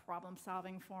a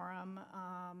problem-solving forum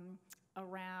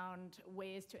around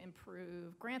ways to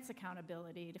improve grants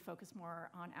accountability to focus more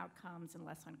on outcomes and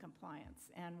less on compliance.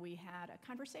 And we had a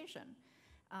conversation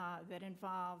that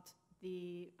involved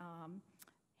the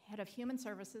head of Human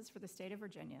Services for the state of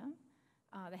Virginia,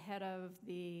 the head of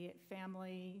the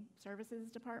Family Services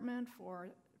Department for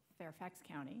Fairfax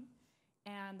County,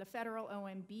 and the federal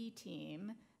OMB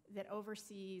team that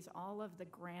oversees all of the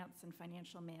grants and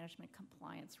financial management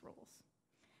compliance rules.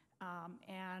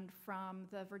 And from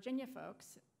the Virginia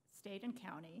folks, state and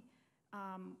county,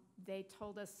 they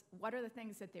told us what are the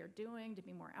things that they're doing to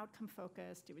be more outcome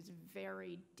focused. It was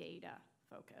very data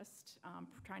focused,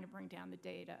 trying to bring down the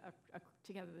data,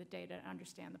 together the data to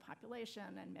understand the population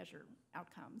and measure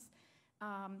outcomes.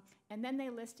 And then they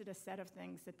listed a set of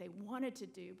things that they wanted to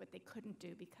do, but they couldn't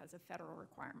do because of federal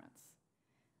requirements.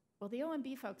 Well, the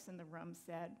OMB folks in the room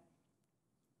said,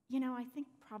 you know, I think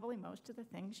probably most of the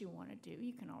things you want to do,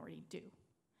 you can already do.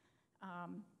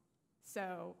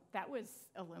 So that was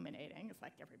illuminating. It's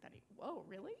like everybody, whoa,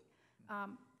 really?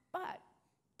 But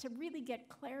to really get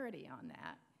clarity on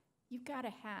that, you've got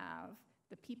to have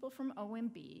the people from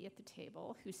OMB at the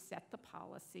table who set the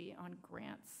policy on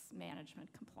grants management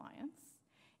compliance,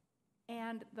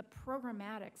 and the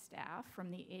programmatic staff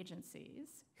from the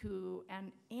agencies who,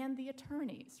 and the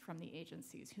attorneys from the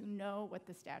agencies who know what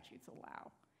the statutes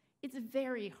allow. It's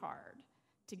very hard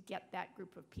to get that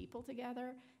group of people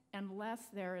together unless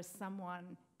there is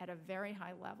someone at a very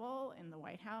high level in the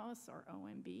White House or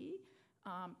OMB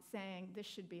saying this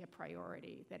should be a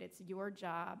priority, that it's your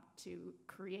job to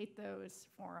create those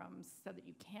forums so that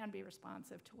you can be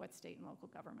responsive to what state and local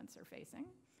governments are facing.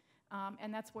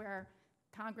 And that's where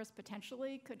Congress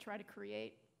potentially could try to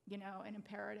create, you know, an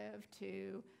imperative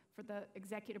for the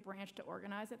executive branch to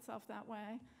organize itself that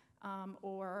way,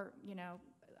 or, you know,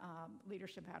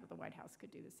 leadership out of the White House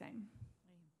could do the same.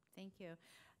 Thank you.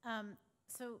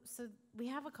 So we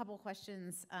have a couple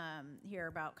questions here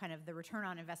about kind of the return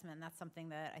on investment, and that's something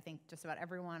that I think just about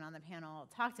everyone on the panel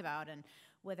talked about, and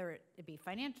whether it be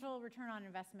financial return on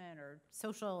investment or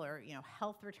social or, you know,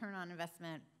 health return on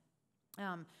investment.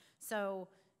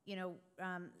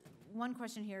 One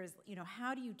question here is, you know,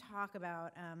 how do you talk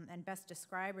about and best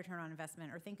describe return on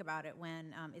investment or think about it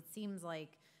when it seems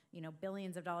like, you know,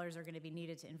 billions of dollars are going to be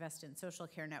needed to invest in social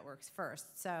care networks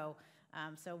first? So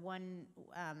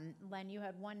Len, you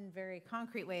had one very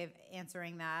concrete way of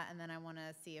answering that, and then I want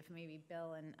to see if maybe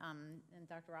Bill and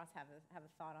Dr. Ross have a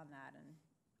thought on that.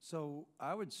 So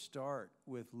I would start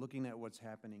with looking at what's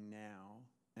happening now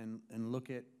and look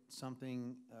at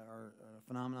something, or a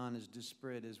phenomenon as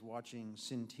disparate as watching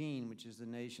Centene, which is the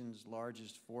nation's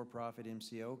largest for-profit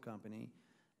MCO company.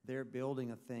 They're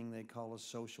building a thing they call a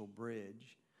social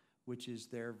bridge, which is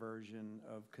their version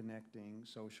of connecting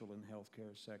social and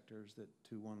healthcare sectors that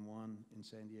 211 in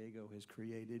San Diego has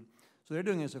created. So they're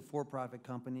doing it as a for-profit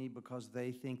company because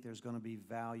they think there's going to be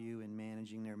value in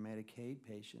managing their Medicaid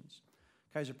patients.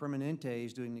 Kaiser Permanente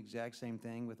is doing the exact same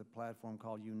thing with a platform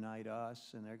called Unite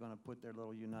Us, and they're going to put their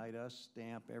little Unite Us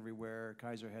stamp everywhere.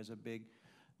 Kaiser has a big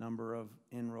number of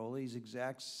enrollees,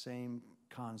 exact same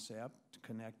concept,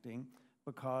 connecting,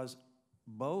 because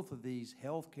both of these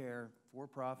healthcare,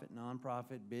 for-profit,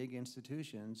 nonprofit, big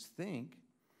institutions think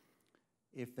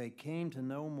if they came to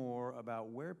know more about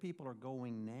where people are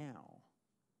going now,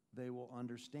 they will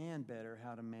understand better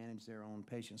how to manage their own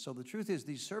patients. So the truth is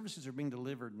these services are being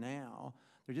delivered now.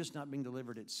 They're just not being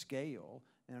delivered at scale,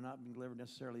 and they're not being delivered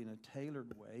necessarily in a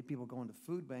tailored way. People go into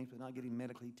food banks but not getting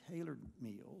medically tailored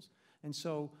meals. And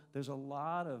so there's a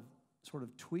lot of sort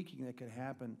of tweaking that could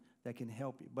happen that can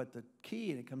help you. But the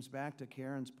key, and it comes back to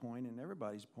Karen's point and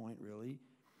everybody's point really,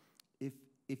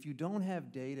 if you don't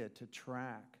have data to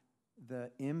track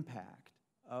the impact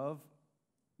of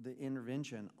the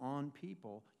intervention on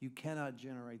people, you cannot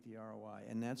generate the ROI.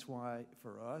 And that's why,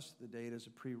 for us, the data is a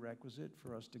prerequisite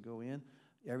for us to go in.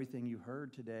 Everything you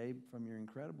heard today from your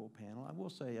incredible panel, I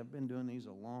will say I've been doing these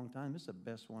a long time. This is the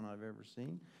best one I've ever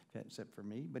seen, except for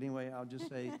me. But anyway, I'll just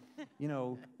say, you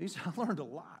know, I learned a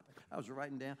lot. I was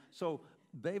writing down. So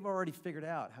they've already figured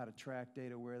out how to track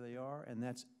data where they are, and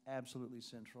that's absolutely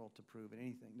central to prove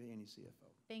anything to any CFO.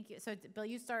 Thank you. So Bill,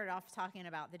 you started off talking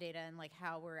about the data and like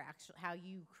how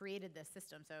you created this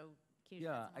system. So can you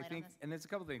shed some light on this? And it's a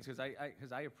couple things, because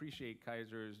I appreciate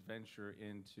Kaiser's venture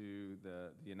into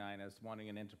the Unite Us, wanting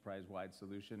an enterprise-wide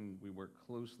solution. We work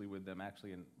closely with them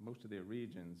actually in most of their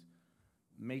regions,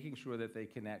 making sure that they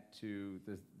connect to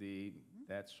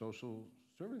that social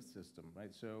service system,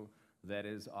 right? So that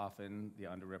is often the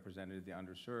underrepresented, the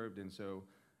underserved, and so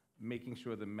making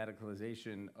sure the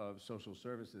medicalization of social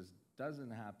services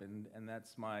doesn't happen, and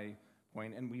that's my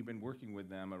point. And we've been working with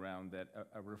them around that.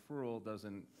 A referral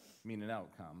doesn't mean an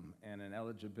outcome, and an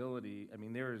eligibility, I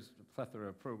mean, there's a plethora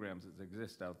of programs that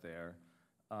exist out there.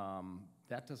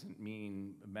 That doesn't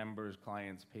mean members,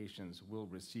 clients, patients will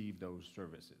receive those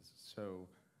services. So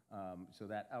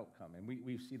that outcome, and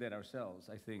we see that ourselves,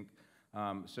 I think.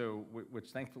 Which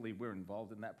thankfully we're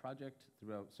involved in that project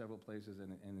throughout several places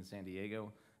in San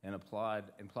Diego, and applaud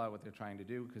what they're trying to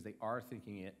do, because they are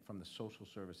thinking it from the social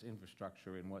service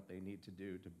infrastructure and what they need to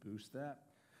do to boost that.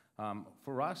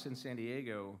 For us in San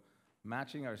Diego,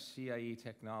 matching our CIE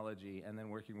technology and then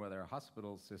working with our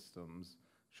hospital systems,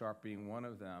 Sharp being one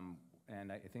of them,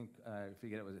 and I think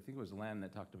it was Len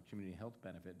that talked about community health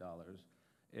benefit dollars,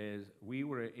 is we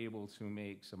were able to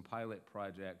make some pilot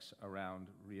projects around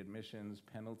readmissions,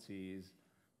 penalties,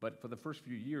 but for the first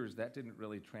few years, that didn't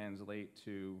really translate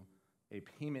to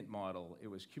payment model. It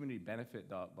was community benefit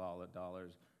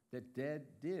dollars that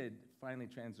did finally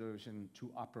transition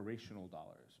to operational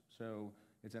dollars. So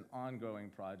it's an ongoing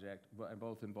project,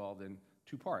 both involved in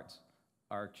two parts.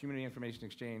 Our community information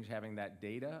exchange, having that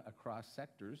data across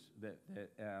sectors that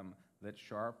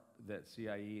SHARP, that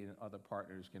CIE and other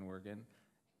partners can work in,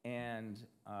 and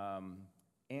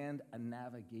a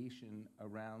navigation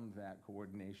around that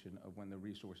coordination of when the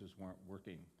resources weren't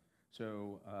working.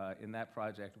 So in that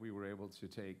project, we were able to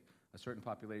take a certain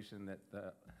population that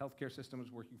the healthcare system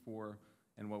was working for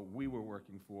and what we were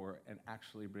working for, and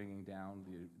actually bringing down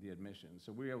the admissions.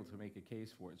 So we were able to make a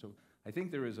case for it. So I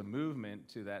think there is a movement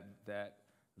to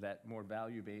that more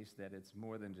value-based, that it's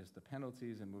more than just the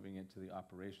penalties and moving it to the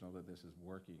operational, that this is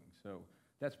working. So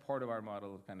that's part of our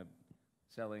model of kind of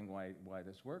selling why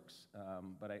this works.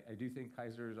 But I do think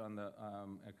Kaiser's on the,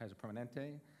 Kaiser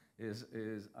Permanente is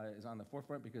on the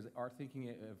forefront, because they are thinking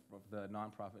of the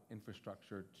nonprofit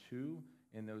infrastructure too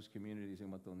in those communities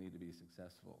and what they'll need to be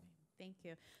successful. Thank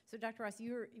you. So Dr. Ross,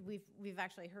 we've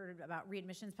actually heard about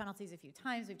readmissions penalties a few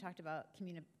times. We've talked about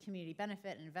community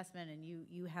benefit and investment, and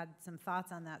you had some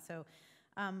thoughts on that. So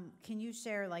can you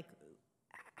share, like,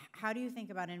 how do you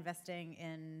think about investing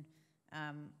in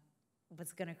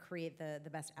what's going to create the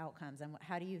best outcomes, and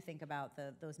how do you think about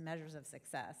those measures of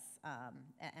success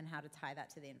and how to tie that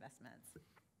to the investments?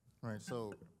 Right,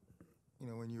 so,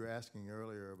 when you were asking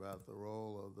earlier about the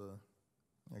role of the,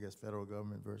 I guess, federal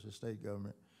government versus state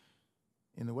government,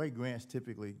 in the way grants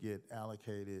typically get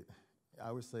allocated,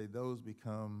 I would say those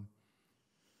become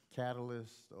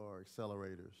catalysts or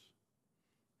accelerators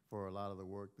for a lot of the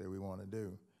work that we want to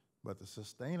do. But the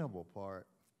sustainable part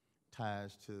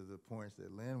ties to the points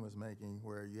that Lynn was making,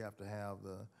 where you have to have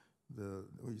the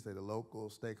local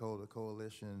stakeholder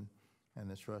coalition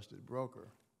and the trusted broker.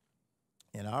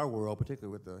 In our world,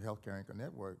 particularly with the Healthcare Anchor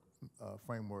Network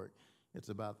framework, it's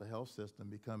about the health system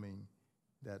becoming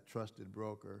that trusted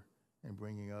broker and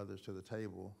bringing others to the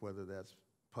table, whether that's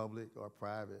public or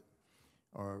private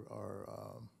or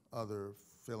other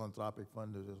philanthropic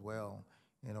funders as well,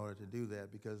 in order to do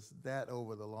that, because that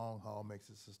over the long haul makes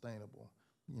it sustainable.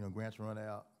 Grants run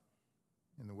out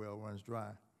and the well runs dry.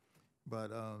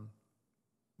 But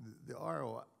the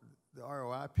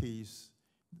ROI piece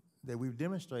that we've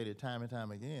demonstrated time and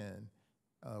time again,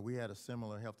 we had a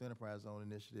similar health enterprise zone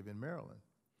initiative in Maryland.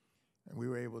 And we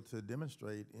were able to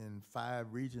demonstrate in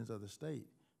 5 regions of the state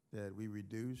that we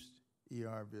reduced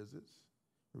ER visits,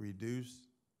 reduced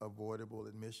avoidable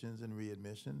admissions and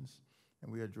readmissions,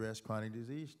 and we addressed chronic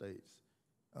disease states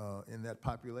in that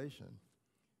population.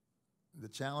 The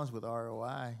challenge with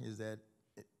ROI is that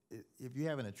if you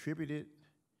have an attributed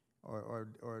or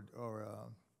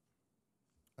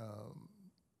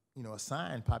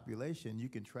assigned population, you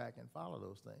can track and follow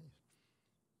those things.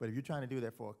 But if you're trying to do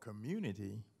that for a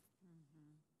community,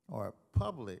 or a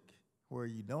public where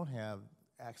you don't have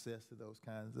access to those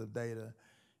kinds of data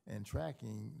and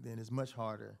tracking, then it's much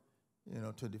harder,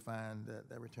 to define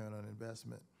that return on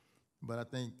investment. But I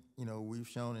think, we've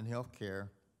shown in healthcare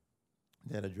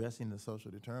that addressing the social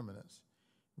determinants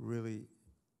really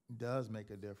does make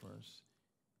a difference.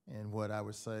 And what I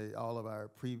would say, all of our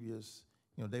previous,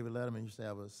 David Letterman used to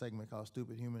have a segment called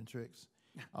Stupid Human Tricks.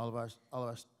 all of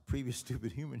our previous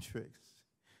stupid human tricks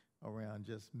around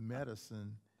just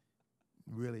medicine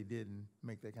really didn't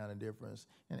make that kind of difference.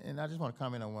 And I just want to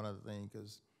comment on one other thing,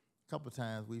 because a couple of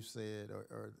times we've said,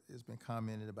 or it's been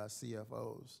commented about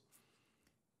CFOs.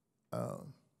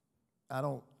 I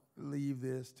don't leave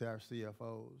this to our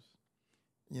CFOs.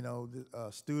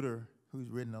 Studer, who's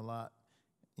written a lot,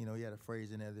 he had a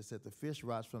phrase in there that said, the fish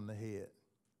rots from the head.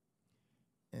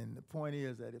 And the point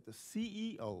is that if the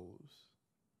CEOs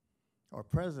or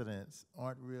presidents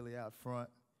aren't really out front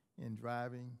in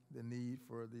driving the need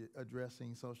for the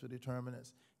addressing social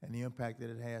determinants and the impact that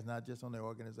it has, not just on their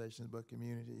organizations, but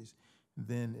communities,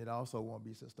 then it also won't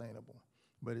be sustainable.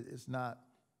 But it's not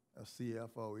a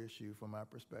CFO issue from my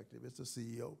perspective. It's a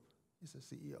CEO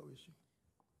issue.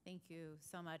 Thank you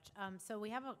so much. So we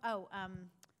have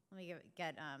let me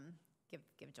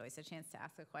give Joyce a chance to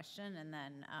ask a question, and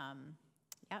then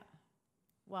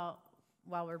while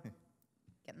we're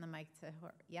getting the mic to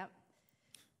her,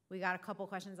 we got a couple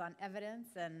questions on evidence,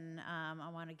 and I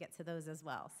want to get to those as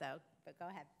well. But go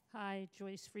ahead. Hi,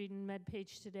 Joyce Frieden,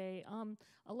 MedPage Today.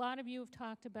 A lot of you have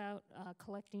talked about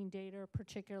collecting data,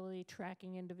 particularly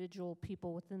tracking individual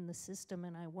people within the system,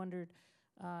 and I wondered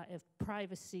if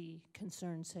privacy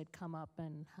concerns had come up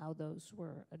and how those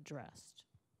were addressed.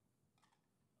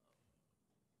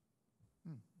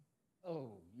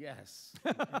 Oh, yes.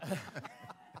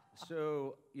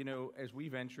 So, as we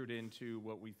ventured into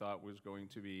what we thought was going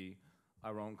to be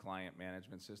our own client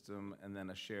management system, and then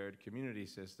a shared community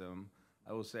system.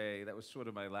 I will say that was sort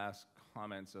of my last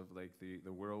comments of like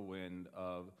the whirlwind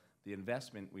of the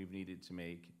investment we've needed to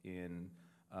make in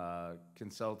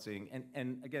consulting.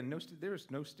 And again, there is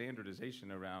no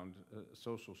standardization around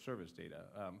social service data.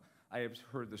 I have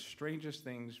heard the strangest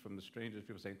things from the strangest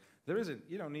people saying,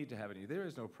 you don't need to have any, there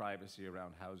is no privacy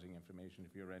around housing information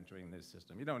if you're entering this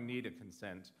system. You don't need a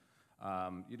consent.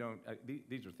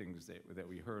 These are things that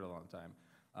we heard a long time.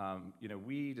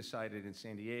 We decided in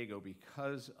San Diego,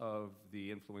 because of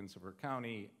the influence of our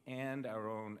county and our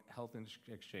own health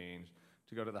exchange,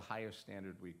 to go to the highest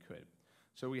standard we could.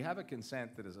 So we have a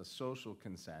consent that is a social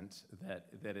consent,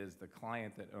 that is the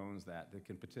client that owns that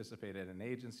can participate at an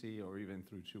agency or even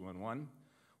through 211.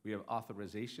 We have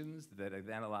authorizations that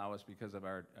then allow us, because of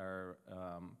our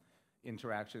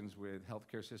interactions with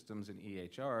healthcare systems and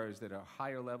EHRs, that are a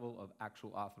higher level of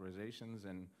actual authorizations,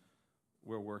 and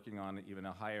we're working on even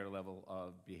a higher level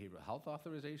of behavioral health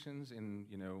authorizations in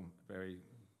very,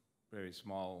 very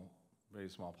small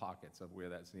pockets of where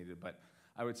that's needed. But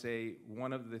I would say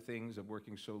one of the things of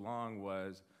working so long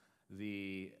was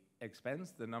the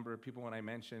expense, the number of people. When I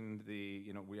mentioned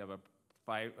we have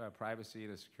a privacy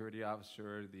and a security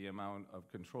officer, the amount of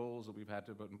controls that we've had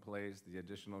to put in place, the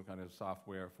additional kind of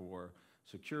software for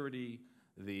security,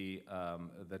 the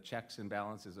checks and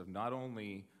balances of not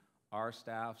only our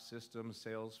staff, systems,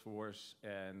 Salesforce,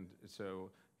 and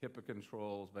so HIPAA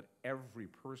controls, but every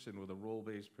person with a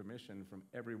role-based permission from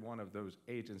every one of those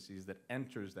agencies that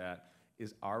enters that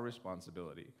is our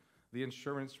responsibility. The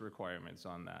insurance requirements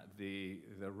on that, the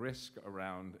risk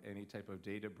around any type of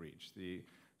data breach,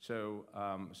 so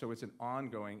it's an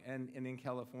ongoing, and in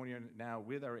California now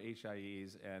with our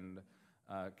HIEs and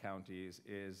counties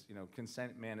is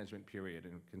consent management period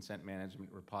and consent management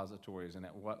repositories, and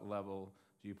at what level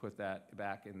do you put that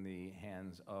back in the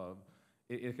hands of,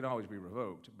 it can always be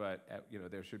revoked, but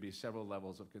there should be several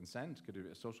levels of consent. Could it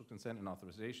be a social consent and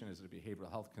authorization? Is it a behavioral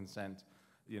health consent?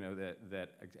 That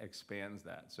expands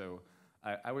that. So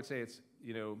I would say it's,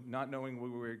 not knowing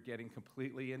what we were getting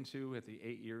completely into at the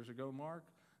 8 years ago mark,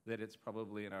 that it's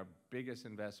probably in our biggest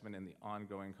investment in the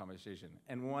ongoing conversation.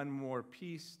 And one more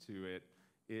piece to it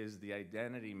is the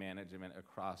identity management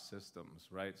across systems,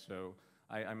 right? So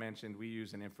I mentioned we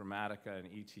use an Informatica and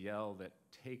ETL that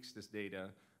takes this data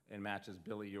and matches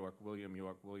Billy York, William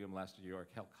Lester York,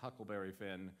 Huckleberry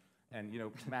Finn, and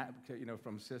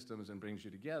from systems and brings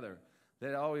you together.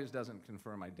 That always doesn't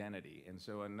confirm identity. And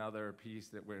so another piece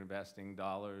that we're investing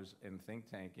dollars in think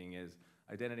tanking is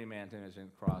identity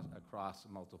management across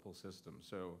multiple systems.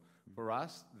 So for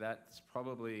us, that's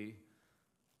probably,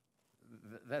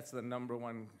 that's the number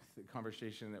one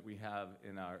conversation that we have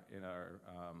in our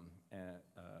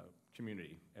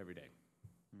community every day.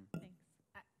 Thanks.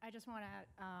 I just want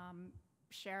to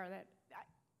share that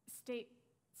states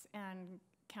and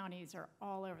counties are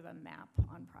all over the map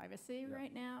on privacy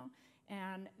right now.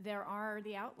 And there are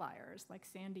the outliers like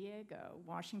San Diego,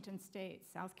 Washington State,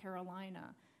 South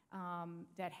Carolina,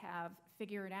 that have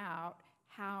figured out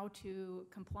how to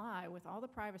comply with all the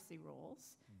privacy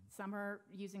rules. Some are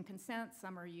using consent,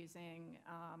 some are using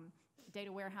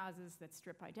data warehouses that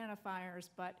strip identifiers,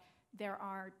 but there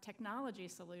are technology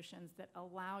solutions that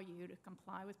allow you to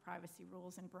comply with privacy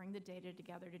rules and bring the data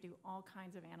together to do all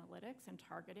kinds of analytics and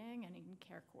targeting and even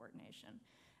care coordination.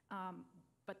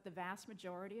 But the vast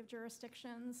majority of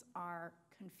jurisdictions are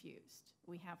confused.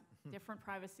 We have different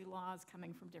privacy laws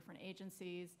coming from different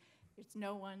agencies. It's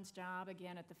no one's job,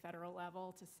 again, at the federal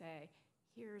level to say,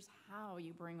 here's how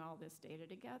you bring all this data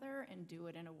together and do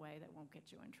it in a way that won't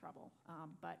get you in trouble.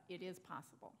 But it is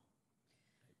possible.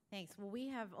 Thanks. Well, we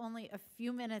have only a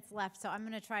few minutes left, so I'm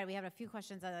going to try. We have a few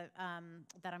questions that I'm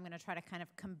going to try to kind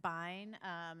of combine,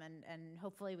 and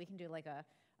hopefully we can do like a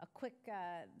quick,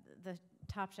 the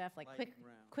Top Chef, like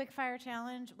quick fire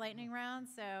challenge, lightning round.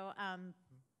 So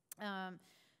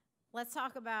let's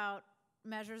talk about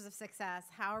measures of success.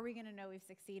 How are we going to know we've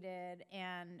succeeded?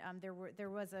 And there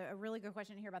was a really good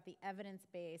question here about the evidence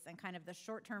base and kind of the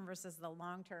short term versus the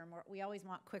long term. We always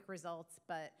want quick results,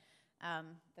 but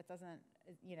that doesn't,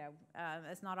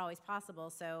 it's not always possible.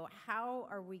 So how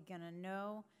are we going to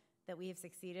know that we have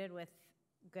succeeded with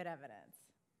good evidence?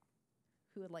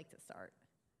 Who would like to start?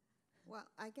 Well,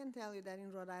 I can tell you that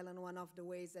in Rhode Island, one of the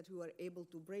ways that we were able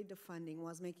to break the funding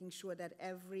was making sure that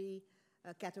every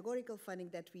categorical funding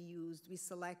that we used, we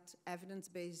select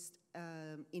evidence-based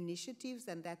initiatives,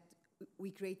 and that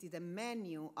we created a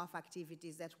menu of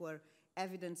activities that were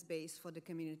evidence base for the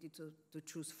community to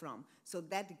choose from. So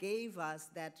that gave us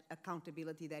that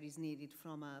accountability that is needed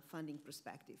from a funding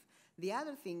perspective. The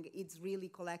other thing is really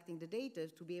collecting the data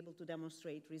to be able to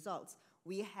demonstrate results.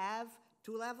 We have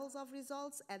 2 levels of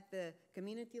results. At the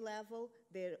community level,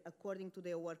 they're according to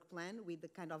their work plan with the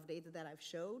kind of data that I've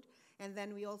showed. And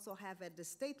then we also have at the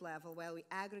state level where we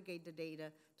aggregate the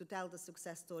data to tell the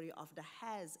success story of the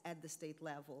HAS at the state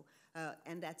level.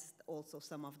 And that's also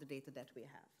some of the data that we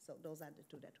have. So those are the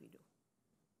 2 that we do.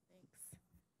 Thanks.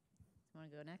 You want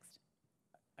to go next?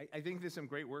 I think there's some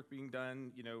great work being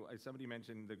done. You know, somebody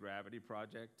mentioned the Gravity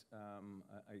Project.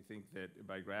 I think that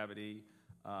by Gravity,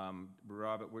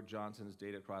 Robert Wood Johnson's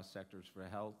Data Across Sectors for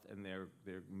Health, and there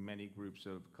are many groups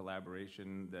of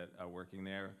collaboration that are working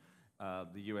there.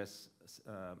 The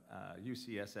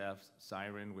UCSF's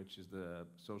SIREN, which is the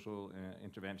Social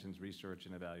Interventions Research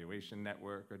and Evaluation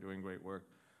Network, are doing great work.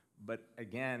 But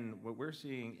again, what we're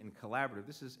seeing in collaborative,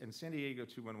 and San Diego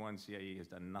 211 CIE has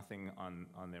done nothing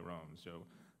on their own. So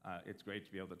it's great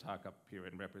to be able to talk up here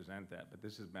and represent that. But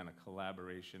this has been a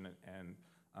collaboration and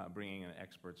bringing in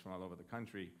experts from all over the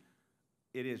country.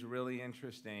 It is really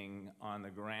interesting on the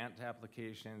grant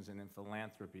applications and in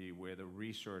philanthropy where the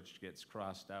research gets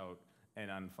crossed out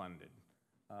and unfunded.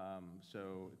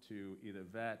 So to either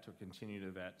vet or continue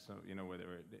to vet, so where there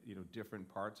are different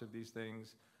parts of these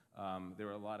things. There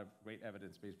are a lot of great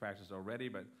evidence-based practices already,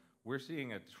 but we're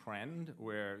seeing a trend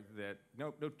where that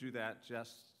nope, don't do that,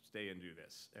 just stay and do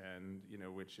this, and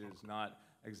which is not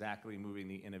exactly moving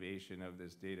the innovation of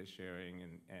this data sharing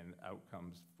and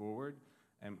outcomes forward.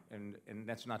 And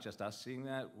that's not just us seeing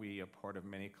that. We are part of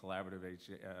many collaborative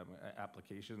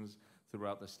applications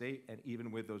throughout the state, and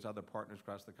even with those other partners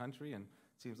across the country. And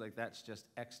it seems like that's just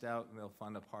X'd out, and they'll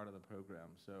fund a part of the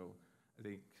program. So I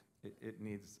think it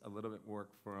needs a little bit work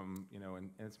from, and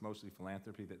it's mostly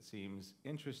philanthropy that seems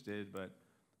interested, but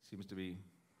seems to be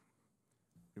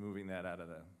removing that out of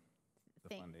the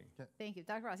funding. Thank you.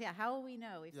 Dr. Ross, how will we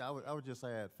know? Yeah, I would just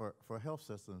add, for health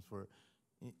systems, for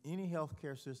any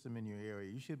healthcare system in your area,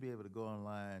 you should be able to go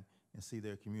online and see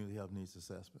their community health needs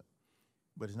assessment.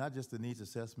 But it's not just the needs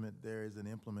assessment, there is an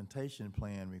implementation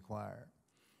plan required.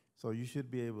 So you should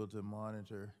be able to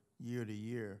monitor year to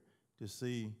year to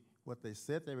see what they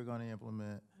said they were going to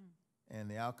implement and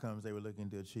the outcomes they were looking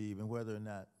to achieve and whether or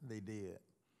not they did.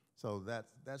 So that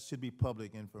should be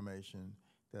public information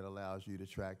that allows you to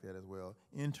track that as well.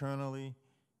 Internally,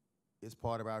 it's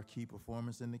part of our key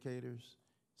performance indicators.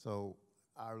 So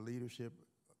our leadership,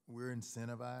 we're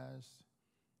incentivized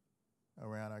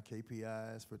around our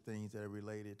KPIs for things that are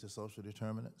related to social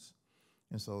determinants.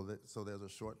 And so there's a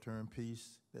short-term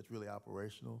piece that's really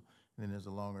operational, and then there's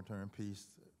a longer-term piece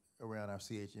around our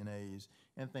CHNAs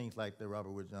and things like the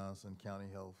Robert Wood Johnson County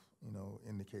Health,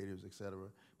 indicators, et cetera.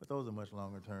 But those are much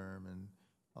longer term, and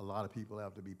a lot of people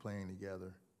have to be playing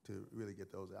together to really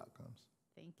get those outcomes.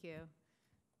 Thank you.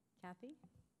 Kathy?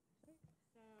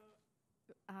 So,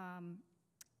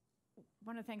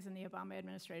 one of the things in the Obama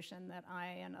administration that I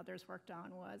and others worked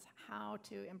on was how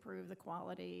to improve the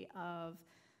quality of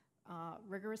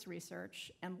rigorous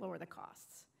research and lower the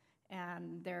costs.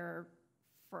 And there,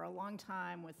 for a long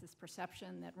time, was this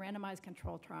perception that randomized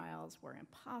control trials were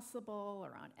impossible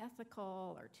or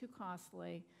unethical or too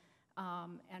costly.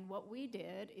 And what we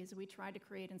did is we tried to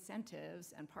create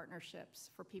incentives and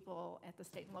partnerships for people at the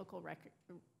state and local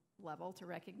level to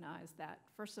recognize that,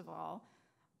 first of all,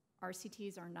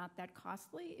 RCTs are not that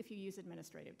costly if you use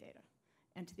administrative data.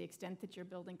 And to the extent that you're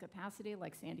building capacity,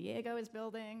 like San Diego is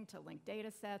building, to link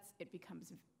data sets, it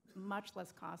becomes much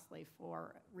less costly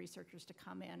for researchers to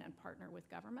come in and partner with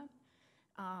government.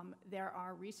 There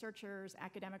are researchers,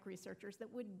 academic researchers,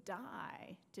 that would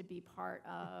die to be part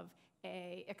of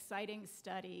an exciting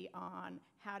study on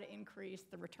how to increase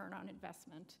the return on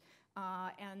investment.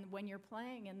 And when you're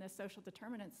playing in this social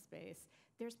determinants space,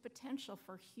 there's potential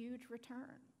for huge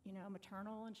return,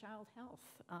 maternal and child health.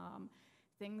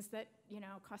 Things that,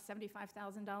 cost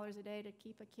 $75,000 a day to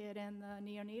keep a kid in the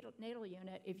neonatal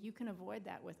unit, if you can avoid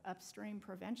that with upstream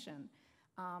prevention,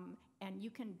 and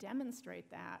you can demonstrate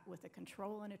that with a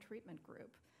control and a treatment group,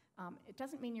 it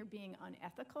doesn't mean you're being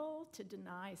unethical to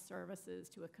deny services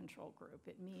to a control group.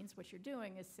 It means what you're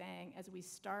doing is saying, as we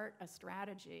start a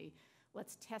strategy,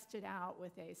 let's test it out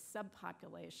with a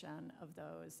subpopulation of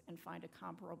those and find a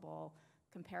comparable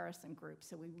comparison group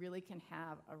so we really can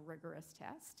have a rigorous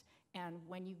test. And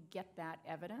when you get that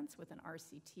evidence with an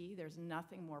RCT, there's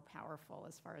nothing more powerful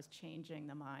as far as changing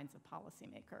the minds of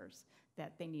policymakers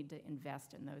that they need to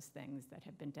invest in those things that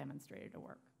have been demonstrated to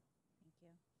work. Thank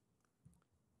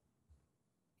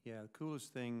you. Yeah, the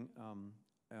coolest thing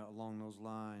along those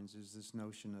lines is this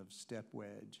notion of step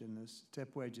wedge. And this step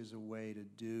wedge is a way to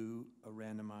do a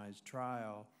randomized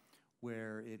trial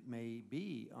where it may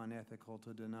be unethical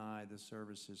to deny the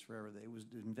services forever. It was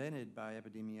invented by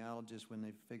epidemiologists when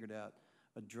they figured out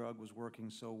a drug was working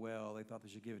so well, they thought they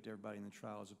should give it to everybody in the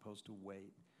trial as opposed to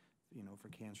wait. You know, for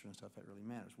cancer and stuff, that really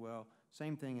matters. Well,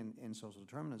 same thing in social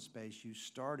determinant space. You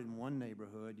start in one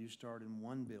neighborhood, you start in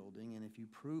one building, and if you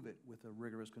prove it with a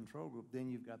rigorous control group, then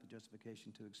you've got the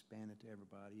justification to expand it to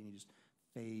everybody, and you just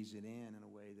phase it in a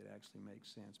way that actually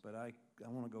makes sense. But I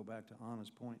want to go back to Anna's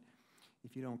point.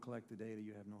 If you don't collect the data,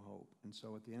 you have no hope. And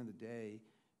so at the end of the day,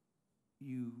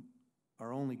 you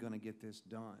are only going to get this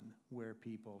done where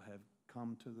people have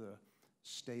come to the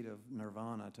state of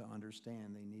nirvana to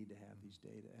understand they need to have these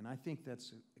data. And I think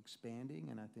that's expanding,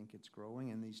 and I think it's growing,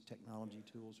 and these technology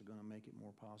tools are going to make it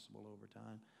more possible over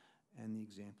time, and the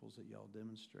examples that y'all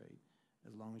demonstrate.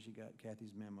 As long as you got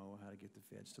Kathy's memo on how to get the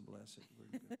feds to bless it,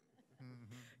 we're good.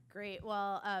 Great.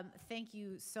 Well, thank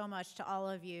you so much to all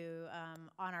of you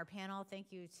on our panel.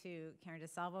 Thank you to Karen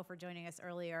DeSalvo for joining us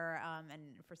earlier and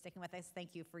for sticking with us.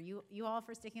 Thank you for you all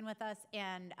for sticking with us.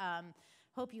 And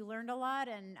hope you learned a lot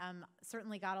and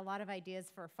certainly got a lot of ideas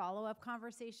for follow-up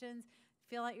conversations.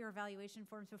 Fill out your evaluation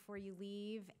forms before you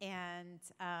leave, and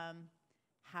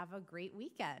have a great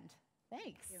weekend.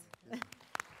 Thanks. Thank you.